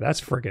through there. That's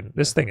friggin'.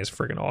 This thing is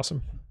friggin'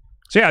 awesome.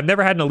 So yeah, I've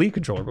never had an Elite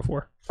controller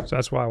before, so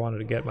that's why I wanted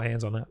to get my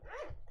hands on that.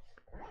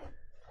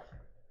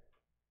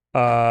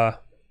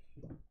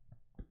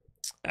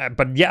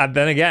 But yeah,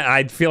 then again,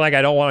 I feel like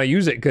I don't want to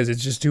use it because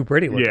it's just too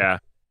pretty looking. Yeah.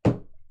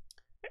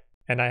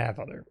 And I have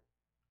other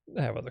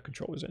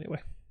controllers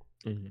anyway.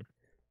 Mm-hmm.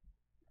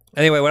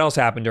 Anyway, what else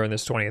happened during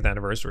this 20th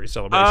anniversary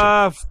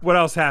celebration? What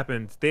else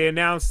happened? They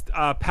announced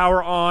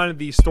Power On,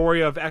 the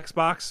story of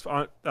Xbox.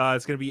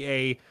 It's going to be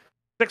a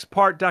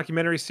 6-part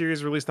documentary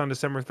series released on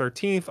December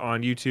 13th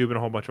on YouTube and a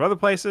whole bunch of other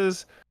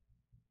places.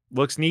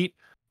 Looks neat.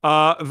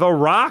 The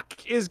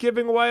Rock is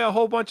giving away a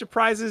whole bunch of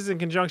prizes in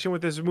conjunction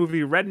with this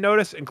movie Red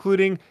Notice,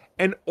 including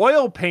an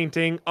oil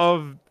painting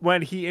of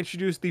when he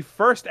introduced the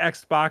first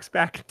Xbox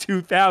back in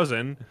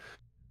 2000,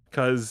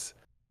 because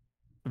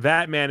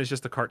that man is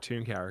just a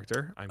cartoon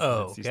character. I'm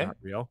convinced he's not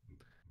real.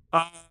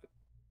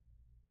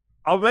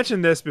 I'll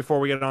mention this before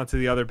we get on to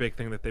the other big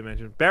thing that they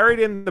mentioned. Buried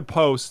in the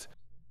post,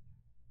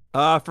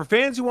 for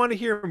fans who want to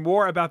hear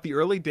more about the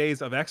early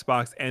days of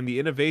Xbox and the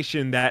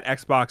innovation that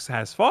Xbox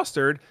has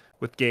fostered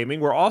with gaming,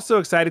 we're also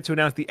excited to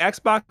announce the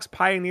Xbox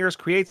pioneers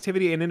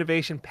creativity and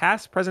innovation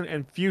past, present,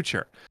 and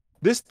future.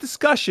 This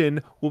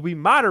discussion will be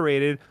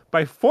moderated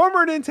by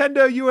former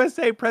Nintendo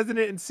USA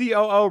president and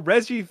COO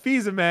Reggie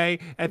Fils-Aimé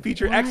and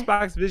feature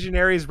Xbox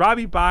visionaries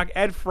Robbie Bach,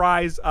 Ed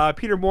Fries,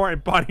 Peter Moore,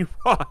 and Bonnie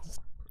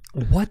Ross.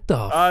 What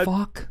the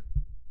fuck?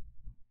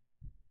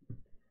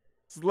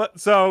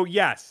 So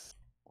yes,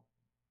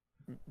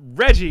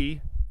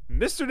 Reggie,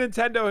 Mr.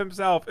 Nintendo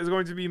himself, is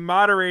going to be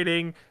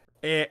moderating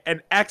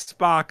an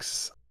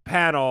Xbox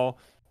panel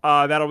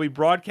that'll be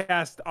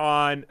broadcast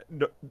on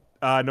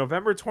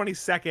November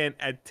 22nd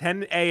at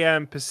 10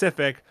 a.m.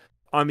 Pacific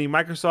on the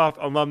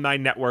Microsoft Alumni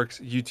Network's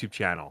YouTube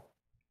channel.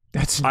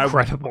 That's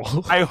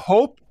incredible. I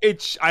hope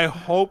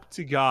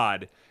to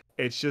God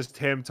it's just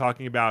him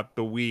talking about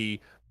the Wii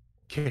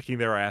kicking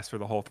their ass for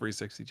the whole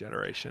 360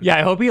 generation. Yeah,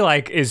 I hope he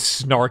is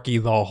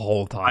snarky the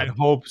whole time. I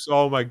hope so.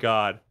 Oh my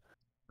God.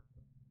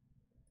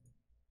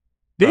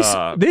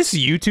 This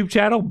YouTube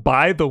channel,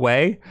 by the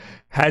way,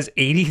 has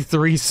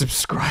 83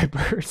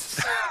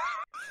 subscribers.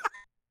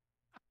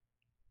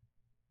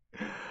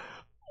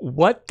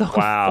 What the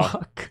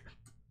fuck?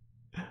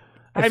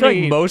 I feel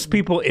like most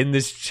people in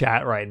this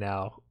chat right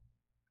now,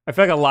 I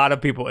feel like a lot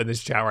of people in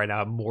this chat right now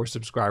have more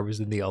subscribers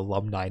than the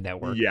Alumni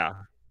Network. Yeah.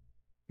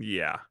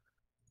 Yeah.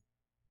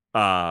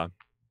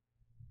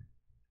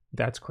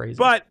 That's crazy.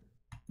 But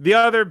the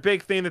other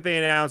big thing that they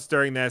announced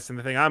during this, and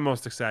the thing I'm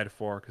most excited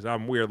for, because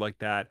I'm weird like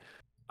that,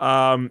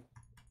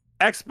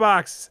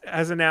 Xbox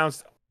has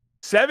announced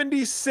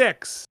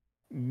 76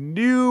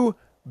 new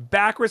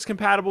backwards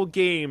compatible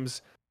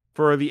games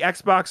for the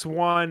Xbox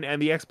One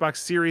and the Xbox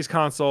Series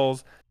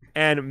consoles,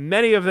 and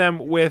many of them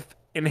with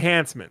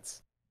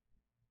enhancements.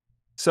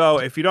 So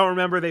if you don't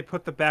remember, they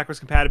put the backwards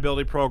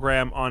compatibility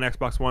program on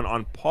Xbox One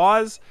on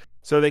pause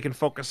so they can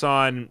focus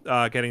on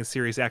getting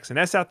Series X and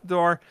S out the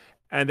door.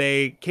 And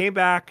they came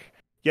back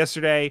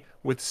yesterday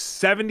with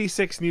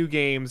 76 new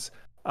games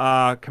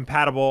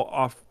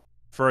compatible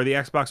for the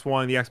Xbox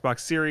One and the Xbox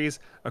Series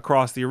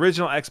across the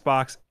original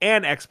Xbox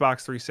and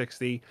Xbox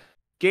 360.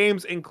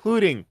 Games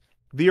including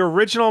the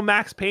original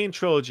Max Payne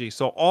trilogy,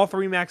 so all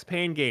 3 Max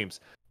Payne games,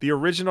 the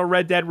original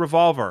Red Dead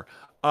Revolver,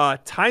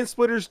 Time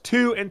Splitters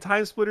 2 and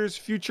Time Splitters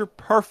Future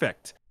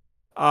Perfect,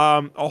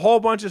 a whole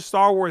bunch of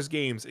Star Wars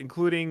games,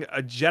 including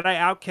a Jedi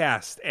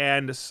Outcast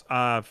and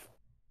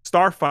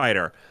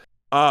Starfighter,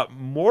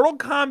 Mortal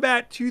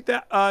Kombat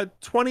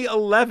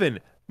 2011.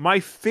 My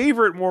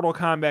favorite Mortal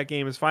Kombat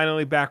game is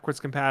finally backwards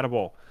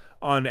compatible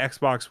on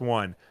Xbox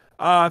One.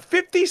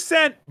 50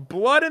 Cent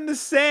Blood in the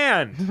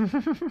Sand.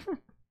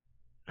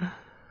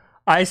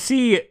 I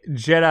see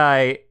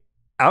Jedi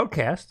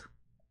Outcast.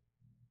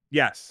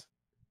 Yes.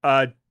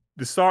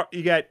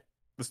 You get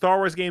the Star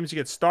Wars games, you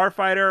get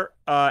Starfighter,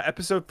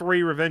 Episode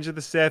 3, Revenge of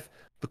the Sith,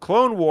 The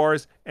Clone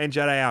Wars, and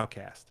Jedi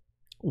Outcast.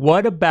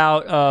 What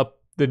about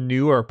the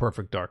newer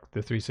Perfect Dark,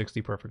 the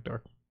 360 Perfect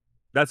Dark?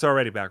 That's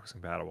already backwards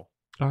compatible.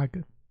 All right,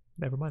 good.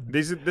 Never mind.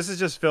 This is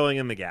just filling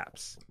in the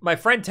gaps. My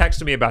friend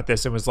texted me about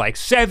this and was like,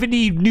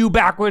 70 new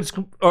backwards,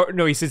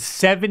 he said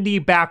 70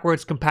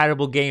 backwards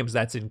compatible games.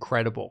 That's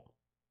incredible.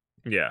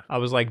 Yeah. I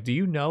was like, do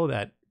you know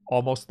that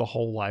almost the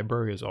whole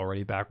library is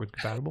already backwards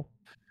compatible?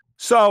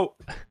 So,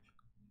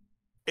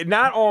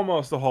 not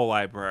almost the whole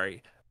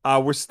library.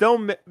 We're still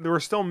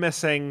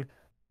missing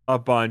a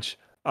bunch.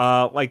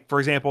 Like for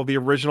example, the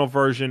original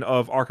version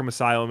of Arkham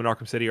Asylum and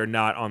Arkham City are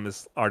not on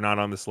this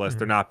list.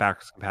 They're not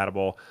backwards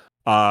compatible.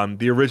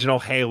 The original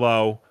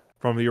Halo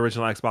from the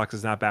original Xbox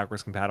is not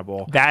backwards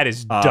compatible. That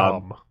is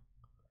dumb.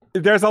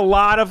 There's a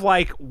lot of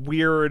like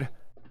weird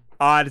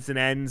odds and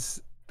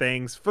ends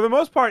things. For the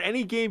most part,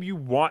 any game you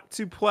want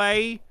to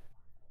play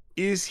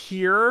is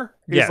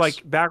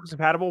like backwards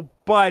compatible,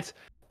 but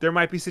there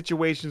might be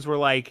situations where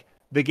like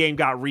the game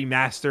got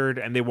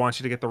remastered and they want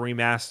you to get the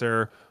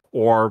remaster,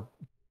 or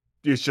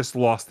it's just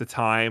lost the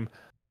time.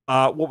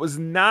 What was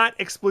not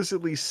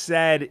explicitly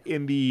said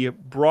in the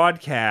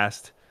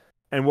broadcast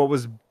and what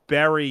was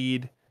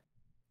buried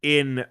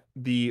in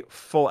the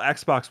full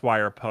Xbox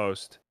Wire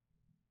post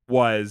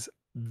was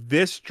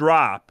this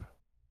drop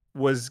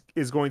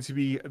is going to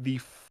be the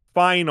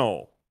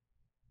final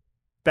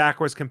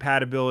backwards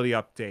compatibility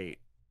update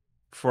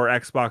for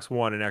Xbox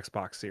One and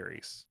Xbox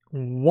Series.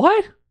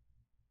 What?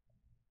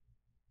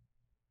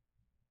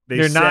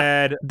 They're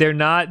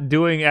not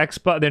doing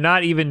Xbox. They're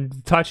not even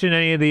touching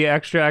any of the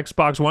extra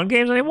Xbox One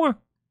games anymore.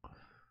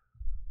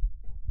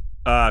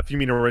 If you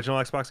mean original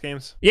Xbox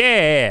games,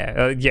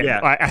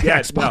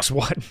 Xbox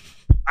One.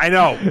 I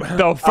know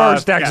the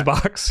first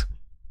Xbox.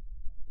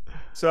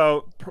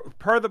 So,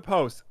 per the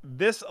post,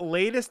 this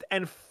latest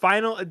and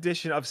final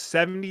addition of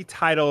 70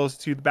 titles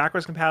to the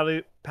backwards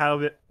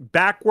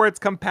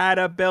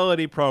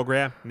compatibility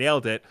program,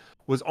 nailed it,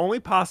 was only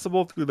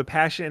possible through the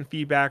passion and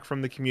feedback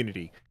from the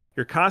community.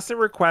 Your constant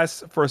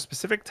requests for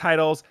specific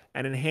titles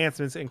and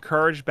enhancements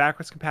encouraged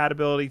backwards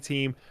compatibility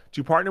team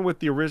to partner with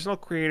the original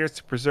creators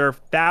to preserve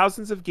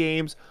thousands of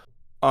games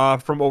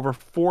from over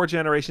 4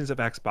 generations of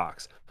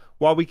Xbox.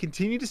 While we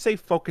continue to stay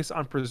focused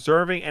on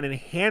preserving and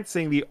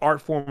enhancing the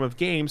art form of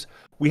games,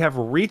 we have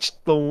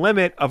reached the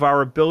limit of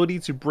our ability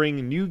to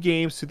bring new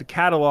games to the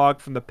catalog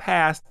from the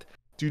past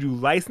due to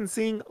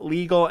licensing,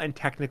 legal, and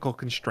technical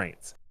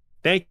constraints.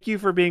 Thank you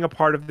for being a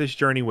part of this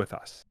journey with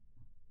us.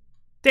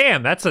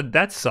 Damn, that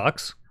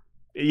sucks.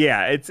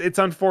 Yeah, it's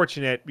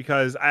unfortunate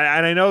because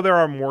I know there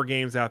are more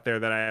games out there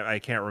that I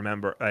can't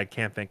remember, I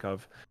can't think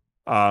of,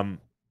 but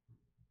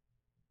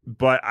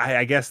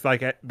I guess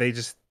like they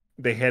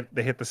hit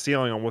the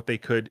ceiling on what they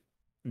could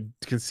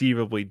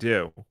conceivably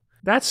do.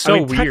 That's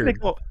so weird.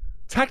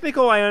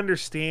 Technical, I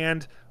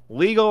understand.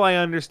 Legal, I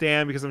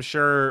understand because I'm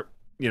sure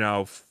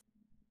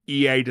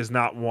EA does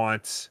not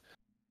want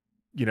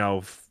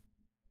a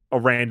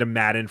random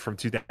Madden from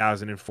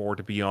 2004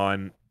 to be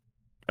on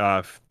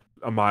a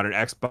modern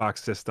Xbox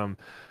system.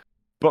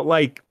 But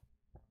like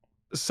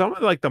some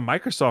of like the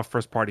Microsoft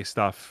first party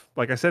stuff,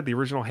 like I said, the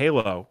original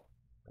Halo,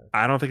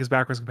 I don't think is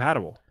backwards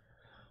compatible.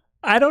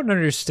 I don't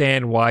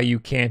understand why you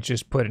can't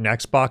just put an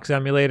Xbox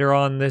emulator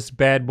on this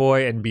bad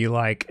boy and be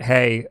like,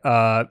 hey,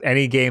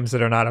 any games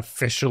that are not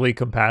officially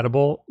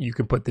compatible, you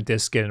can put the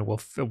disc in and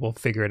we'll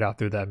figure it out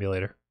through the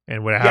emulator.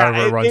 And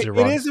however it runs.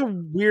 It is a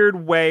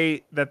weird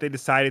way that they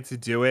decided to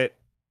do it,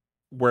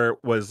 where it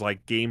was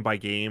like game by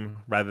game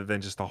rather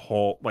than just a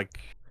whole like.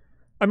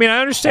 I mean,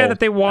 I understand that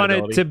they want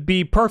it to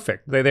be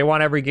perfect. They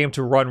want every game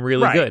to run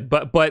really good,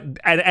 but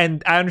I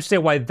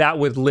understand why that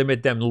would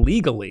limit them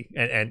legally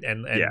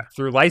and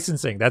through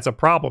licensing. That's a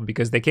problem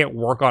because they can't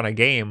work on a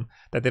game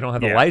that they don't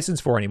have the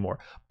license for anymore.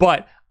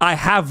 But I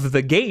have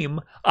the game.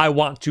 I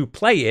want to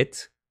play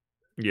it.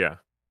 Yeah.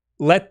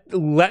 Let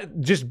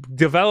just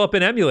develop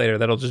an emulator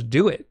that'll just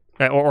do it.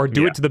 Or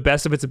do it to the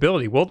best of its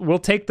ability. We'll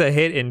take the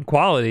hit in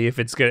quality if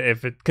it's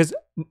good, because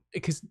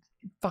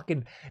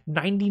fucking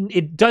 90,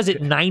 it does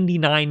it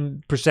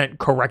 99%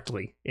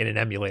 correctly in an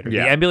emulator. The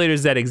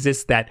emulators that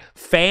exist that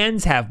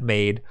fans have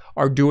made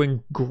are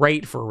doing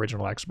great for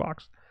original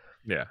Xbox.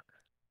 Yeah.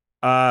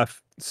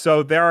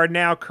 So there are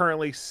now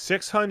currently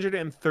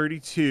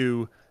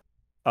 632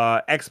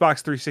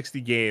 Xbox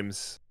 360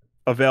 games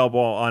available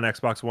on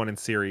Xbox One and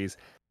Series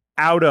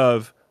out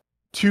of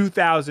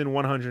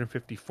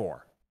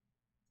 2,154.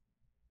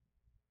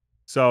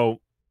 So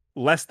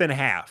less than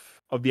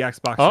half of the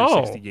Xbox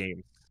 360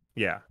 games.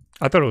 Yeah.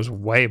 I thought it was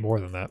way more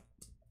than that.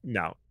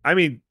 No. I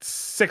mean,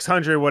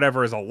 600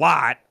 whatever is a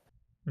lot.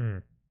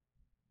 And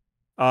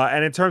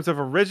in terms of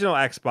original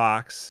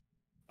Xbox,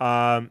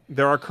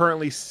 there are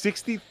currently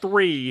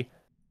 63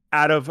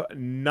 out of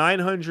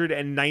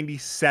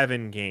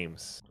 997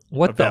 games.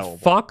 What available.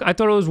 The fuck? I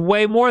thought it was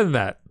way more than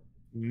that.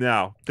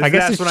 No. I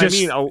guess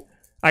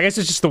I guess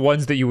it's just the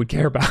ones that you would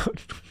care about.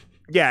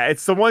 Yeah,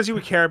 it's the ones you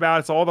would care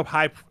about. It's all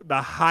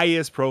the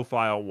highest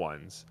profile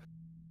ones.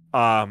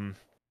 But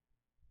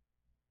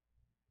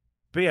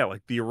yeah,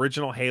 like the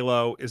original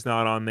Halo is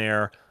not on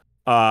there.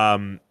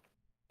 I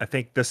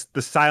think the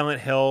Silent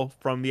Hill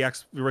from the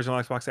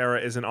original Xbox era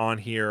isn't on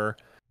here.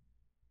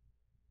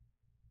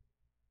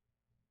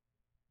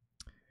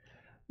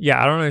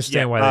 Yeah, I don't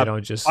understand why they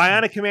don't just...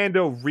 Bionic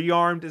Commando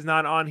Rearmed is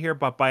not on here,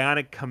 but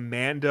Bionic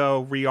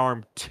Commando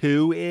Rearmed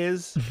 2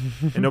 is.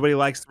 And nobody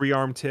likes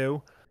Rearmed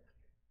 2.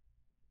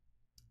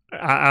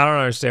 I don't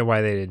understand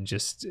why they don't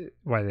just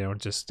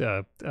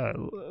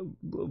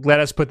let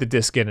us put the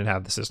disc in and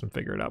have the system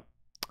figure it out.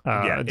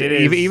 Yeah, it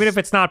is. Even if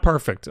it's not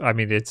perfect, I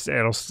mean,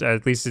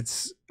 at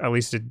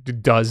least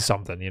it does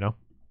something, you know.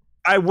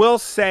 I will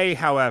say,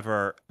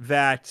 however,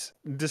 that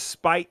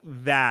despite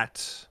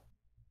that,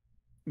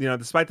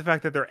 despite the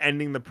fact that they're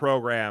ending the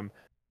program,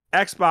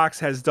 Xbox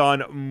has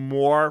done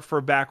more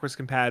for backwards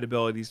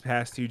compatibility these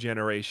past 2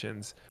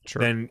 generations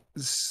than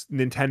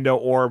Nintendo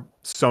or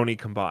Sony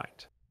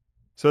combined.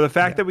 So the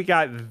fact that we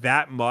got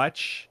that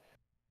much,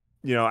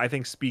 I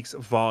think speaks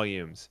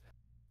volumes.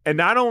 And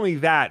not only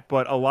that,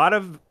 but a lot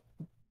of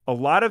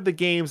the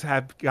games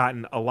have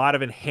gotten a lot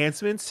of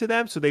enhancements to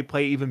them, so they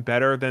play even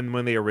better than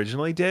when they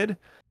originally did.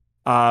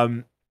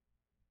 For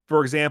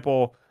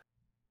example,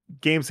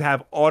 games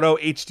have auto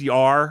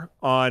HDR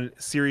on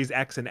Series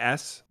X and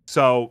S,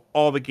 so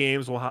all the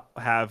games will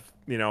have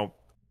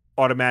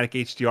automatic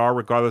HDR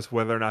regardless of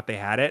whether or not they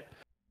had it.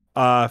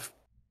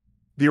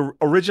 The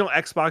original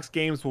Xbox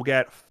games will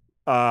get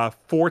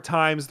 4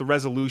 times the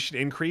resolution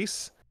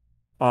increase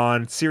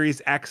on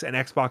Series X and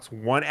Xbox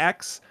One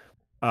X.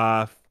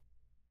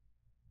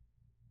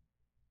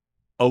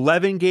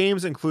 11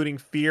 games, including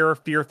Fear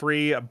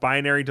 3,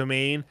 Binary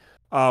Domain,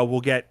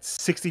 will get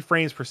 60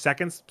 frames per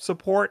second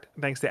support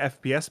thanks to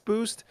FPS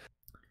boost.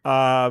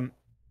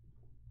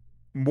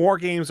 More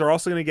games are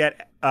also going to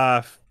get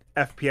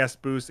FPS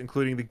boost,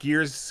 including the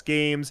Gears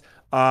games.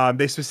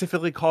 They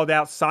specifically called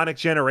out Sonic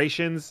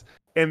Generations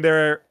in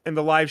the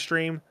live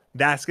stream.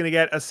 That's going to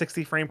get a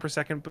 60 frame per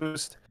second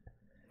boost.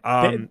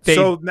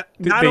 So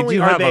not only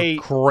are they a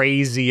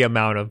crazy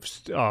amount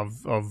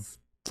of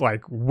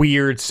like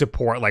weird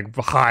support, like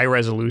high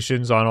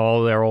resolutions on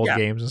all their old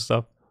games and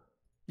stuff.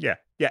 Yeah.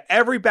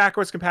 Every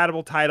backwards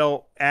compatible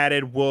title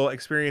added will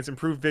experience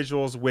improved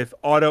visuals with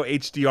auto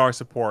HDR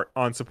support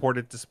on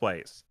supported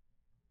displays.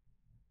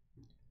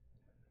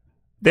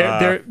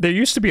 There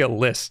used to be a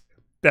list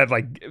that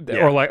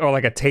or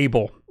like a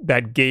table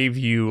that gave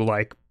you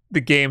like the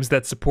games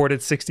that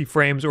supported 60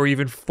 frames or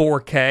even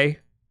 4K.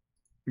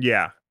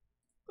 Yeah.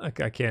 I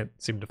can't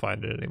seem to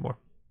find it anymore.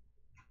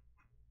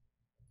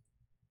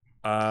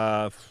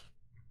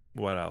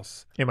 What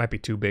else? It might be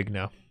too big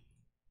now.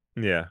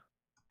 Yeah.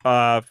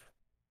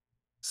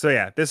 So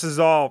yeah, this is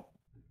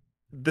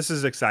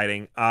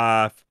exciting.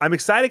 I'm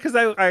excited because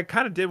I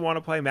kind of did want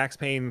to play Max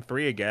Payne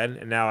 3 again,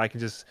 and now I can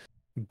just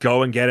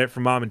go and get it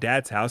from mom and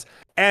dad's house.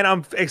 And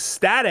I'm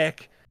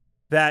ecstatic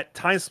that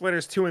Time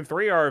Splitters 2 and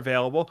 3 are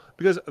available,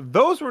 because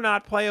those were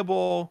not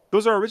playable.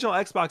 Those are original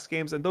Xbox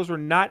games, and those were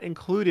not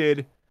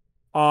included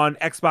on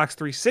Xbox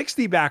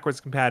 360 backwards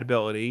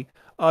compatibility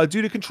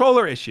due to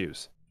controller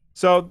issues.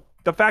 So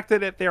the fact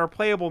that they are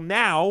playable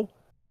now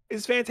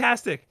is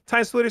fantastic.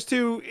 Time Splitters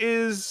 2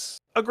 is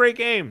a great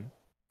game,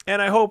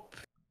 and I hope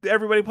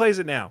everybody plays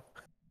it now.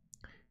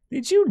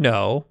 Did you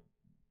know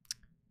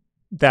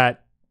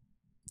that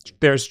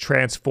there's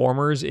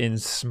Transformers in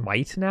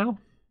Smite now?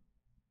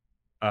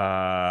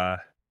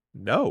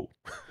 No.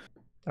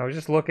 I was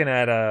just looking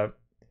at the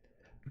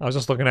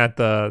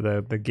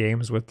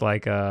games with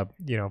like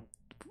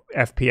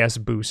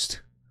FPS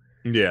boost.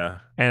 Yeah.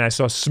 And I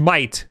saw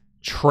Smite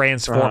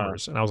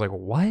Transformers, and I was like,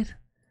 what?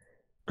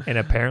 And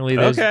apparently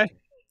there's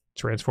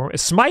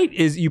Transformers. Smite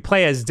is you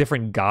play as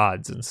different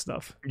gods and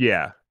stuff.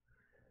 Yeah.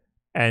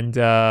 And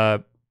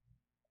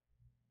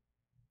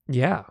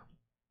yeah.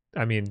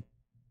 I mean,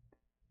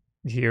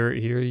 here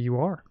you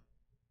are.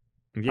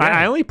 Yeah.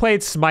 I only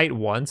played Smite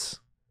once,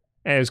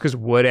 and it was because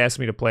Wood asked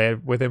me to play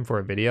it with him for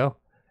a video.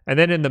 And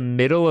then in the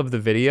middle of the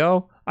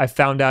video, I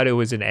found out it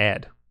was an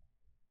ad.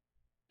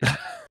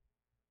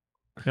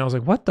 And I was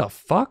like, what the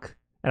fuck?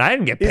 And I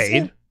didn't get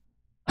paid.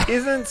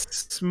 Isn't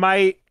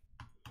Smite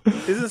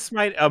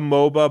a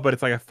MOBA, but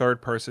it's like a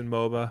third-person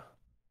MOBA?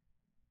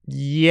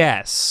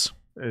 Yes.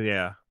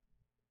 Yeah.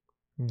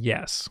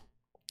 Yes.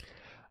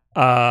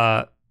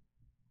 I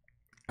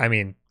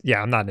mean,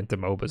 yeah, I'm not into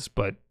MOBAs,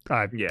 but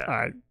I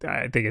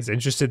think it's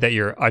interesting that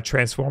you're a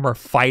Transformer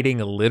fighting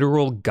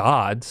literal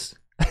gods.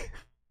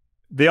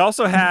 They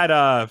also had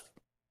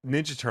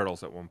Ninja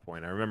Turtles at one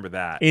point. I remember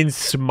that. In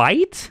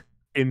Smite?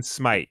 In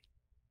Smite.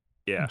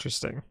 Yeah.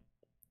 Interesting.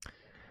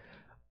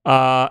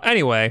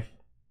 Anyway,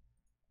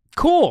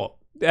 cool.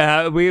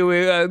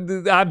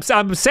 I'm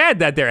sad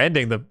that they're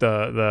ending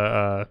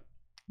the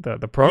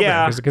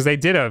program because they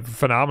did a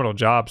phenomenal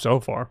job so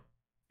far.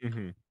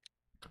 Mm-hmm.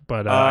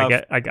 But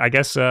I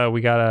guess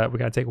we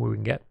gotta take what we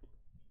can get.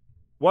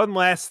 One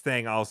last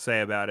thing I'll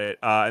say about it,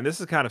 and this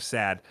is kind of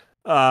sad.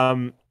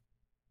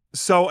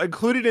 So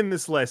included in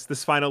this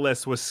final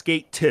list was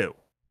Skate 2.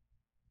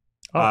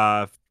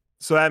 Oh.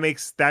 So that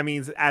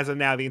means as of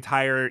now the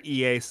entire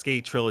EA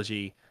Skate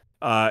Trilogy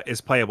is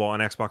playable on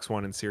Xbox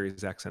One and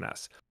Series X and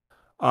S.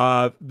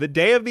 The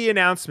day of the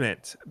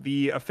announcement,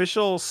 the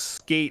official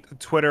Skate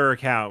Twitter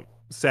account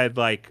said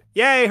like,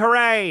 "Yay,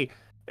 hooray!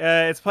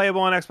 It's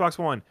playable on Xbox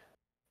One."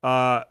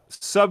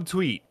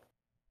 Subtweet: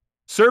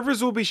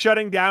 servers will be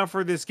shutting down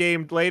for this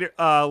game late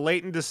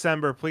in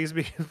December. Please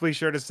be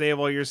sure to save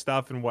all your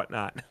stuff and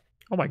whatnot.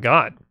 Oh my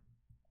god.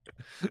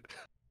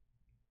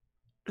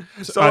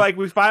 So like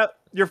we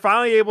you're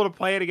finally able to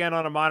play it again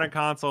on a modern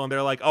console, and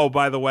they're like, oh,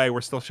 by the way,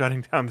 we're still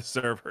shutting down the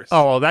servers.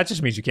 Oh, well, that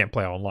just means you can't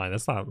play online.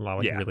 That's not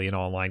like Yeah. really an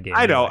online game.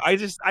 I know.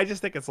 Anyway. I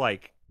just think it's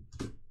like,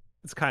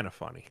 it's kind of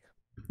funny.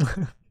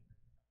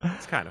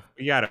 It's kind of,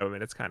 you gotta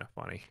admit, it's kind of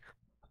funny.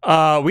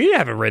 We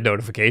haven't read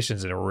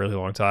notifications in a really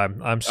long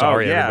time. I'm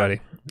sorry,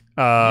 everybody.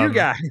 You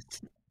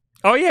guys.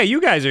 Oh yeah, you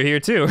guys are here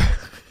too.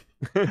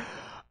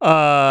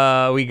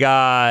 We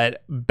got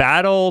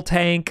Battle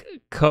Tank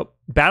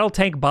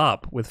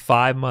Bob with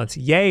 5 months.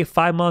 Yay,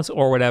 5 months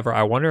or whatever.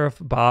 I wonder if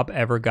Bob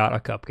ever got a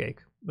cupcake.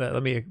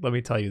 Let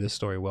me tell you this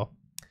story, Will.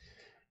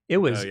 It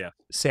was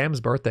Sam's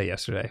birthday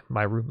yesterday,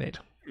 my roommate.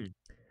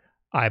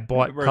 I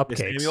bought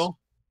cupcakes. Samuel?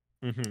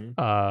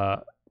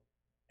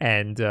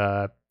 And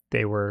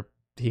they were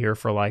here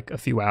for like a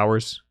few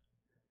hours.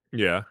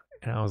 Yeah.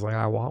 And I was like,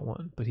 I want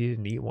one, but he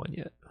didn't eat one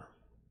yet.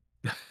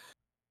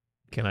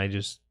 Can I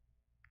just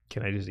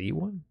eat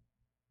one?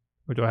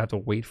 Or do I have to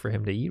wait for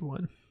him to eat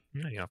one?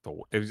 Yeah, you have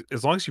to,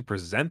 as long as you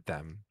present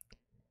them,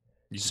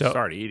 you can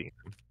start eating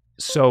them.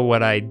 So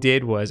what I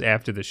did was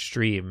after the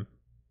stream,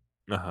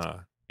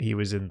 he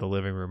was in the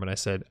living room and I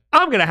said,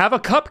 I'm going to have a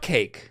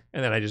cupcake.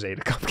 And then I just ate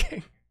a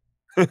cupcake.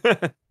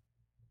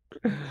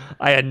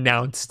 I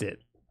announced it.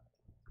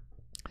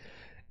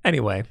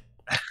 Anyway,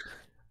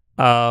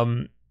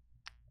 no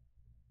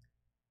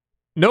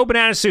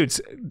banana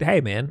suits. Hey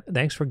man,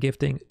 thanks for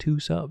gifting 2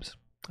 subs.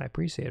 I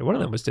appreciate it. One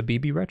of them was to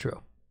BB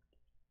Retro.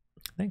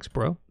 Thanks,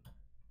 bro.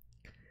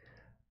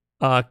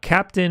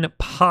 Captain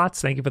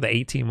Potts, thank you for the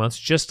 18 months.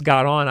 Just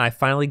got on. I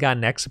finally got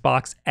an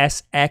Xbox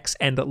SX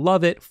and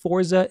love it.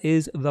 Forza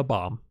is the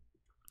bomb.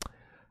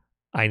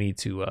 I need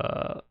to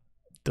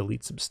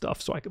delete some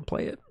stuff so I can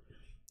play it.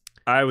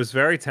 I was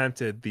very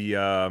tempted.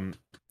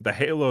 The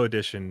Halo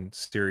Edition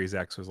Series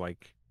X was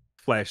like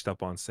flashed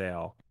up on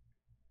sale,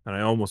 and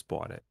I almost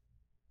bought it,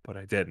 but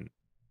I didn't.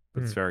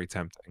 It's very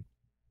tempting.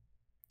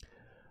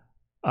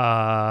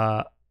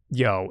 That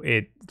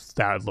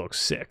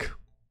looks sick.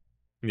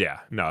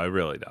 Yeah, no, it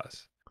really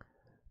does.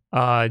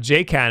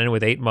 J Cannon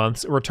with 8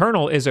 months.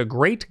 Returnal is a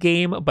great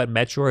game, but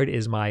Metroid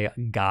is my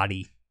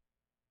Gotti.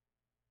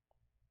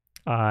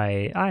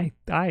 I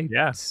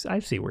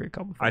see where you're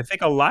coming from. I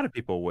think a lot of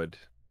people would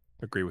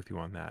agree with you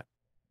on that.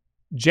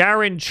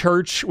 Jaron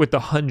Church with the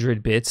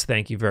 100 bits.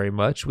 Thank you very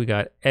much. We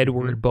got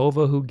Edward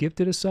Bova who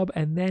gifted a sub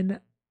and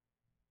then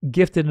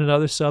gifted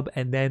another sub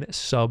and then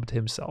subbed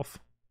himself.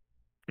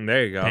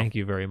 There you go. Thank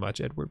you very much,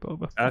 Edward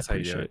Bova. That's how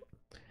you do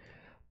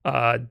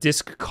it.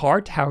 Disc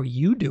Cart, how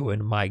you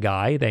doing, my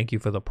guy? Thank you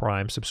for the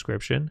Prime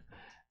subscription.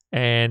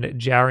 And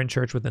Jaron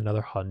Church with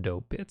another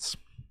hundo bits.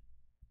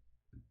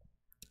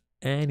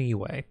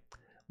 Anyway,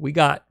 we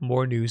got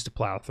more news to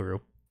plow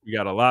through. We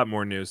got a lot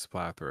more news to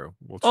plow through.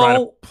 We'll try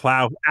to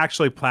plow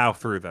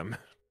through them.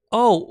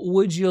 Oh,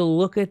 would you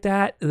look at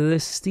that?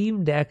 The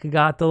Steam Deck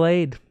got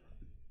delayed.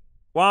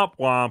 Womp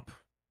womp.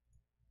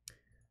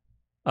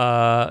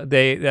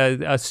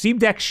 A Steam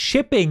Deck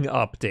shipping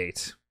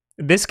update.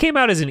 This came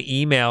out as an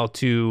email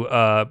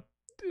to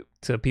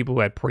people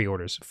who had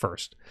pre-orders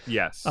first.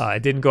 Yes.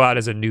 It didn't go out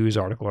as a news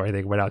article or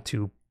anything. It went out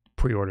to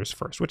pre-orders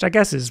first, which I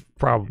guess is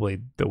probably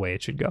the way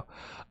it should go.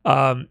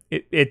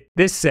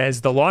 This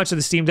says the launch of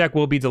the Steam Deck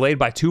will be delayed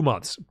by 2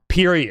 months.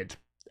 Period.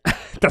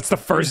 That's the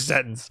first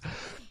sentence.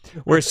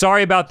 We're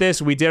sorry about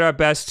this. We did our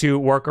best to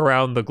work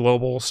around the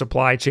global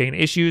supply chain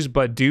issues,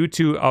 but due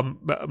to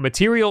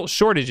material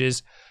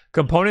shortages,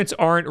 components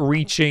aren't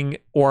reaching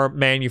our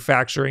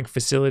manufacturing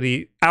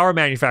facilities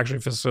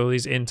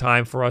in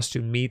time for us to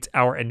meet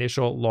our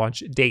initial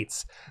launch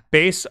dates.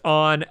 Based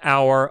on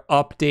our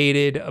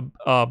updated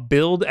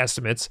build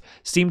estimates,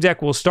 Steam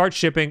Deck will start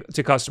shipping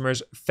to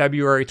customers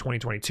February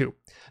 2022.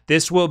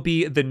 This will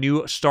be the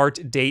new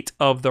start date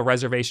of the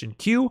reservation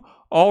queue.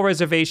 All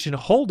reservation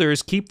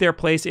holders keep their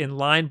place in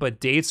line, but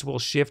dates will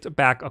shift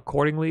back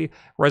accordingly.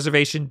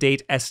 Reservation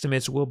date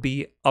estimates will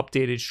be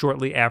updated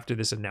shortly after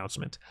this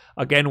announcement.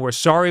 Again, we're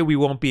sorry we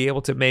won't be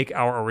able to make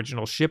our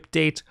original ship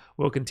date.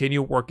 We'll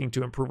continue working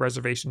to improve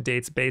reservation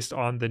dates based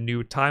on the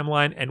new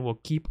timeline, and we'll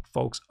keep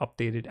folks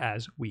updated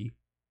as we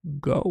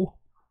go.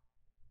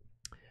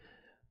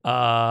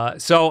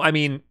 So, I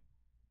mean,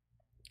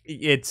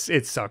 it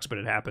sucks, but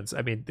it happens.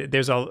 I mean,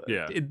 this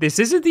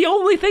isn't the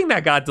only thing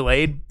that got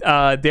delayed.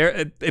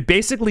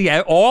 Basically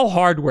all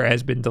hardware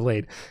has been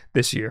delayed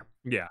this year.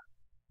 Yeah,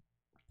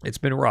 it's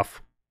been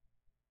rough.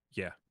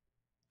 Yeah,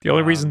 the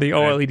only reason the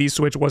OLED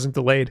Switch wasn't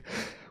delayed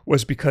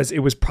was because it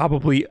was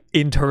probably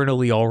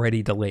internally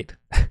already delayed.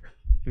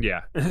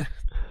 Yeah.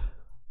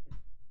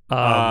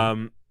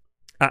 I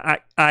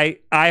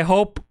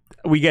hope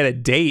we get a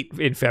date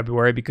in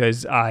February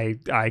because I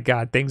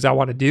got things I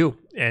want to do,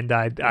 and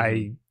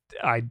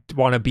I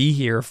want to be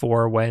here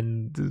for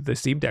when the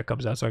Steam Deck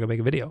comes out so I can make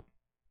a video.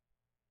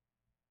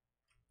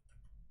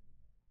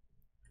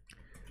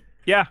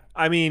 Yeah,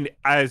 I mean,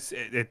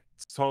 it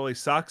totally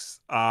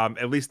sucks.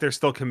 At least they're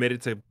still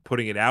committed to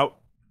putting it out.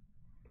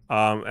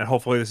 And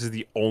hopefully this is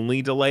the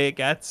only delay it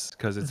gets,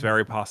 because it's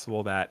very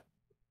possible that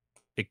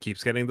it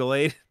keeps getting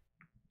delayed.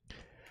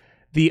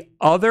 The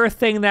other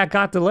thing that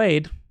got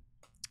delayed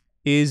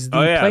is the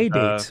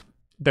Playdate,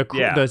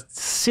 the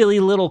silly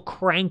little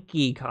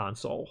cranky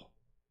console.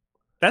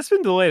 That's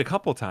been delayed a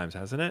couple times,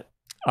 hasn't it?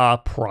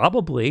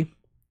 Probably.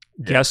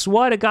 Yeah. Guess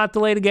what? It got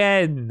delayed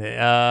again.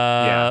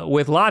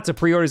 With lots of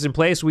pre-orders in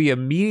place, we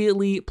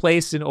immediately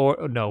placed an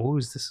order. No, who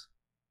is this?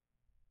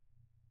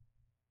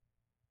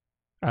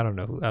 I don't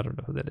know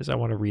who that is. I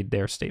want to read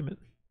their statement.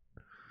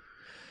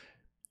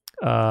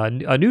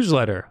 A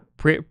newsletter.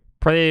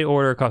 Playdate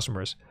order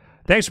customers.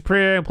 Thanks for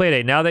pre-ordering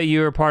Playdate. Now that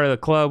you're part of the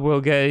club,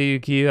 we'll get you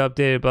keep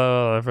updated.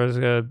 Blah,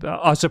 blah,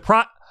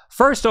 blah.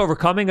 First,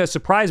 overcoming a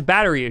surprise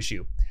battery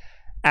issue.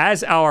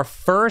 As our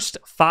first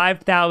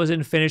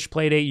 5,000 finished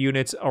Playdate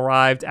units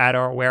arrived at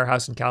our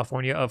warehouse in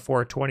California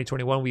for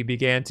 2021, we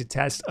began to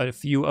test a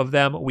few of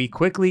them. We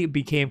quickly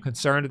became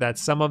concerned that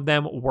some of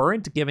them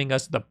weren't giving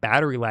us the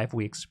battery life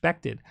we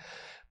expected.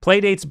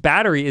 Playdate's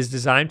battery is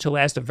designed to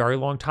last a very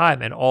long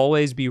time and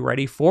always be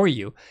ready for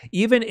you,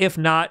 even if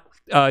not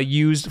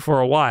used for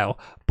a while.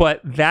 But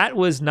that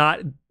was not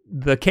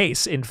the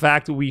case. In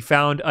fact, we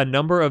found a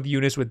number of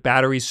units with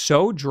batteries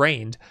so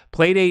drained,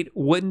 Playdate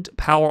wouldn't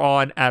power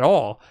on at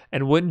all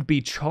and couldn't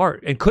be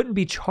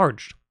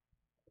charged.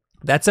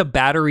 That's a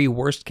battery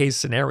worst case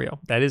scenario.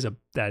 That is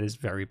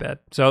very bad.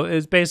 So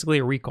it's basically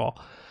a recall.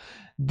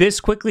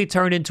 This quickly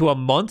turned into a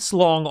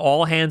months-long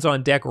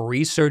all-hands-on-deck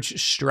research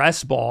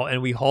stress ball,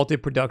 and we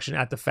halted production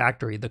at the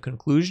factory. The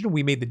conclusion,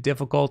 we made the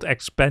difficult,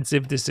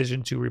 expensive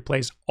decision to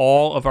replace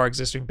all of our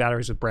existing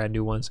batteries with brand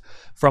new ones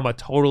from a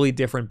totally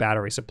different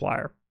battery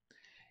supplier.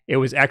 It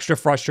was extra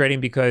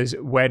frustrating because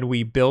when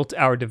we built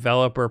our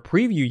developer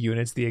preview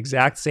units, the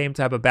exact same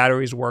type of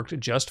batteries worked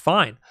just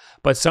fine.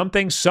 But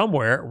something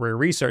somewhere, we're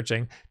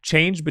researching,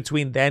 changed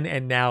between then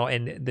and now,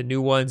 and the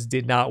new ones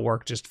did not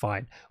work just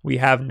fine. We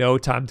have no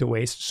time to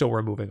waste, so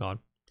we're moving on.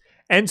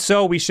 And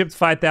so we shipped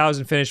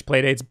 5,000 finished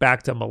Playdates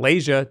back to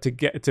Malaysia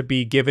to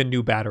be given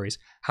new batteries.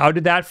 How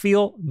did that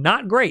feel?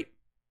 Not great.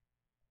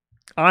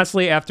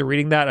 Honestly, after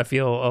reading that, I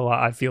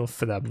feel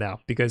for them now,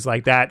 because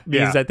like that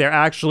means that they're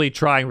actually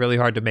trying really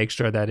hard to make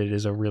sure that it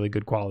is a really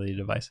good quality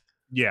device.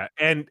 Yeah,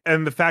 and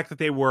the fact that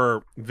they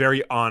were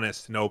very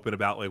honest and open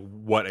about like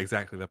what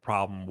exactly the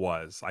problem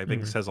was, I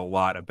think says a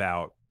lot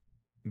about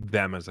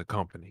them as a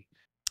company.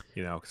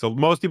 You know, so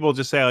most people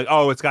just say like,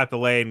 "Oh, it's got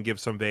delayed," and give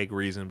some vague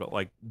reason, but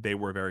like they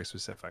were very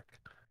specific.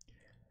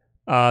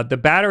 The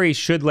battery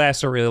should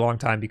last a really long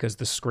time because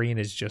the screen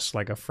is just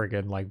like a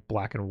friggin' like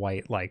black and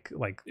white, like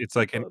it's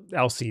like an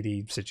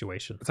LCD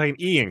situation. It's like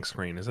an e-ink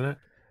screen, isn't it?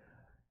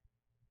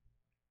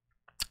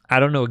 I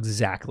don't know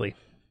exactly.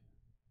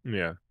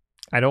 Yeah.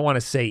 I don't want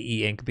to say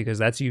e-ink because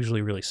that's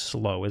usually really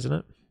slow, isn't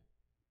it?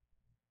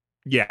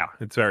 Yeah,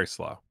 it's very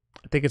slow.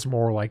 I think it's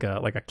more like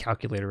a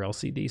calculator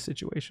LCD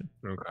situation.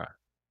 Okay.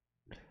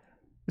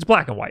 It's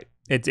black and white.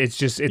 It's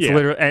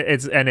literally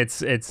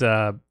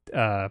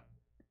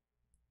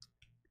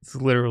it's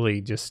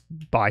literally just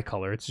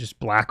bicolor. It's just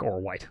black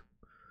or white.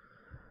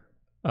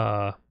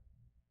 So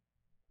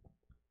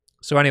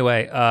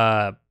anyway,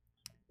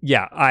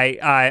 yeah,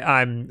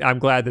 I'm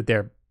glad that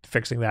they're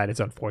fixing that. It's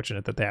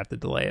unfortunate that they have to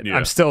delay it. Yeah.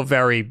 I'm still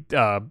very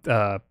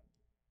I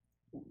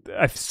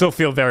still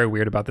feel very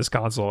weird about this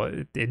console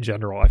in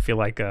general. I feel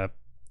like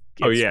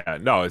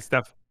it's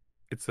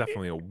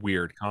definitely a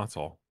weird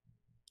console.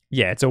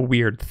 Yeah, it's a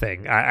weird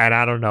thing.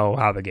 I don't know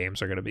how the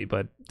games are going to be,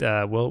 but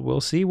we'll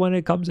see when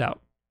it comes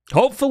out.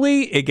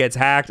 Hopefully it gets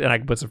hacked and I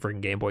can put some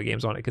freaking Game Boy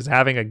games on it, because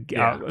having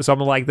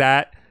something like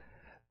that's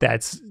like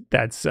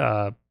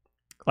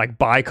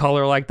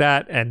bicolor like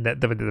that, and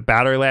that the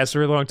battery lasts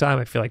for a long time,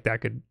 I feel like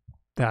that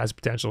has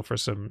potential for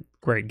some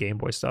great Game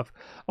Boy stuff.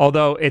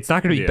 Although it's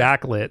not going to be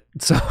backlit,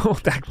 so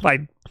that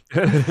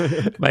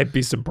might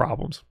be some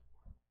problems.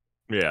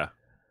 Yeah.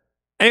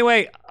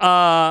 Anyway,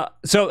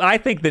 so I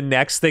think the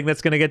next thing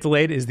that's going to get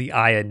delayed is the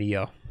Aya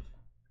Neo.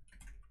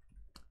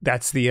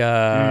 That's the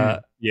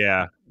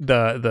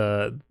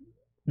no,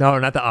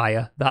 not the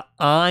Aya, the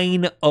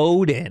Ein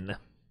Odin.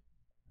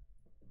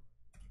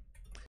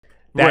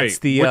 That's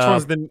the which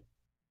one's the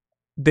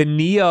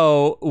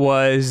Neo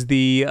was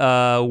the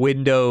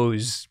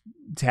Windows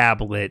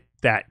tablet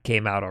that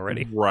came out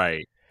already.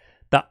 Right.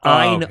 The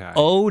Ein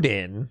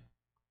Odin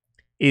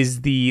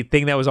is the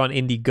thing that was on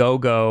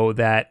Indiegogo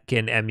that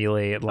can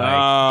emulate like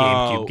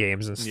GameCube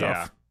games and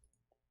stuff.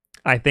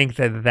 Yeah. I think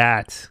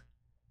that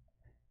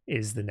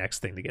is the next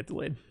thing to get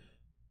delayed.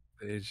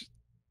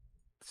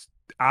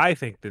 I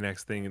think the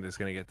next thing that's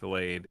going to get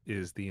delayed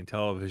is the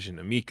Intellivision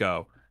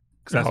Amico,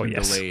 because that's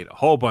been delayed a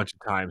whole bunch of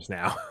times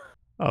now.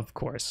 Of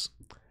course.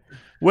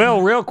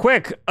 Well, real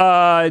quick,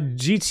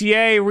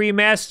 GTA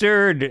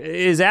Remastered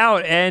is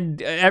out and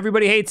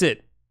everybody hates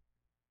it.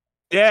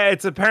 Yeah,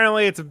 it's a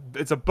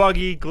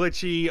buggy,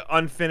 glitchy,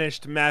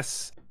 unfinished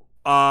mess.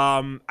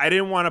 I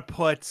didn't want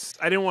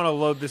to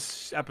load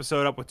this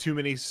episode up with too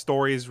many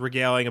stories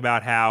regaling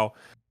about how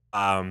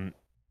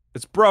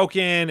it's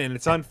broken and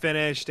it's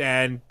unfinished,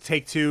 and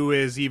Take-Two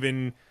is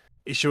even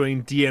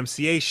issuing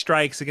DMCA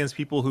strikes against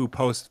people who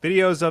post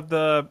videos of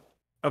the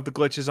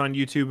glitches on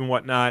YouTube and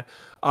whatnot.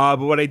 But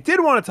what I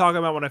did want to talk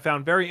about, what I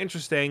found very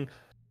interesting,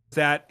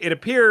 that it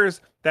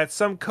appears that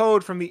some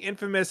code from the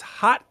infamous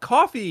hot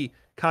coffee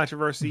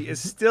controversy is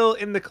still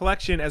in the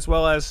collection, as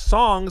well as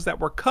songs that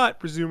were cut,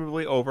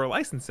 presumably over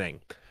licensing.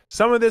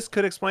 Some of this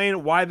could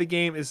explain why the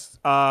game is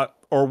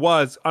or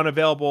was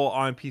unavailable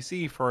on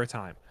PC for a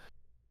time.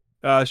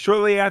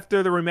 Shortly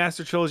after the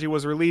remastered trilogy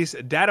was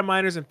released, data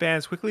miners and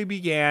fans quickly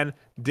began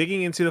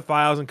digging into the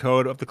files and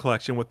code of the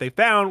collection. What they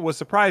found was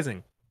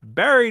surprising.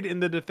 Buried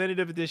in the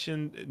definitive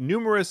edition,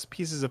 numerous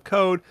pieces of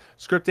code,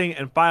 scripting,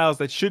 and files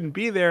that shouldn't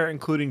be there,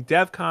 including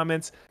dev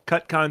comments,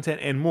 cut content,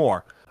 and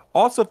more.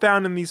 Also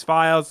found in these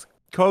files,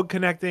 code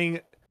connecting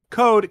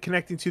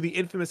to the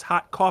infamous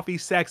hot coffee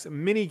sex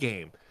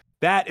minigame.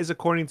 That is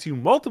according to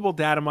multiple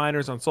data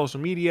miners on social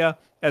media,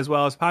 as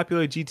well as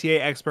popular GTA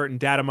expert and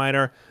data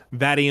miner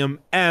Vadium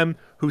M,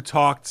 who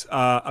talked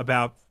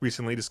about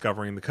recently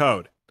discovering the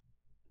code.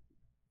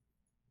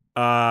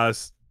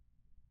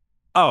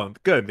 Oh,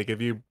 good. They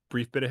give you a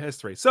brief bit of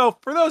history. So,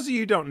 for those of you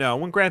who don't know,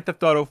 when Grand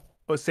Theft Auto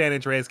San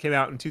Andreas came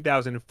out in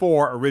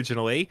 2004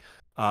 originally,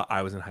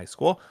 I was in high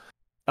school,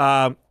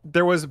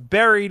 there was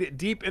buried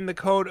deep in the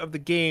code of the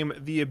game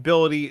the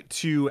ability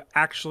to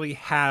actually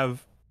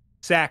have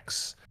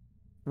sex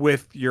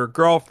with your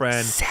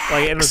girlfriend. Sex.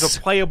 Like, and it was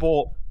a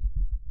playable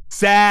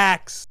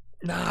sex.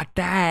 Not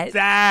that.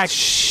 Sex.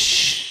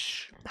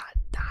 Shh. Not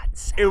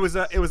sex. It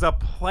was a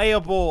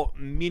playable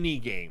mini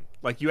game.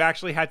 Like, you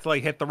actually had to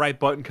like hit the right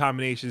button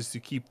combinations to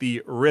keep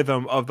the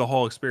rhythm of the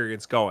whole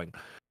experience going.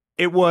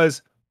 It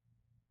was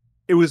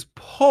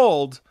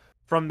pulled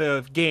from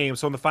the game,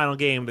 so in the final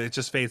game, it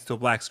just fades to a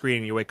black screen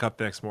and you wake up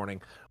the next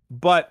morning.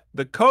 But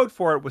the code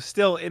for it was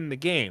still in the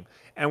game.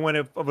 And when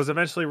it was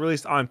eventually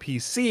released on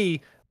PC,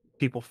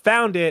 people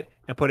found it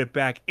and put it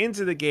back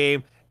into the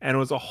game, and it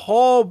was a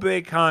whole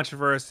big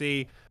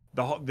controversy.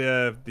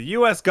 The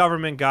U.S.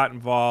 government got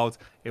involved.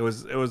 It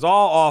was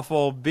all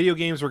awful. Video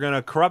games were going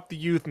to corrupt the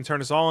youth and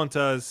turn us all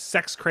into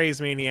sex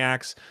crazed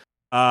maniacs.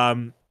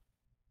 And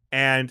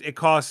it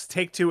cost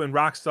Take-Two and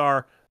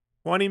Rockstar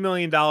 $20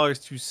 million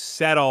to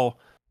settle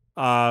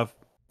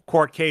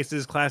court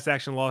cases, class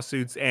action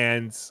lawsuits,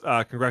 and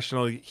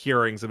congressional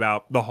hearings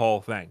about the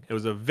whole thing. It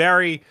was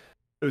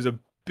a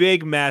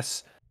big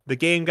mess. The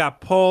game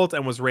got pulled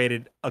and was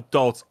rated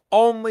adults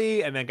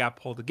only, and then got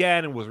pulled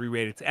again and was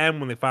re-rated to M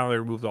when they finally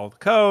removed all the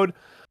code.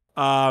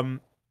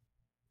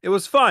 It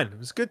was fun. It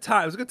was a good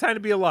time. It was a good time to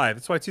be alive.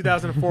 That's why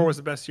 2004 was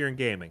the best year in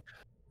gaming.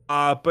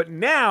 But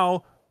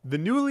now, the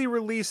newly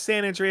released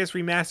San Andreas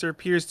Remaster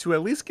appears to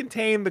at least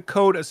contain the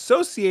code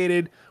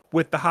associated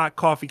with the hot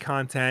coffee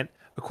content.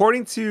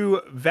 According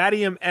to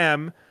Vadium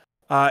M,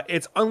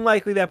 it's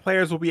unlikely that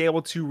players will be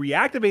able to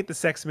reactivate the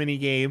sex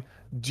minigame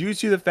due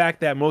to the fact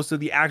that most of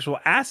the actual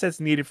assets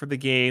needed for the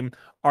game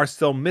are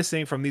still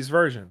missing from these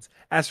versions.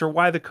 As for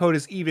why the code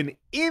is even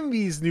in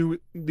these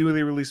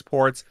newly released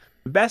ports,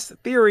 the best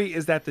theory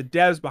is that the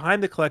devs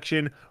behind the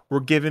collection were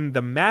given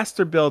the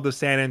master build of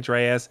San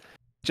Andreas,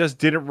 just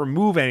didn't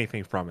remove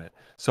anything from it.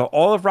 So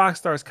all of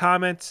Rockstar's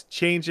comments,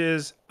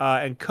 changes,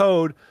 and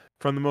code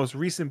from the most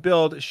recent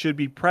build should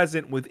be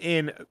present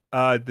within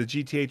the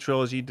GTA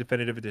Trilogy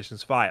Definitive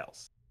Edition's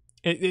files.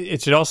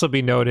 It should also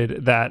be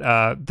noted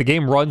that the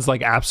game runs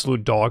like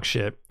absolute dog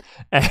shit.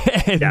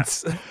 And,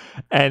 yes.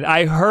 And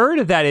I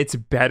heard that it's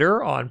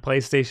better on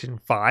PlayStation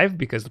 5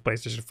 because the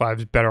PlayStation 5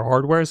 is better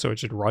hardware, so it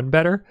should run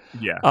better.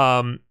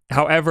 Yeah.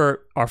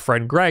 However, our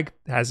friend Greg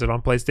has it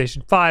on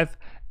PlayStation 5,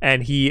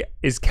 and he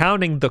is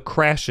counting the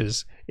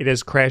crashes. It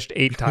has crashed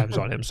 8 times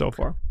on him so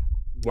far.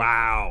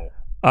 Wow.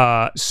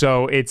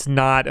 So it's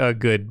not a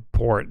good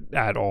port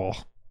at all.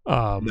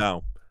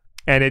 No.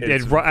 And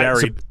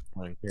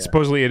Yeah.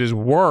 Supposedly it is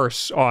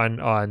worse on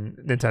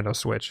Nintendo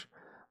Switch.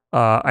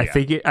 I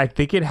think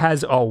it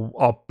has a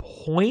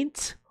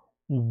 0.1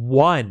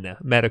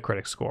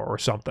 Metacritic score or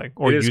something,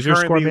 or user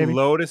score maybe.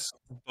 The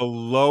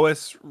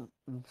lowest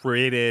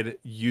rated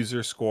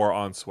user score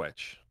on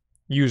Switch.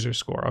 User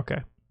score,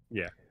 okay.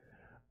 Yeah.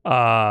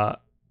 I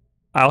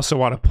also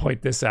want to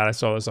point this out. I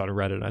saw this on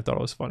Reddit and I thought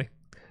it was funny.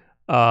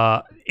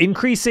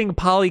 Increasing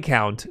poly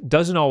count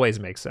doesn't always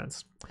make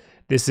sense.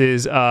 This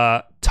is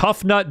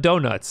Tough Nut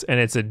Donuts, and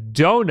it's a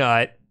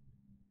donut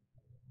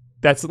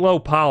that's low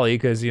poly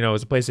because,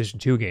 it's a PlayStation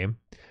 2 game.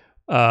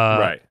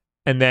 Right.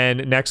 And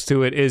then next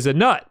to it is a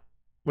nut,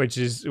 which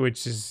is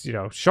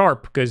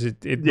sharp because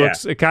it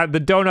looks the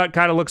donut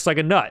kind of looks like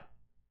a nut.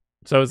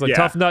 So it's like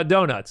Tough Nut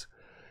Donuts.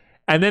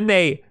 And then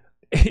they,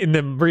 in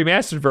the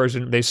remastered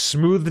version, they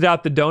smoothed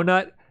out the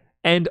donut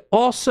and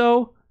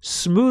also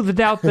smoothed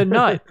out the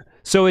nut.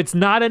 So it's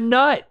not a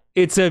nut.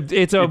 It's a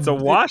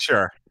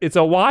washer. It's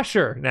a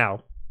washer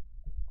now.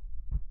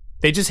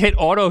 They just hit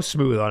auto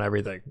smooth on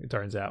everything, it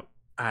turns out.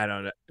 I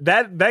don't know.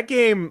 That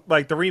game,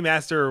 like the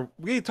remaster,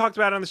 we talked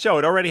about it on the show.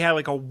 It already had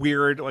like a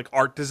weird like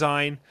art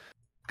design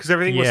because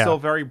everything was still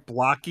very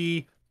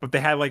blocky, but they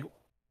had like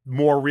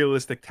more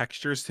realistic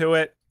textures to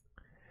it.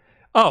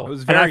 Oh, it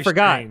was and I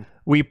forgot. strange.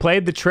 We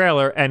played the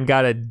trailer and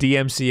got a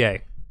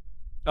DMCA.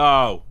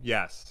 Oh,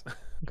 yes.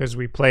 Because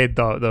we played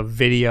the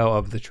video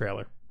of the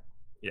trailer.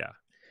 Yeah.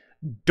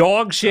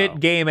 Dog shit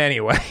game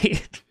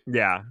anyway.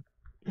 Yeah.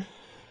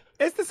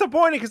 It's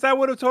disappointing because I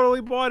would have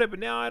totally bought it, but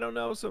now I don't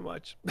know so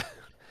much.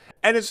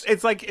 And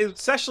it's like it's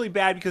especially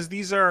bad because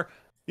these are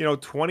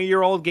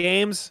 20-year-old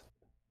games.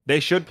 They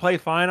should play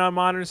fine on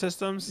modern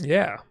systems.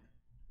 Yeah.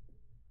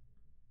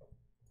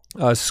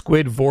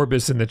 Squid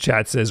Vorbis in the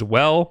chat says,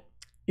 "Well,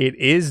 it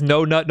is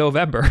No Nut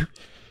November."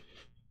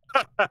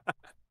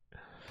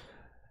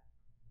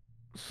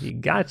 He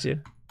got you.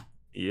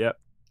 Yep.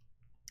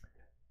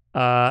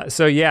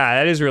 So yeah,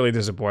 that is really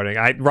disappointing.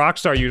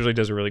 Rockstar usually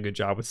does a really good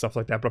job with stuff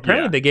like that, but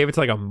apparently they gave it to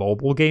like a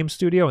mobile game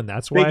studio, and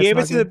that's why they gave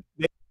it to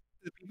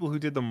the people who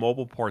did the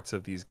mobile ports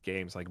of these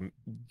games like a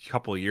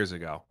couple of years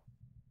ago.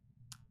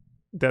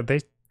 That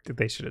they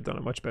should have done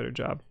a much better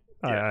job.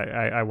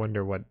 Yeah. I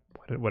wonder what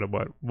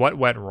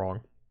went wrong.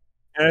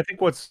 And I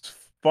think what's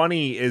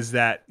funny is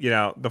that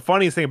the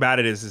funniest thing about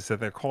it is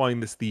that they're calling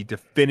this the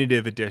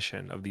definitive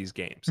edition of these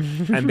games,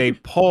 and they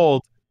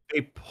pulled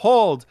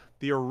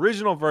the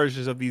original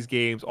versions of these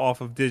games off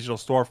of digital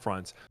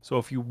storefronts. So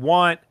if you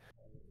want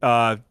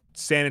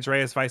San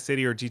Andreas, Vice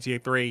City, or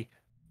GTA 3,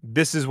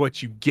 this is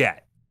what you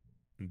get.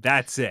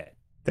 That's it.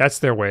 That's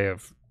their way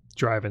of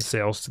driving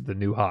sales to the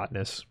new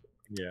hotness.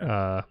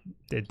 Yeah.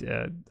 I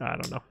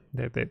don't know.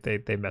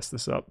 They messed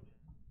this up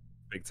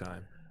Big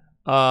time.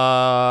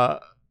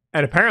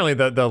 And apparently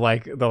the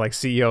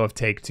CEO of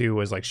Take-Two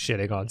was like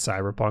shitting on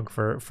Cyberpunk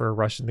for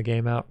rushing the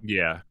game out.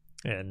 Yeah.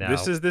 And now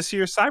This is this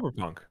year's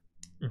Cyberpunk.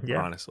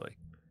 Yeah. Honestly.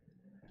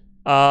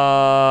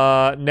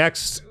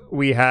 Next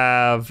we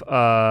have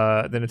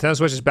the Nintendo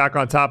Switch is back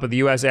on top of the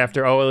US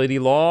after OLED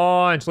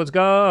launch. Let's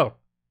go.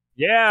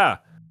 Yeah.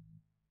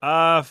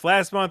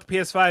 Last month,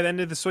 PS5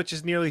 ended the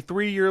Switch's nearly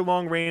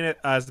 3-year-long reign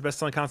as the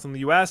best-selling console in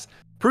the US.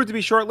 Proved to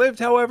be short-lived,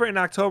 however, in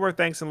October,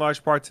 thanks in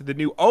large part to the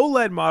new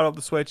OLED model of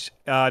the Switch.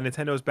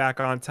 Nintendo is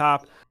back on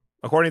top.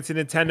 According to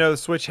Nintendo, the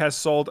Switch has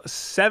sold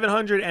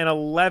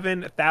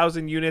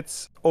 711,000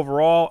 units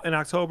overall in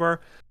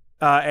October,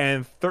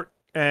 and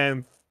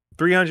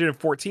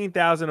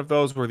 314,000 of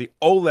those were the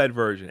OLED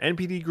version.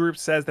 NPD Group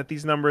says that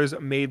these numbers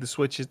made the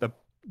Switch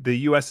the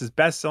US's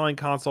best-selling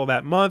console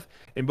that month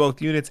in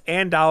both units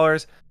and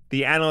dollars.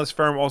 The analyst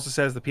firm also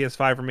says the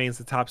PS5 remains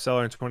the top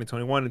seller in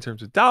 2021 in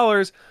terms of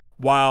dollars,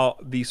 while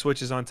the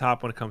Switch is on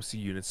top when it comes to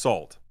units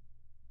sold.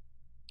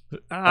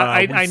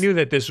 I knew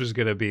that this was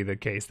going to be the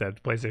case,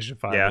 that PlayStation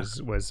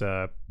 5 was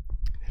like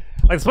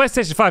the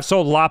PlayStation 5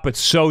 sold a lot, but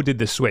so did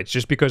the Switch.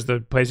 Just because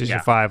the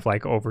PlayStation 5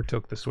 like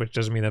overtook the Switch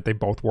doesn't mean that they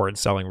both weren't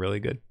selling really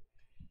good.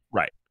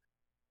 Right.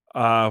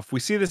 If we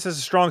see this as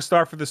a strong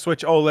start for the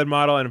Switch OLED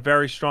model and a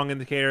very strong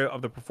indicator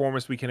of the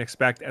performance we can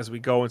expect as we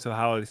go into the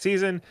holiday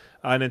season,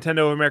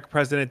 Nintendo of America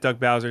President Doug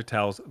Bowser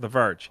tells The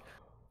Verge.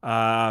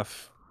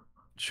 Let's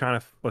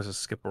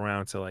just skip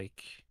around to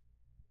like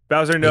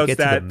Bowser notes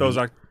that those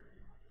are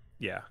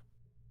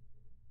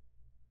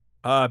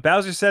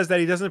Bowser says that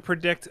he doesn't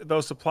predict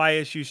those supply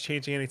issues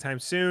changing anytime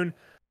soon.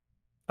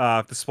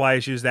 The supply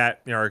issues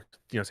that are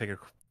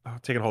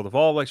taking hold of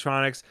all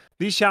electronics.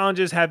 These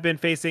challenges have been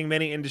facing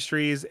many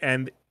industries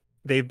and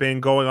they've been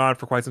going on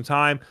for quite some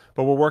time,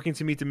 but we're working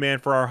to meet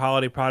demand for our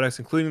holiday products,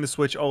 including the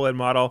Switch OLED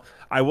model.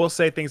 I will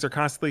say things are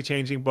constantly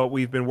changing, but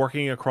we've been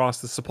working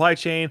across the supply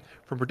chain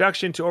from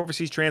production to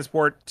overseas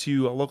transport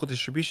to local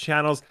distribution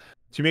channels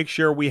to make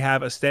sure we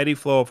have a steady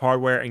flow of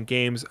hardware and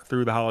games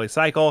through the holiday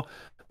cycle.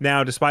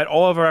 Now, despite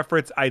all of our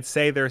efforts, I'd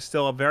say there's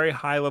still a very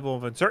high level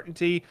of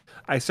uncertainty.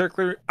 I'd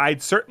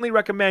certainly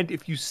recommend,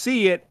 if you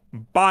see it,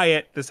 buy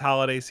it this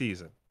holiday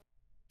season.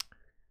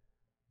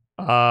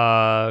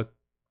 All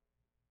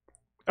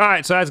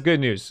right, so that's good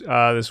news.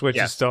 The Switch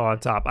is still on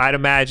top. I'd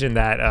imagine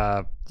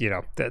that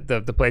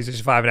the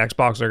PlayStation 5 and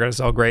Xbox are going to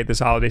sell great this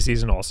holiday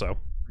season also.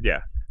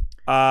 Yeah.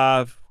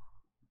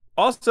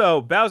 Also,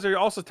 Bowser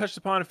also touched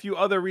upon a few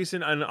other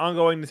recent and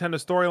ongoing Nintendo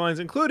storylines,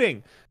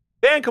 including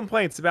fan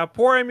complaints about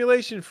poor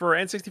emulation for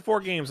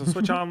N64 games on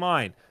Switch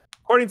Online.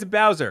 According to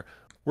Bowser,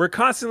 we're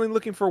constantly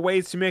looking for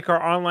ways to make our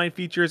online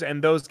features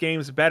and those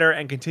games better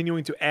and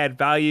continuing to add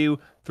value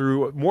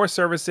through more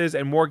services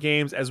and more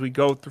games as we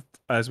go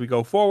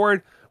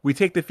forward. We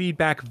take the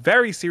feedback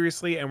very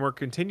seriously and we're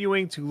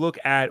continuing to look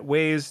at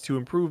ways to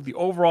improve the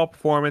overall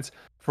performance.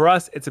 For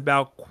us, it's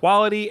about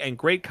quality and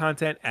great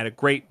content at a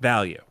great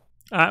value.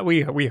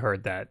 We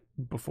heard that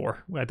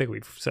before. I think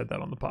we've said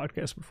that on the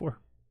podcast before.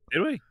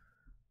 Did we?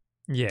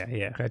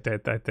 Yeah. I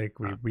think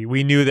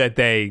we knew that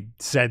they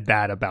said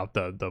that about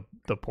the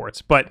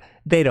ports, but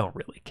they don't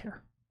really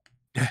care.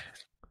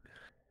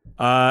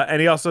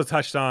 And he also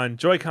touched on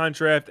Joy-Con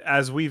drift.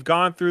 As we've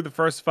gone through the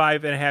first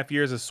 5.5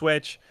 years of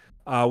Switch,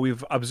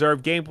 we've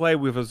observed gameplay.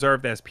 We've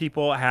observed as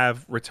people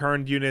have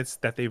returned units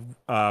that they've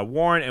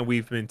worn, and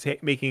we've been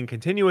making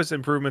continuous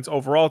improvements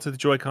overall to the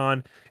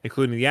Joy-Con,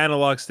 including the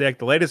analog stick.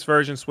 The latest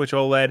version, Switch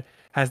OLED,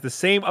 has the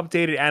same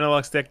updated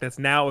analog stick that's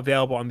now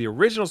available on the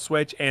original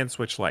Switch and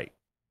Switch Lite.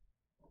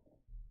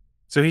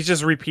 So he's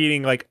just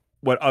repeating like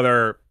what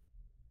other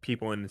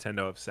people in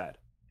Nintendo have said.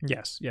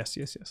 Yes. Yeah,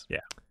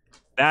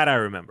 that I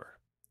remember.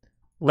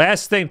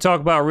 Last thing to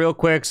talk about real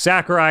quick,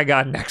 Sakurai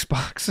got an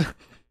Xbox.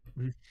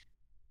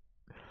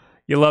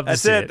 You love to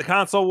see it. The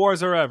console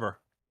wars are over.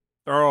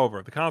 are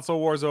over. The console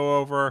wars are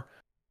over.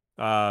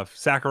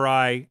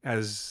 Sakurai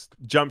has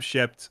jump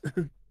shipped.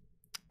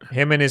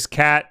 Him and his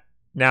cat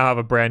now have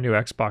a brand new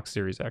Xbox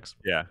Series X.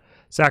 Yeah.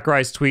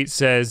 Sakurai's tweet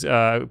says,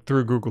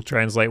 through Google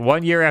Translate,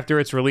 1 year after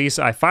its release,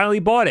 I finally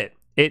bought it.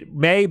 It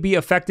may be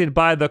affected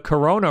by the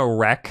corona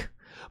wreck,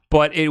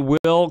 but it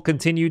will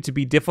continue to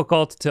be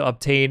difficult to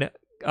obtain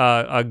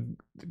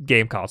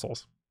game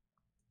consoles.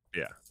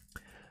 Yeah.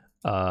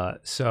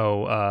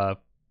 So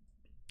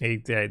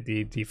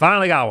he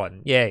finally got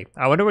one. Yay.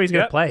 I wonder what he's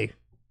going to play.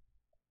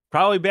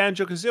 Probably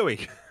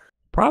Banjo-Kazooie.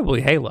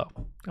 Probably Halo,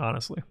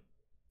 honestly.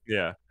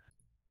 Yeah.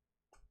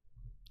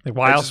 Like,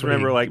 why else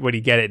would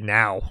he get it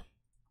now?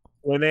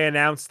 When they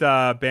announced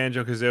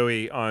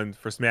Banjo-Kazooie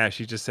for Smash,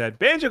 he just said,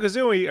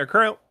 Banjo-Kazooie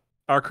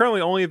are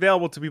currently only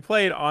available to be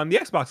played on the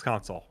Xbox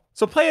console.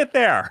 So play it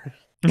there.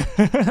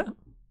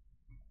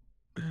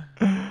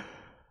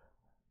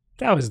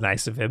 That was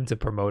nice of him to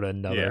promote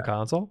another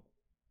console.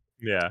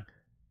 Yeah.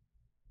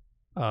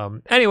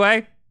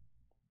 Anyway,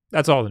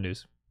 that's all the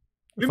news.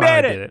 We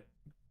made it.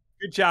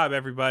 Good job,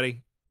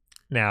 everybody.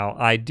 Now,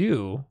 I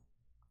do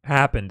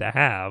happen to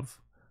have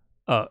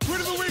Tweet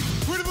of the week!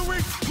 Tweet of the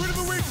week! Tweet of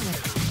the week!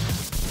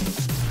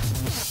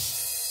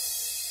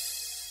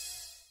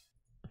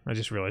 I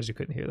just realized you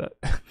couldn't hear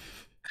that.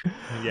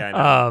 Yeah, I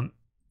know.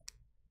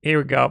 Here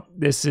we go.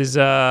 This is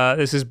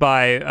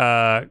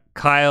by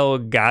Kyle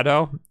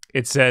Gatto.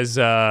 It says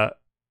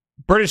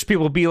British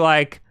people be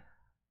like,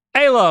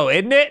 Halo,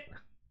 isn't it?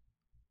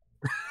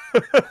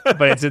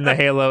 But it's in the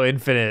Halo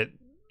Infinite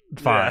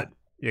font.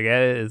 Yeah. You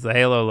get it? It's the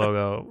Halo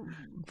logo.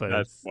 But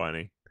that's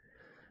funny.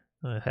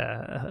 All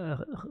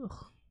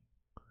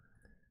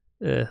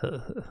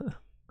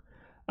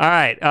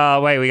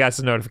right. Wait, we got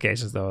some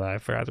notifications though that I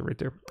forgot to read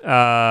through.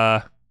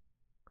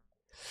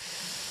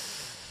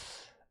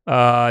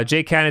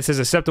 Jay Cannon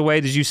says, "Step away.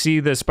 Did you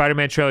see the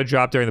Spider-Man trailer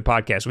drop during the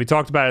podcast? We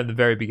talked about it in the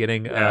very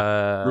beginning.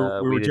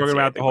 Yeah. We were talking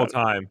about it the whole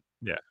time.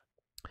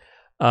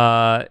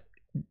 Yeah.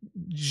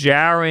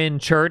 Jaron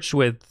Church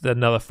with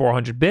another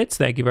 400 bits.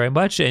 Thank you very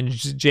much. And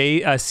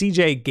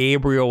CJ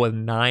Gabriel with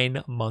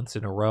 9 months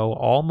in a row.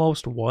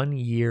 Almost 1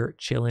 year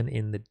chilling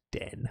in the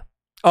den.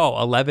 Oh,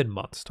 11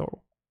 months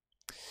total.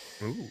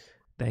 Ooh.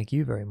 Thank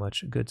you very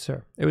much, good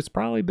sir. It's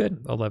probably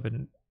been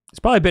 11. It's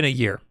probably been a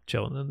year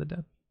chilling in the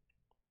den.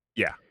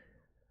 Yeah.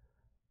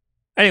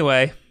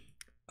 Anyway,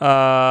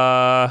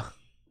 no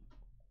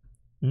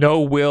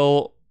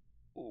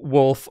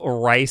Wulff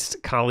Rice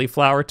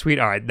cauliflower tweet.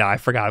 All right, no, I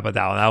forgot about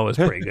that one. That was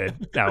pretty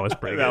good. That was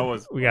pretty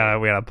good. We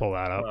gotta pull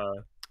that up.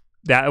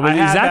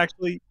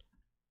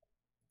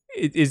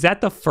 Is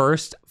that the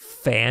first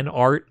fan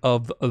art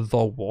of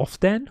the Wulff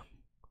Den?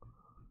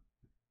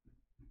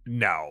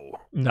 No,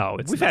 it's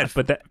not.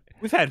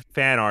 We've had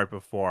fan art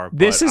before.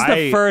 This is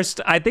the first.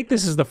 I think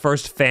this is the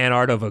first fan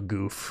art of a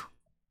goof.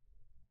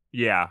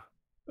 Yeah,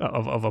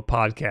 of a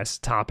podcast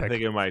topic. I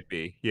think it might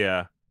be.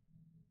 Yeah.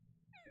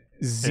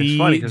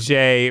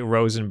 ZJ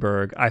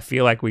Rosenberg. I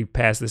feel like we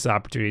passed this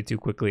opportunity too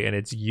quickly, and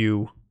it's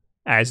you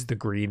as the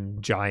green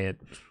giant.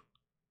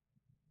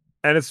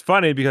 And it's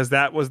funny because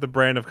that was the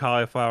brand of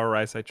cauliflower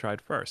rice I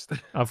tried first.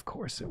 Of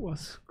course it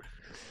was.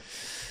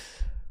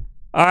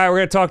 All right, we're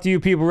going to talk to you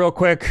people real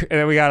quick, and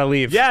then we got to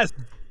leave. Yes.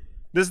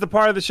 This is the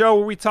part of the show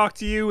where we talk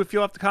to you if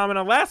you'll have to comment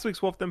on last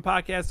week's Wulff Den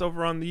podcast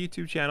over on the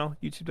YouTube channel,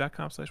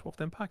 youtube.com/Wulff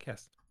Den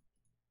podcast.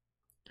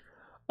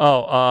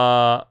 Oh,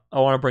 I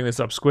want to bring this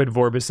up. Squid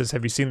Vorbis says,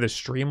 have you seen the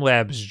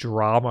Streamlabs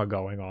drama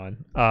going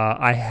on?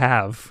 I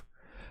have.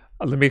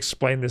 Let me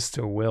explain this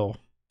to Will.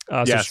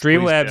 So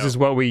Streamlabs is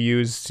what we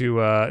use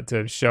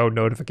to show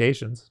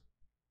notifications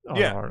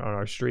on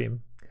our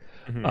stream.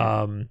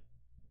 Mm-hmm.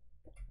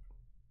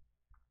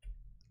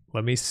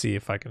 Let me see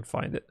if I can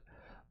find it.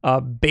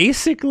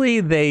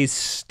 Basically, they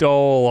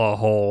stole a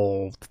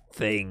whole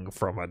thing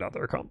from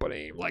another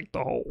company, like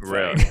the whole thing.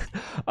 Really?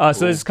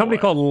 So there's a company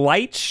called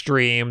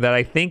Lightstream that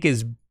I think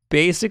is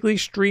basically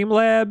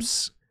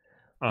Streamlabs,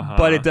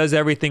 but it does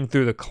everything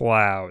through the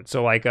cloud.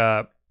 So like,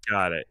 got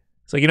it.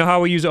 So you know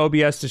how we use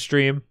OBS to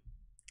stream,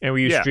 and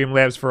we use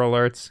Streamlabs for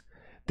alerts.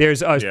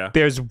 There's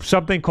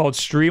something called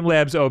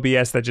Streamlabs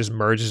OBS that just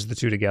merges the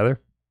two together.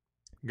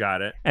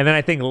 Got it. And then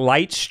I think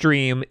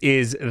Lightstream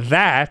is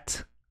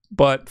that,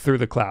 but through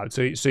the cloud.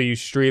 So you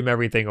stream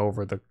everything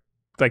over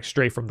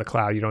straight from the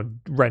cloud. You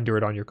don't render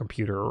it on your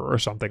computer or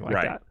something like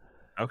that.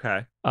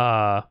 Okay.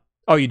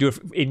 You do it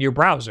in your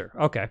browser.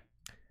 Okay.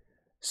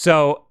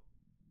 So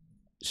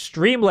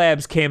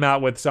Streamlabs came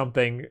out with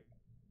something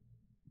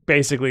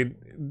basically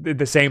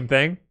the same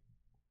thing,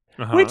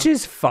 which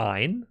is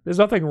fine. There's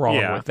nothing wrong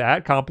with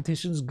that.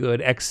 Competition's good,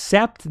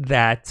 except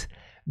that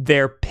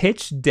their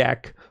pitch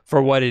deck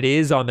for what it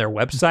is on their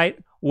website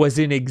was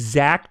an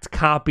exact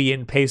copy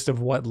and paste of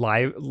what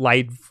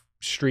live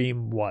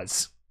stream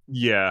was.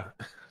 Yeah.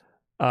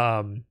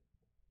 And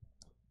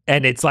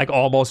it's like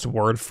almost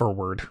word for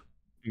word.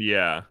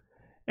 Yeah.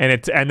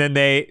 And then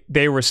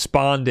they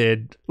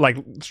responded, like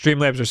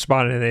Streamlabs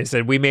responded, and they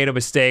said, we made a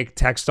mistake.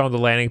 Text on the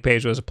landing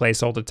page was a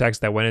placeholder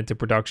text that went into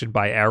production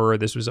by error.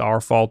 This was our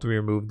fault. We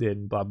removed it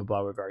and blah, blah,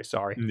 blah. We're very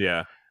sorry.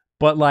 Yeah.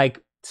 But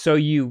like, so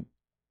you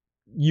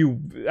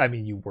I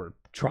mean, you were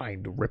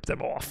trying to rip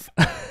them off.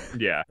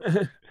 Yeah.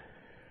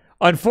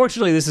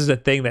 Unfortunately, this is a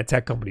thing that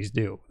tech companies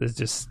do. It's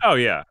just, Oh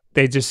yeah.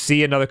 they just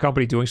see another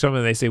company doing something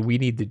and they say, we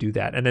need to do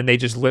that. And then they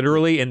just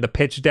literally in the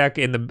pitch deck,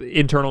 in the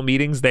internal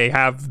meetings, they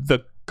have the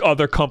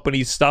other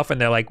company's stuff and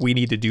they're like, we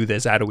need to do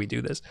this. How do we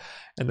do this?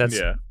 And that's,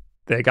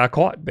 they got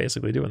caught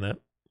basically doing that.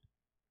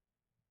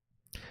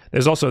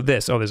 There's also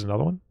this. Oh, there's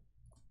another one.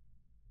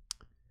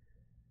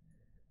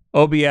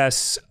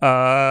 OBS,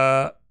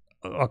 okay,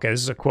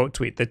 this is a quote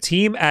tweet. The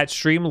team at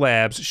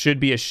Streamlabs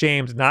should be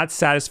ashamed, not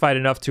satisfied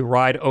enough to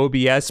ride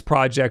OBS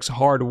project's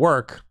hard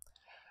work.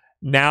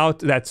 Now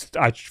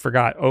I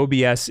forgot,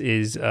 OBS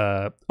is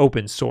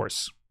open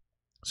source.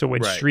 So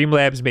when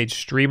Streamlabs made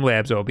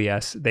Streamlabs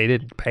OBS, they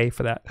didn't pay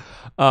for that.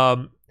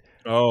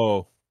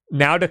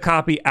 Now to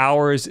copy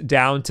ours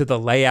down to the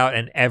layout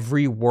and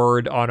every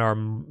word on our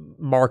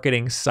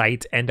marketing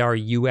site and our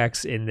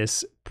UX in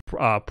this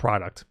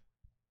product.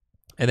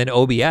 And then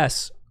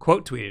OBS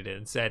quote tweeted it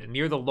and said,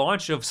 near the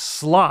launch of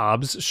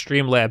Slobs,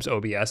 Streamlabs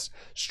OBS,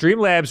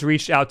 Streamlabs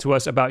reached out to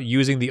us about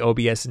using the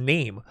OBS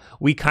name.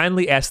 We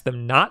kindly asked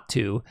them not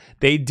to.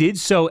 They did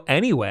so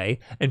anyway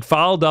and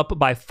followed up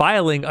by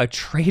filing a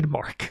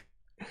trademark.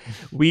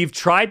 We've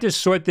tried to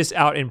sort this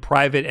out in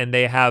private and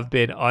they have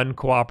been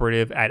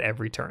uncooperative at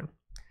every turn.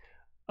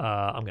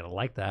 I'm going to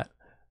like that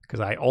because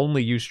I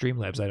only use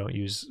Streamlabs. I don't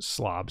use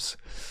Slobs.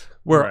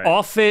 We're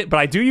often, but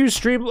I do use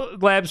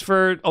Streamlabs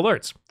for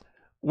alerts.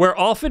 We're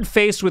often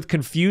faced with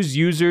confused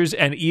users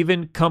and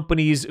even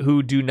companies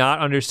who do not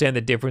understand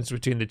the difference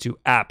between the two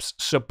apps.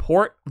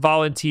 Support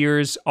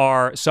volunteers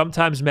are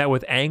sometimes met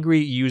with angry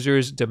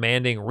users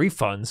demanding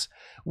refunds.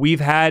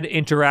 We've had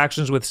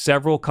interactions with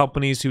several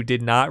companies who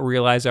did not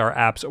realize our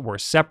apps were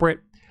separate.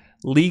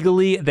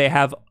 Legally, they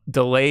have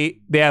obeyed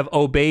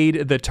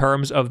the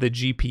terms of the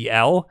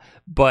GPL,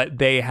 but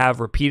they have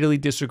repeatedly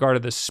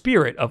disregarded the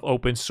spirit of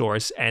open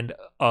source and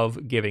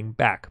of giving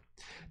back.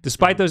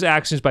 Despite those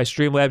actions by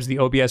Streamlabs, the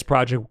OBS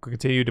project will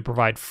continue to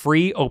provide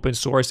free open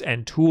source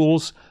and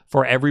tools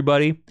for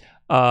everybody.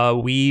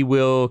 We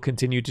will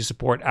continue to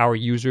support our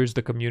users,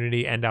 the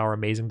community, and our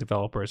amazing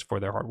developers for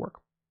their hard work.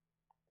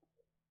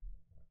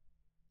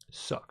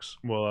 Sucks.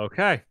 Well,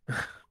 okay.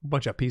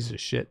 Bunch of pieces of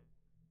shit.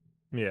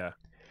 Yeah.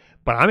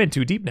 But I'm in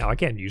too deep now. I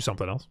can't use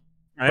something else.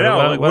 I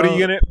know. What are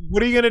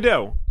you gonna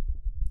do?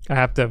 I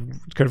have to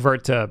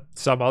convert to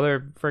some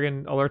other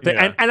friggin' alert thing.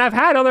 Yeah. And I've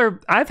had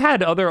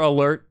other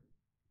alert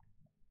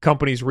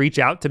companies reach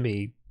out to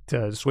me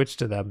to switch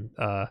to them,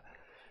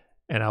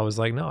 and I was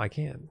like, no, I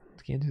can't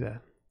do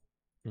that.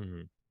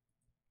 Mm-hmm.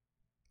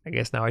 I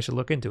guess now I should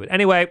look into it.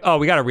 Anyway,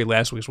 we got to read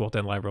last week's Wulff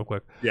Den Live real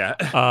quick. Yeah.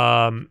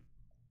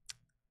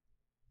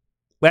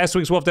 Last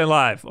week's Wulff Den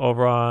Live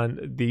over on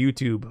the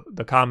YouTube,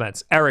 the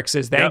comments. Eric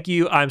says, thank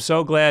you. I'm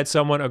so glad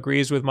someone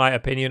agrees with my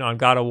opinion on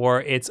God of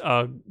War. It's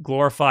a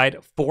glorified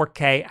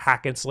 4K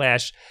hack and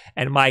slash,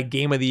 and my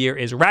game of the year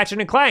is Ratchet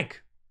and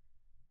Clank.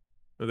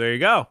 Well, there you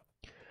go.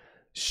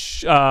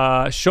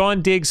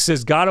 Sean Diggs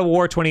says God of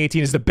War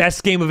 2018 is the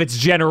best game of its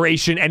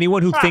generation.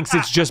 Anyone who thinks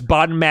it's just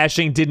button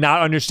mashing did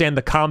not understand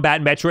the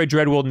combat. Metroid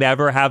Dread will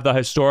never have the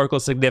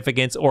historical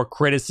significance or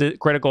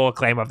critical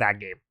acclaim of that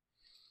game.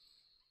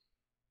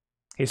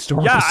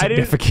 Historical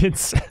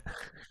significance.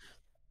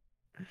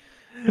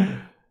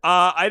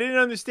 I didn't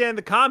understand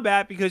the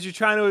combat because you're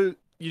trying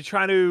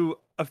to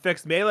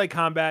affix melee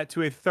combat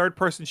to a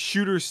third-person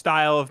shooter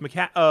style of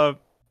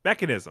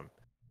mechanism.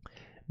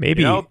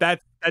 Maybe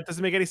that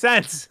doesn't make any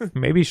sense.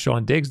 Maybe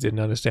Sean Diggs didn't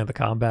understand the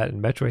combat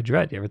in Metroid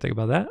Dread. You ever think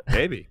about that?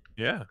 Maybe,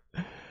 yeah.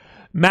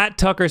 Matt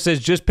Tucker says,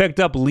 just picked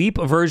up Leap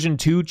version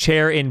 2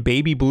 chair in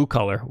baby blue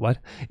color. What?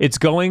 It's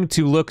going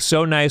to look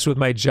so nice with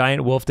my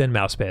giant Wulff Den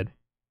mousepad.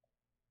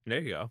 There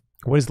you go.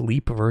 What is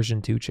Leap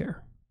version 2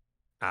 chair?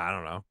 I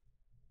don't know.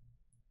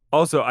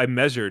 Also, I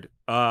measured.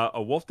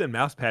 A Wulff Den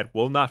mousepad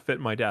will not fit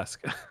my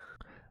desk.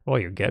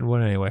 Well, you're getting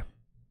one anyway.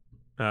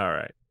 All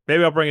right.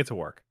 Maybe I'll bring it to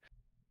work.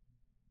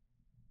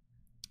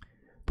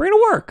 Bring it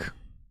to work.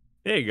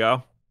 There you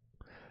go.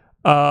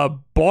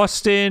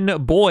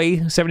 Boston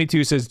Boy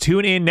 72 says,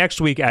 tune in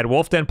next week at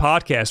Wulff Den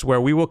Podcast, where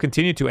we will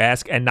continue to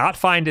ask and not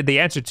find the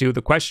answer to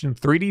the question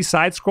 3D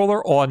side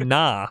scroller or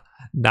nah.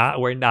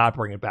 We're not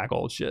bringing back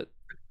old shit.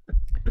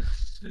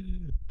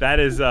 That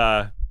is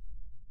that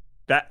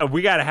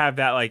we got to have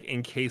that like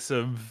in case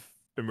of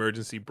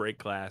emergency break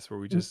class where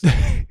we just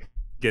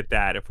get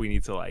that if we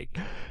need to like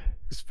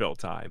just fill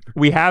time.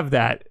 We have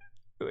that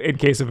in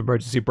case of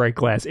emergency break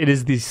class. It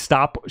is the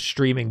stop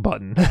streaming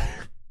button.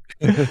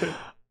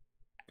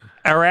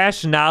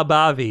 Arash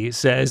Nabavi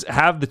says,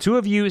 have the two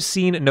of you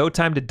seen No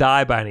Time to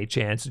Die by any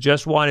chance?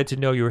 Just wanted to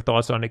know your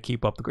thoughts on it.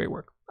 Keep up the great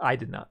work. I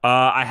did not.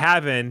 I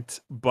haven't,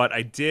 but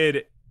I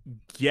did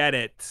get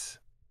it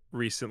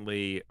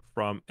recently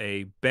from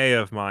a bae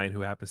of mine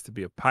who happens to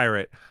be a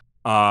pirate.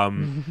 I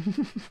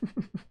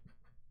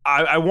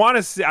want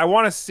to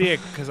see it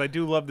because I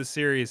do love the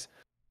series.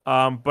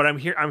 But I'm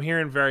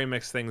hearing very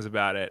mixed things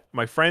about it.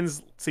 My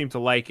friends seem to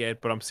like it,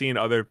 but I'm seeing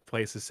other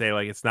places say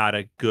like it's not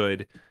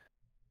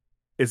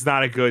it's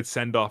not a good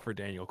send off for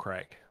Daniel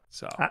Craig.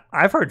 So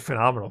I've heard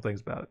phenomenal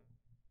things about it.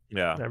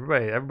 yeah,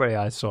 Everybody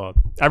I saw,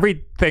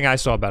 everything I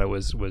saw about it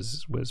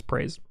was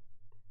praise.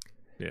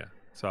 Yeah.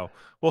 So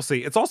we'll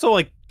see. It's also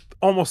like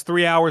almost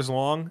 3 hours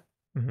long.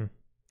 Mm-hmm.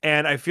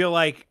 And I feel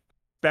like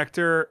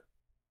Spectre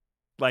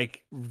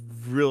like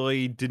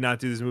really did not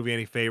do this movie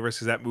any favors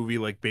because that movie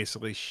like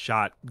basically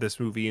shot this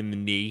movie in the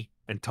knee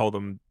and told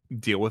them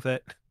deal with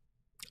it.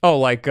 Oh,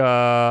 like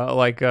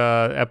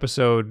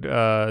episode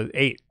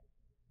 8.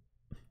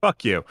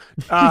 Fuck you.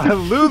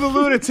 Lou the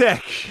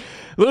Lunatic.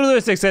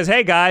 Lunatic says,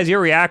 "Hey guys, your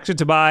reaction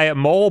to my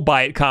mole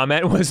bite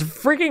comment was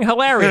freaking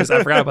hilarious."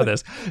 I forgot about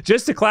this.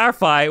 Just to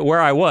clarify where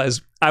I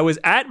was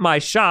at my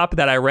shop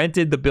that I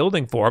rented the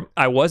building for.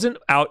 I wasn't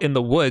out in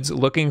the woods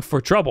looking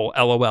for trouble,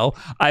 LOL.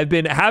 I've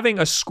been having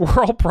a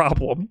squirrel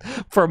problem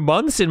for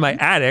months in my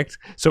attic,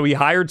 so we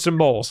hired some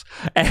moles.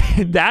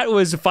 And that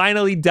was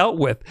finally dealt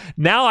with.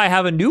 Now I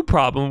have a new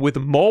problem with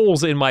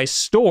moles in my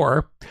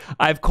store.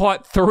 I've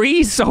caught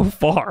 3 so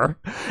far,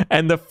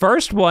 and the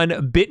first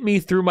one bit me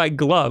through my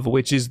glove,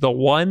 which is the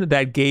one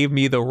that gave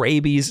me the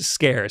rabies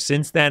scare.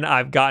 Since then,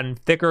 I've gotten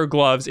thicker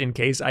gloves in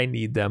case I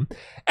need them.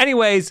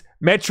 Anyways,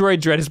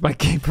 Metroid Dread is my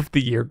game of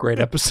the year. Great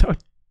episode.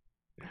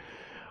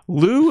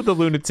 Lou the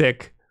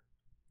Lunatic,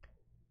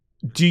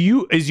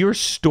 is your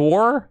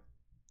store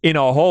in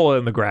a hole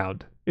in the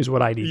ground? Is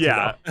what I need to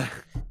know.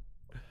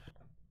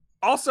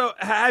 Also,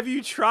 have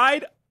you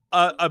tried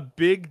a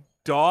big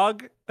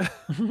dog?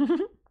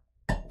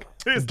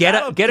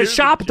 Get a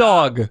shop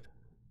dog.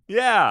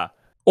 Yeah.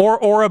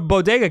 Or a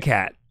bodega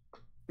cat.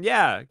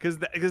 Yeah, because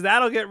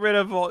that'll get rid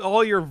of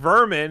all your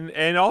vermin,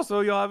 and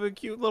also you'll have a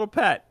cute little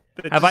pet.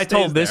 Have I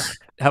told this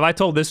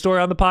story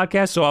on the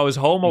podcast? So I was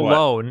home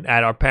alone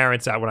at our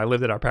parents' house when I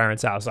lived at our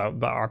parents' house.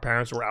 Our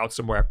parents were out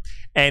somewhere,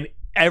 and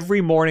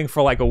every morning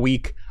for like a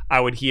week, I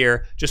would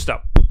hear just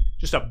a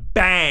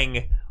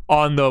bang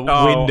on the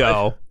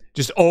window,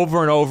 just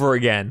over and over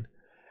again.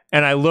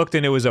 And I looked,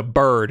 and it was a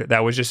bird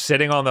that was just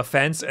sitting on the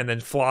fence and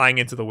then flying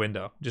into the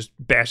window, just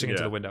bashing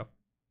into the window.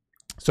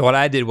 So what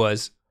I did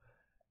was,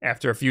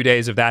 after a few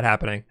days of that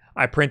happening,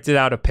 I printed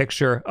out a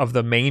picture of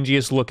the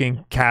mangiest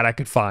looking cat I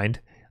could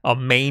find, a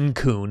Maine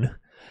Coon,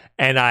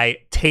 and I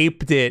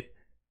taped it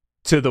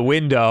to the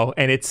window,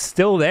 and it's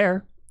still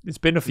there. It's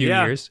been a few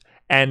years,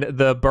 and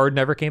the bird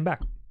never came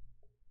back.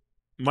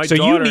 So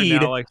you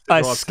need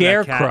a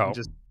scarecrow. And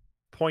just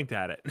point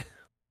at it.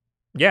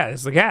 Yeah,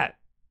 it's the cat.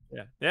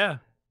 Yeah.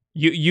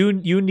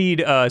 You need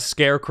a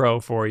scarecrow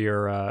for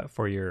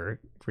your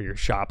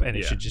shop, and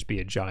it should just be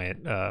a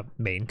giant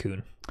Maine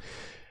Coon.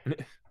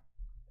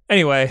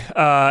 Anyway,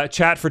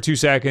 chat for 2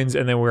 seconds,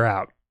 and then we're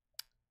out.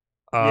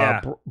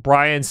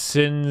 Brian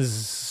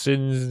Sinners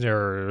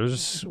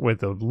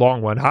with a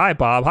long one. Hi,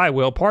 Bob. Hi,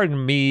 Will.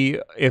 Pardon me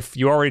if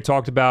you already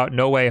talked about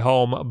No Way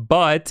Home,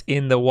 but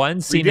in the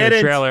one scene in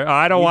the trailer,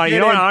 I don't want. You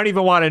know what? I don't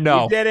even want to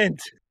know. You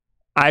didn't.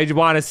 I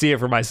want to see it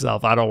for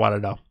myself. I don't want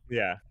to know.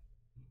 Yeah.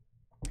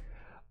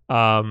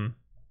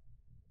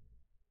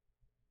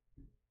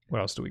 What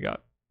else do we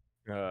got?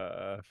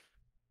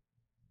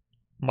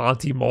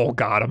 Monty Mole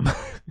got him.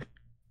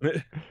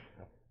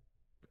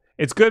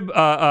 It's good.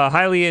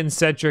 Highly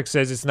Incentric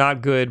says it's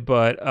not good,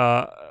 but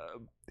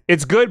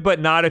it's good, but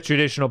not a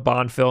traditional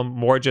Bond film.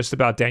 More just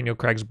about Daniel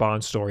Craig's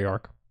Bond story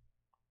arc.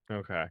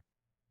 Okay.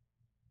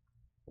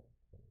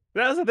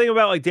 That's the thing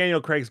about like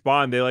Daniel Craig's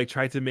Bond. They like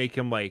tried to make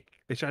him like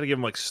they tried to give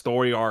him like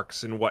story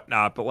arcs and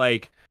whatnot, but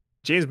like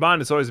James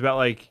Bond is always about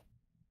like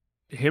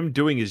him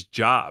doing his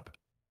job.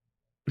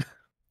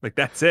 Like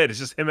that's it. It's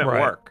just him at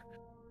work.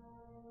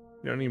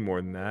 You don't need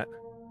more than that.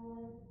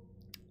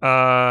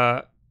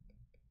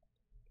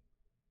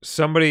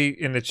 Somebody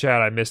in the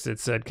chat, I missed it,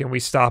 said, "Can we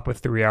stop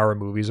with 3-hour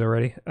movies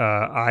already?"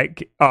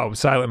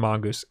 Silent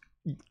Mongoose.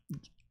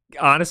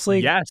 Honestly,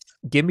 yes.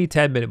 Give me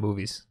 10-minute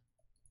movies.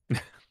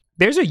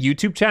 There's a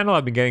YouTube channel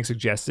I've been getting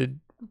suggested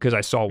because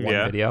I saw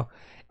one video.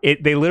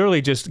 They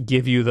literally just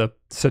give you the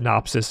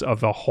synopsis of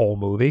the whole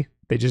movie.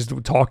 They just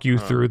talk you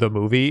through the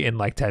movie in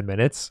like 10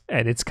 minutes,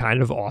 and it's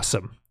kind of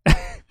awesome.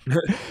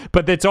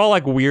 But it's all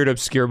like weird,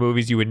 obscure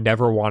movies you would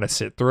never want to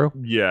sit through.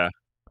 Yeah.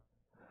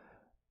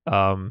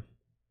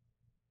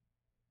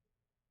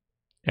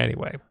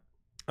 Anyway,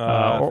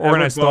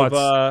 organized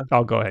thoughts.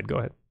 Go ahead.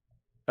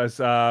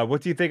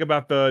 What do you think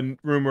about the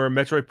rumor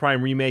Metroid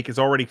Prime remake is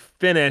already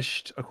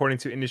finished, according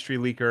to industry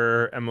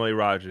leaker Emily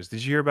Rogers?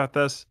 Did you hear about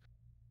this?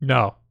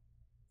 No.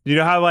 You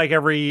know how like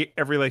every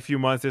like few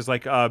months there's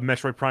like a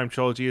Metroid Prime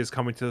Trilogy is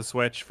coming to the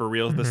Switch for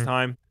reals this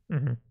time?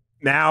 Mm-hmm.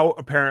 Now,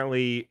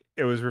 apparently,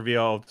 it was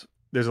revealed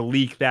there's a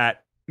leak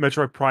that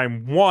Metroid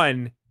Prime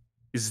 1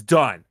 is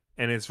done,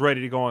 and it's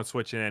ready to go on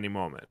Switch at any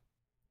moment.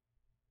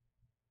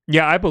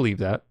 Yeah, I believe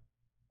that.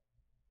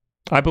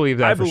 I believe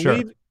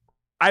sure.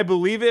 I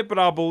believe it, but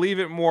I'll believe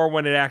it more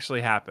when it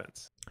actually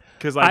happens.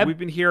 Because like we've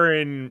been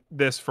hearing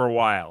this for a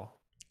while.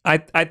 I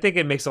think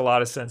it makes a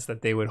lot of sense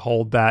that they would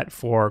hold that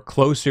for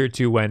closer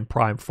to when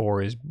Prime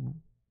 4 is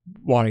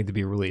wanting to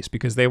be released,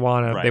 because they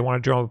want to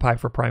drum a pipe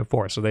for Prime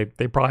 4. So they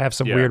probably have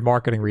some weird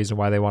marketing reason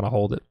why they want to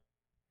hold it.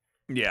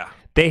 Yeah.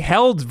 They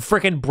held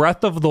freaking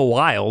Breath of the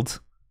Wild,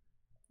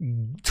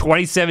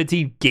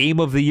 2017 Game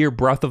of the Year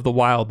Breath of the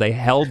Wild. They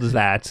held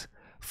that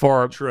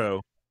for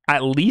True.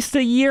 at least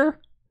a year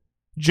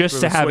just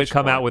For to the have Switch it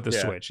come out one, with the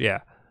yeah. Switch. Yeah.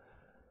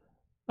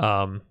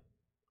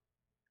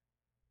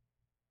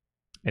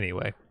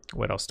 Anyway,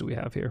 what else do we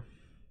have here?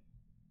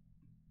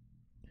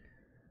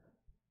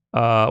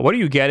 What are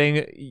you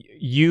getting?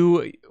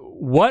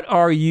 What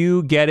are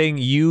you getting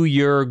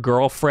your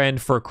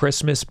girlfriend for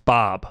Christmas,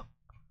 Bob?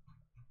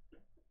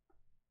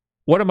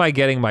 What am I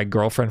getting my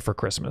girlfriend for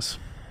Christmas?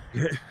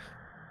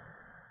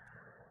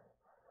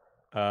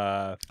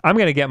 I'm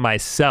gonna get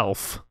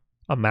myself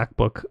a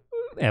MacBook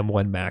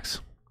M1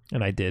 Max,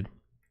 and I did.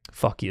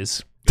 Fuck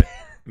yous.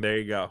 There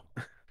you go.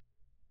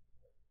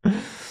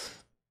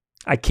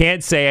 I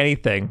can't say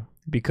anything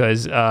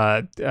because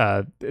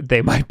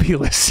they might be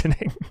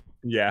listening.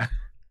 Yeah.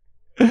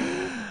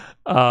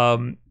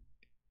 Jaron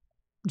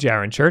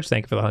Church,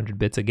 thank you for the 100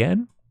 bits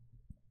again.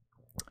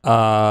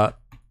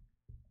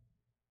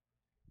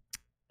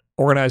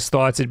 Organized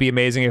thoughts. It'd be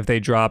amazing if they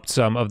dropped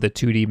some of the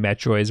 2D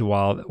Metroids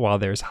while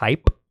there's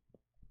hype.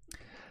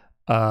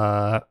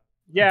 Yeah.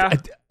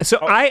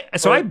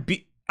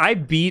 I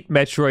beat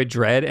Metroid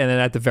Dread, and then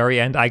at the very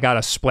end, I got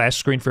a splash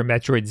screen for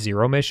Metroid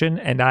Zero Mission,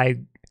 and I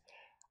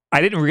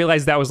didn't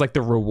realize that was like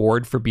the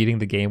reward for beating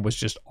the game was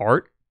just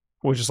art,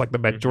 was just like the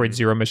Metroid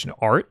Zero Mission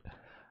art.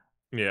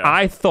 Yeah.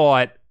 I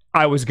thought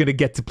I was gonna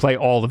get to play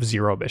all of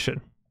Zero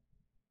Mission.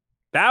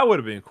 That would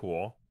have been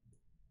cool.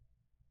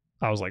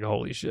 I was like,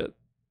 holy shit.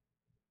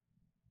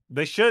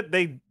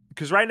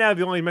 Because right now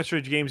the only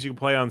Metroid games you can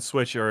play on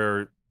Switch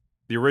are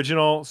the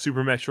original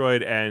Super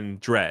Metroid and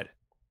Dread.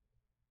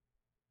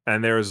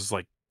 And there's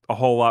like a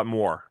whole lot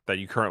more that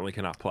you currently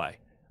cannot play.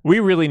 We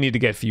really need to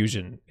get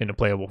Fusion in a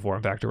playable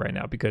form factor right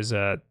now because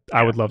I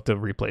would love to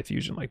replay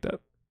Fusion like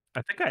that.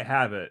 I think I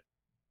have it.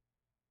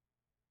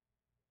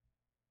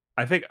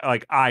 I think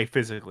like I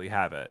physically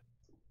have it.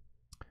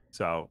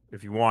 So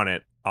if you want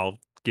it, I'll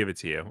give it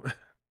to you.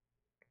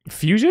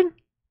 Fusion?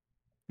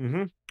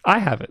 Mm-hmm. I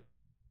have it.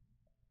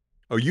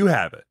 Oh, you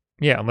have it?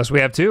 Yeah, unless we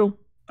have two.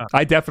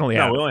 I definitely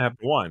have No, it. we only have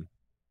one.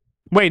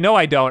 Wait, no,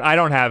 I don't. I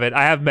don't have it.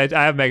 I have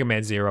Mega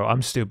Man Zero.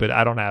 I'm stupid.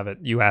 I don't have it.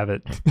 You have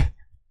it.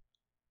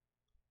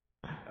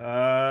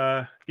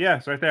 Yeah,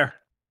 it's right there.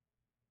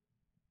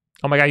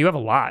 Oh my god, you have a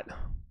lot.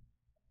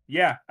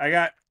 Yeah, I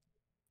got,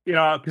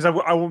 because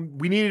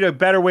we needed a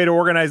better way to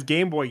organize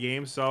Game Boy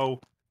games, so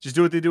just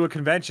do what they do at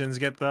conventions,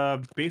 get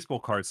the baseball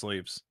card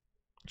sleeves.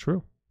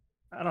 True.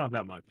 I don't have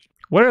that much.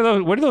 What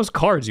are those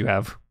cards you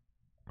have?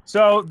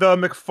 So the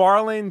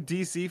McFarlane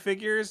DC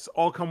figures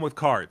all come with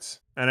cards,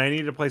 and I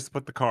needed a place to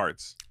put the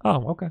cards.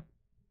 Oh, okay.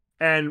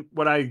 And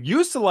what I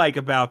used to like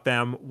about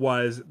them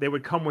was they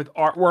would come with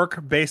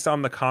artwork based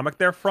on the comic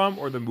they're from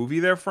or the movie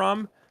they're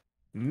from.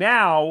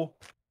 Now,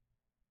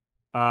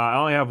 I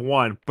only have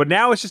one, but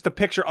now it's just a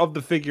picture of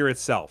the figure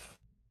itself.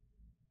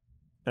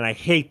 And I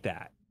hate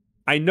that.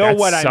 I know That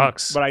what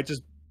sucks. I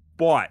just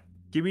bought.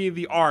 Give me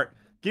the art.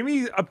 Give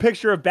me a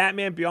picture of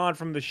Batman Beyond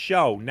from the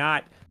show,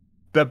 not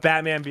the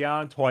Batman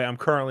Beyond toy I'm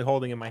currently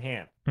holding in my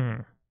hand.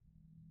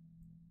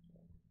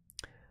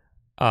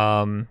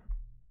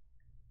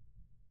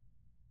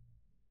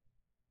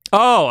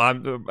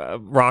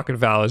 Rocket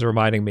Val is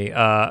reminding me.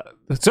 So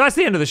that's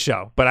the end of the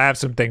show, but I have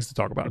some things to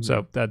talk about.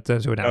 So that's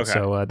to announce. Okay.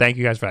 So thank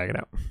you guys for hanging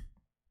out.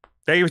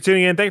 Thank you for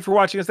tuning in. Thank you for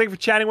watching us. Thank you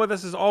for chatting with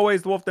us. As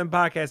always, the Wulff Den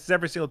podcast is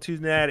every single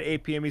Tuesday night at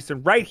 8 p.m.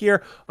 Eastern right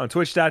here on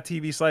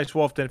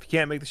twitch.tv/WulffDen. If you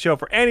can't make the show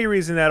for any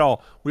reason at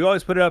all, we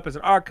always put it up as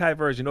an archive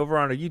version over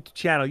on our YouTube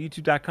channel,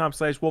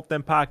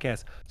 youtube.com/WulffDen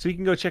podcast. So you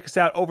can go check us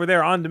out over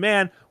there on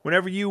demand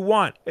whenever you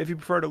want. If you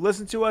prefer to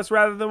listen to us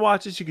rather than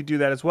watch us, you can do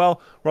that as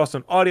well. We're also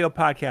an audio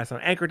podcast on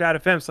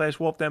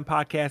anchor.fm/WulffDen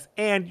podcast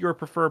and your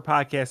preferred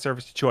podcast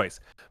service of choice.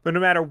 But no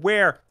matter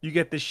where you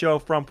get this show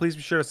from, please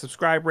be sure to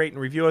subscribe, rate,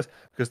 and review us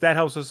because that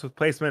helps us with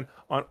placement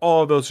on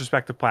all of those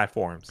respective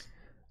platforms.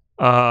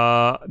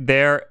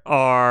 There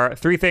are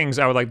three things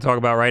I would like to talk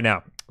about right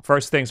now.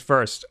 First things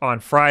first,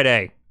 on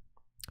Friday,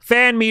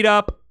 fan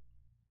meetup,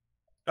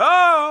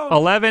 Oh!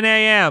 11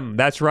 a.m.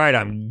 That's right,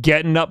 I'm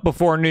getting up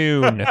before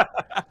noon.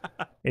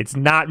 It's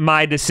not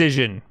my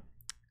decision.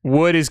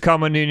 Wood is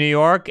coming to New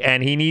York,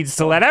 and he needs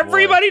to let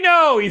everybody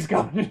know he's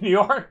coming to New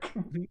York.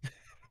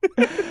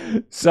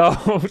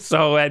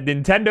 So at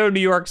Nintendo New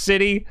York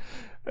City,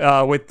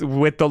 with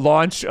the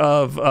launch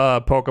of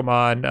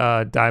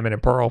Pokemon Diamond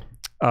and Pearl,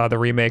 the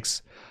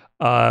remakes,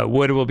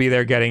 Wood will be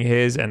there getting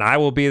his, and I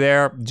will be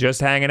there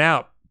just hanging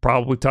out,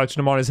 probably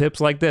touching him on his hips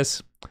like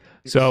this.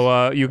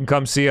 So you can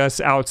come see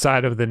us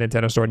outside of the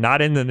Nintendo store,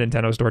 not in the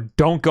Nintendo store.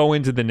 Don't go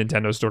into the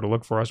Nintendo store to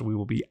look for us. We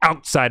will be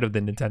outside of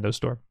the Nintendo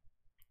store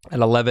at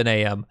 11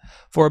 a.m.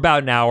 for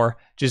about an hour,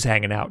 just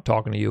hanging out,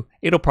 talking to you.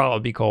 It'll probably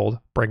be cold.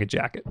 Bring a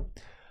jacket.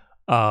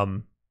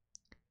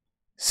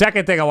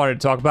 Second thing I wanted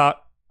to talk about,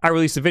 I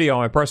released a video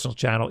on my personal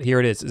channel.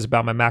 Here it is. It's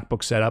about my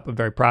MacBook setup. I'm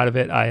very proud of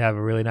it. I have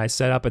a really nice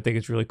setup. I think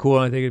it's really cool,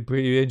 and I think it's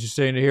pretty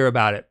interesting to hear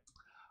about it.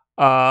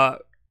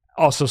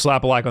 Also,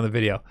 slap a like on the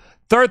video.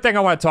 Third thing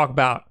I want to talk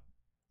about,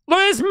 Look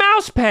at this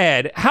mouse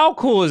pad. How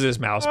cool is this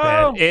mouse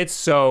pad? It's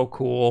so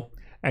cool.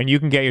 And you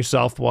can get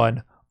yourself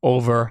one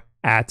over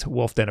at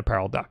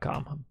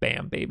wulfdenapparel.com.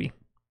 Bam, baby.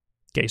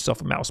 Get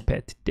yourself a mouse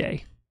pad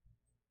today.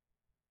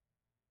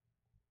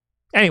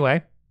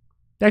 Anyway,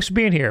 thanks for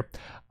being here.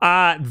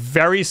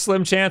 Very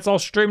slim chance I'll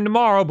stream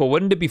tomorrow, but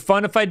wouldn't it be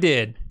fun if I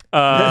did?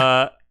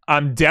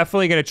 I'm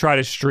definitely going to try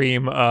to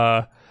stream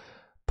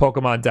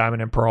Pokemon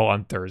Diamond and Pearl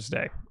on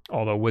Thursday.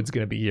 Although Wood's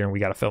going to be here and we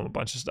got to film a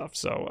bunch of stuff.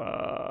 So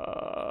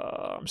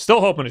I'm still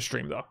hoping to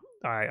stream, though.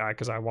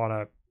 Because I want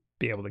to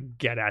be able to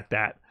get at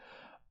that.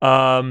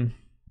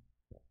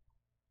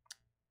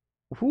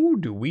 Who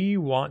do we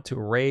want to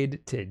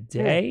raid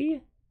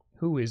today?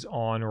 Who is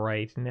on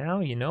right now?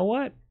 You know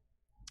what?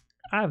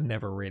 I've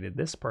never raided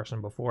this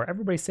person before.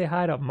 Everybody say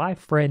hi to my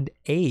friend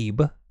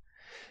Abe.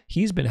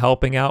 He's been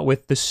helping out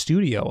with the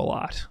studio a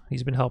lot.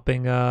 He's been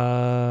helping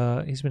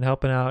out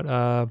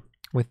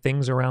with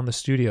things around the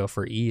studio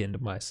for E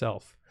and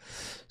myself.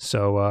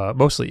 So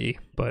mostly E,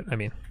 but I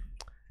mean,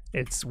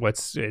 it's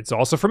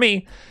also for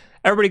me.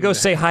 Everybody go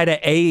say hi to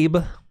Abe.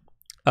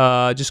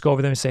 Just go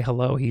over there and say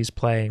hello. He's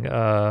playing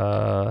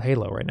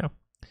Halo right now.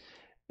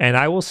 And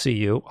I will see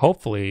you,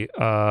 hopefully,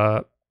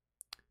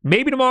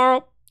 maybe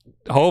tomorrow,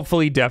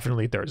 hopefully,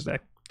 definitely Thursday.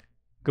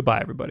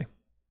 Goodbye, everybody.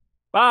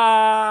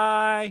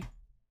 Bye.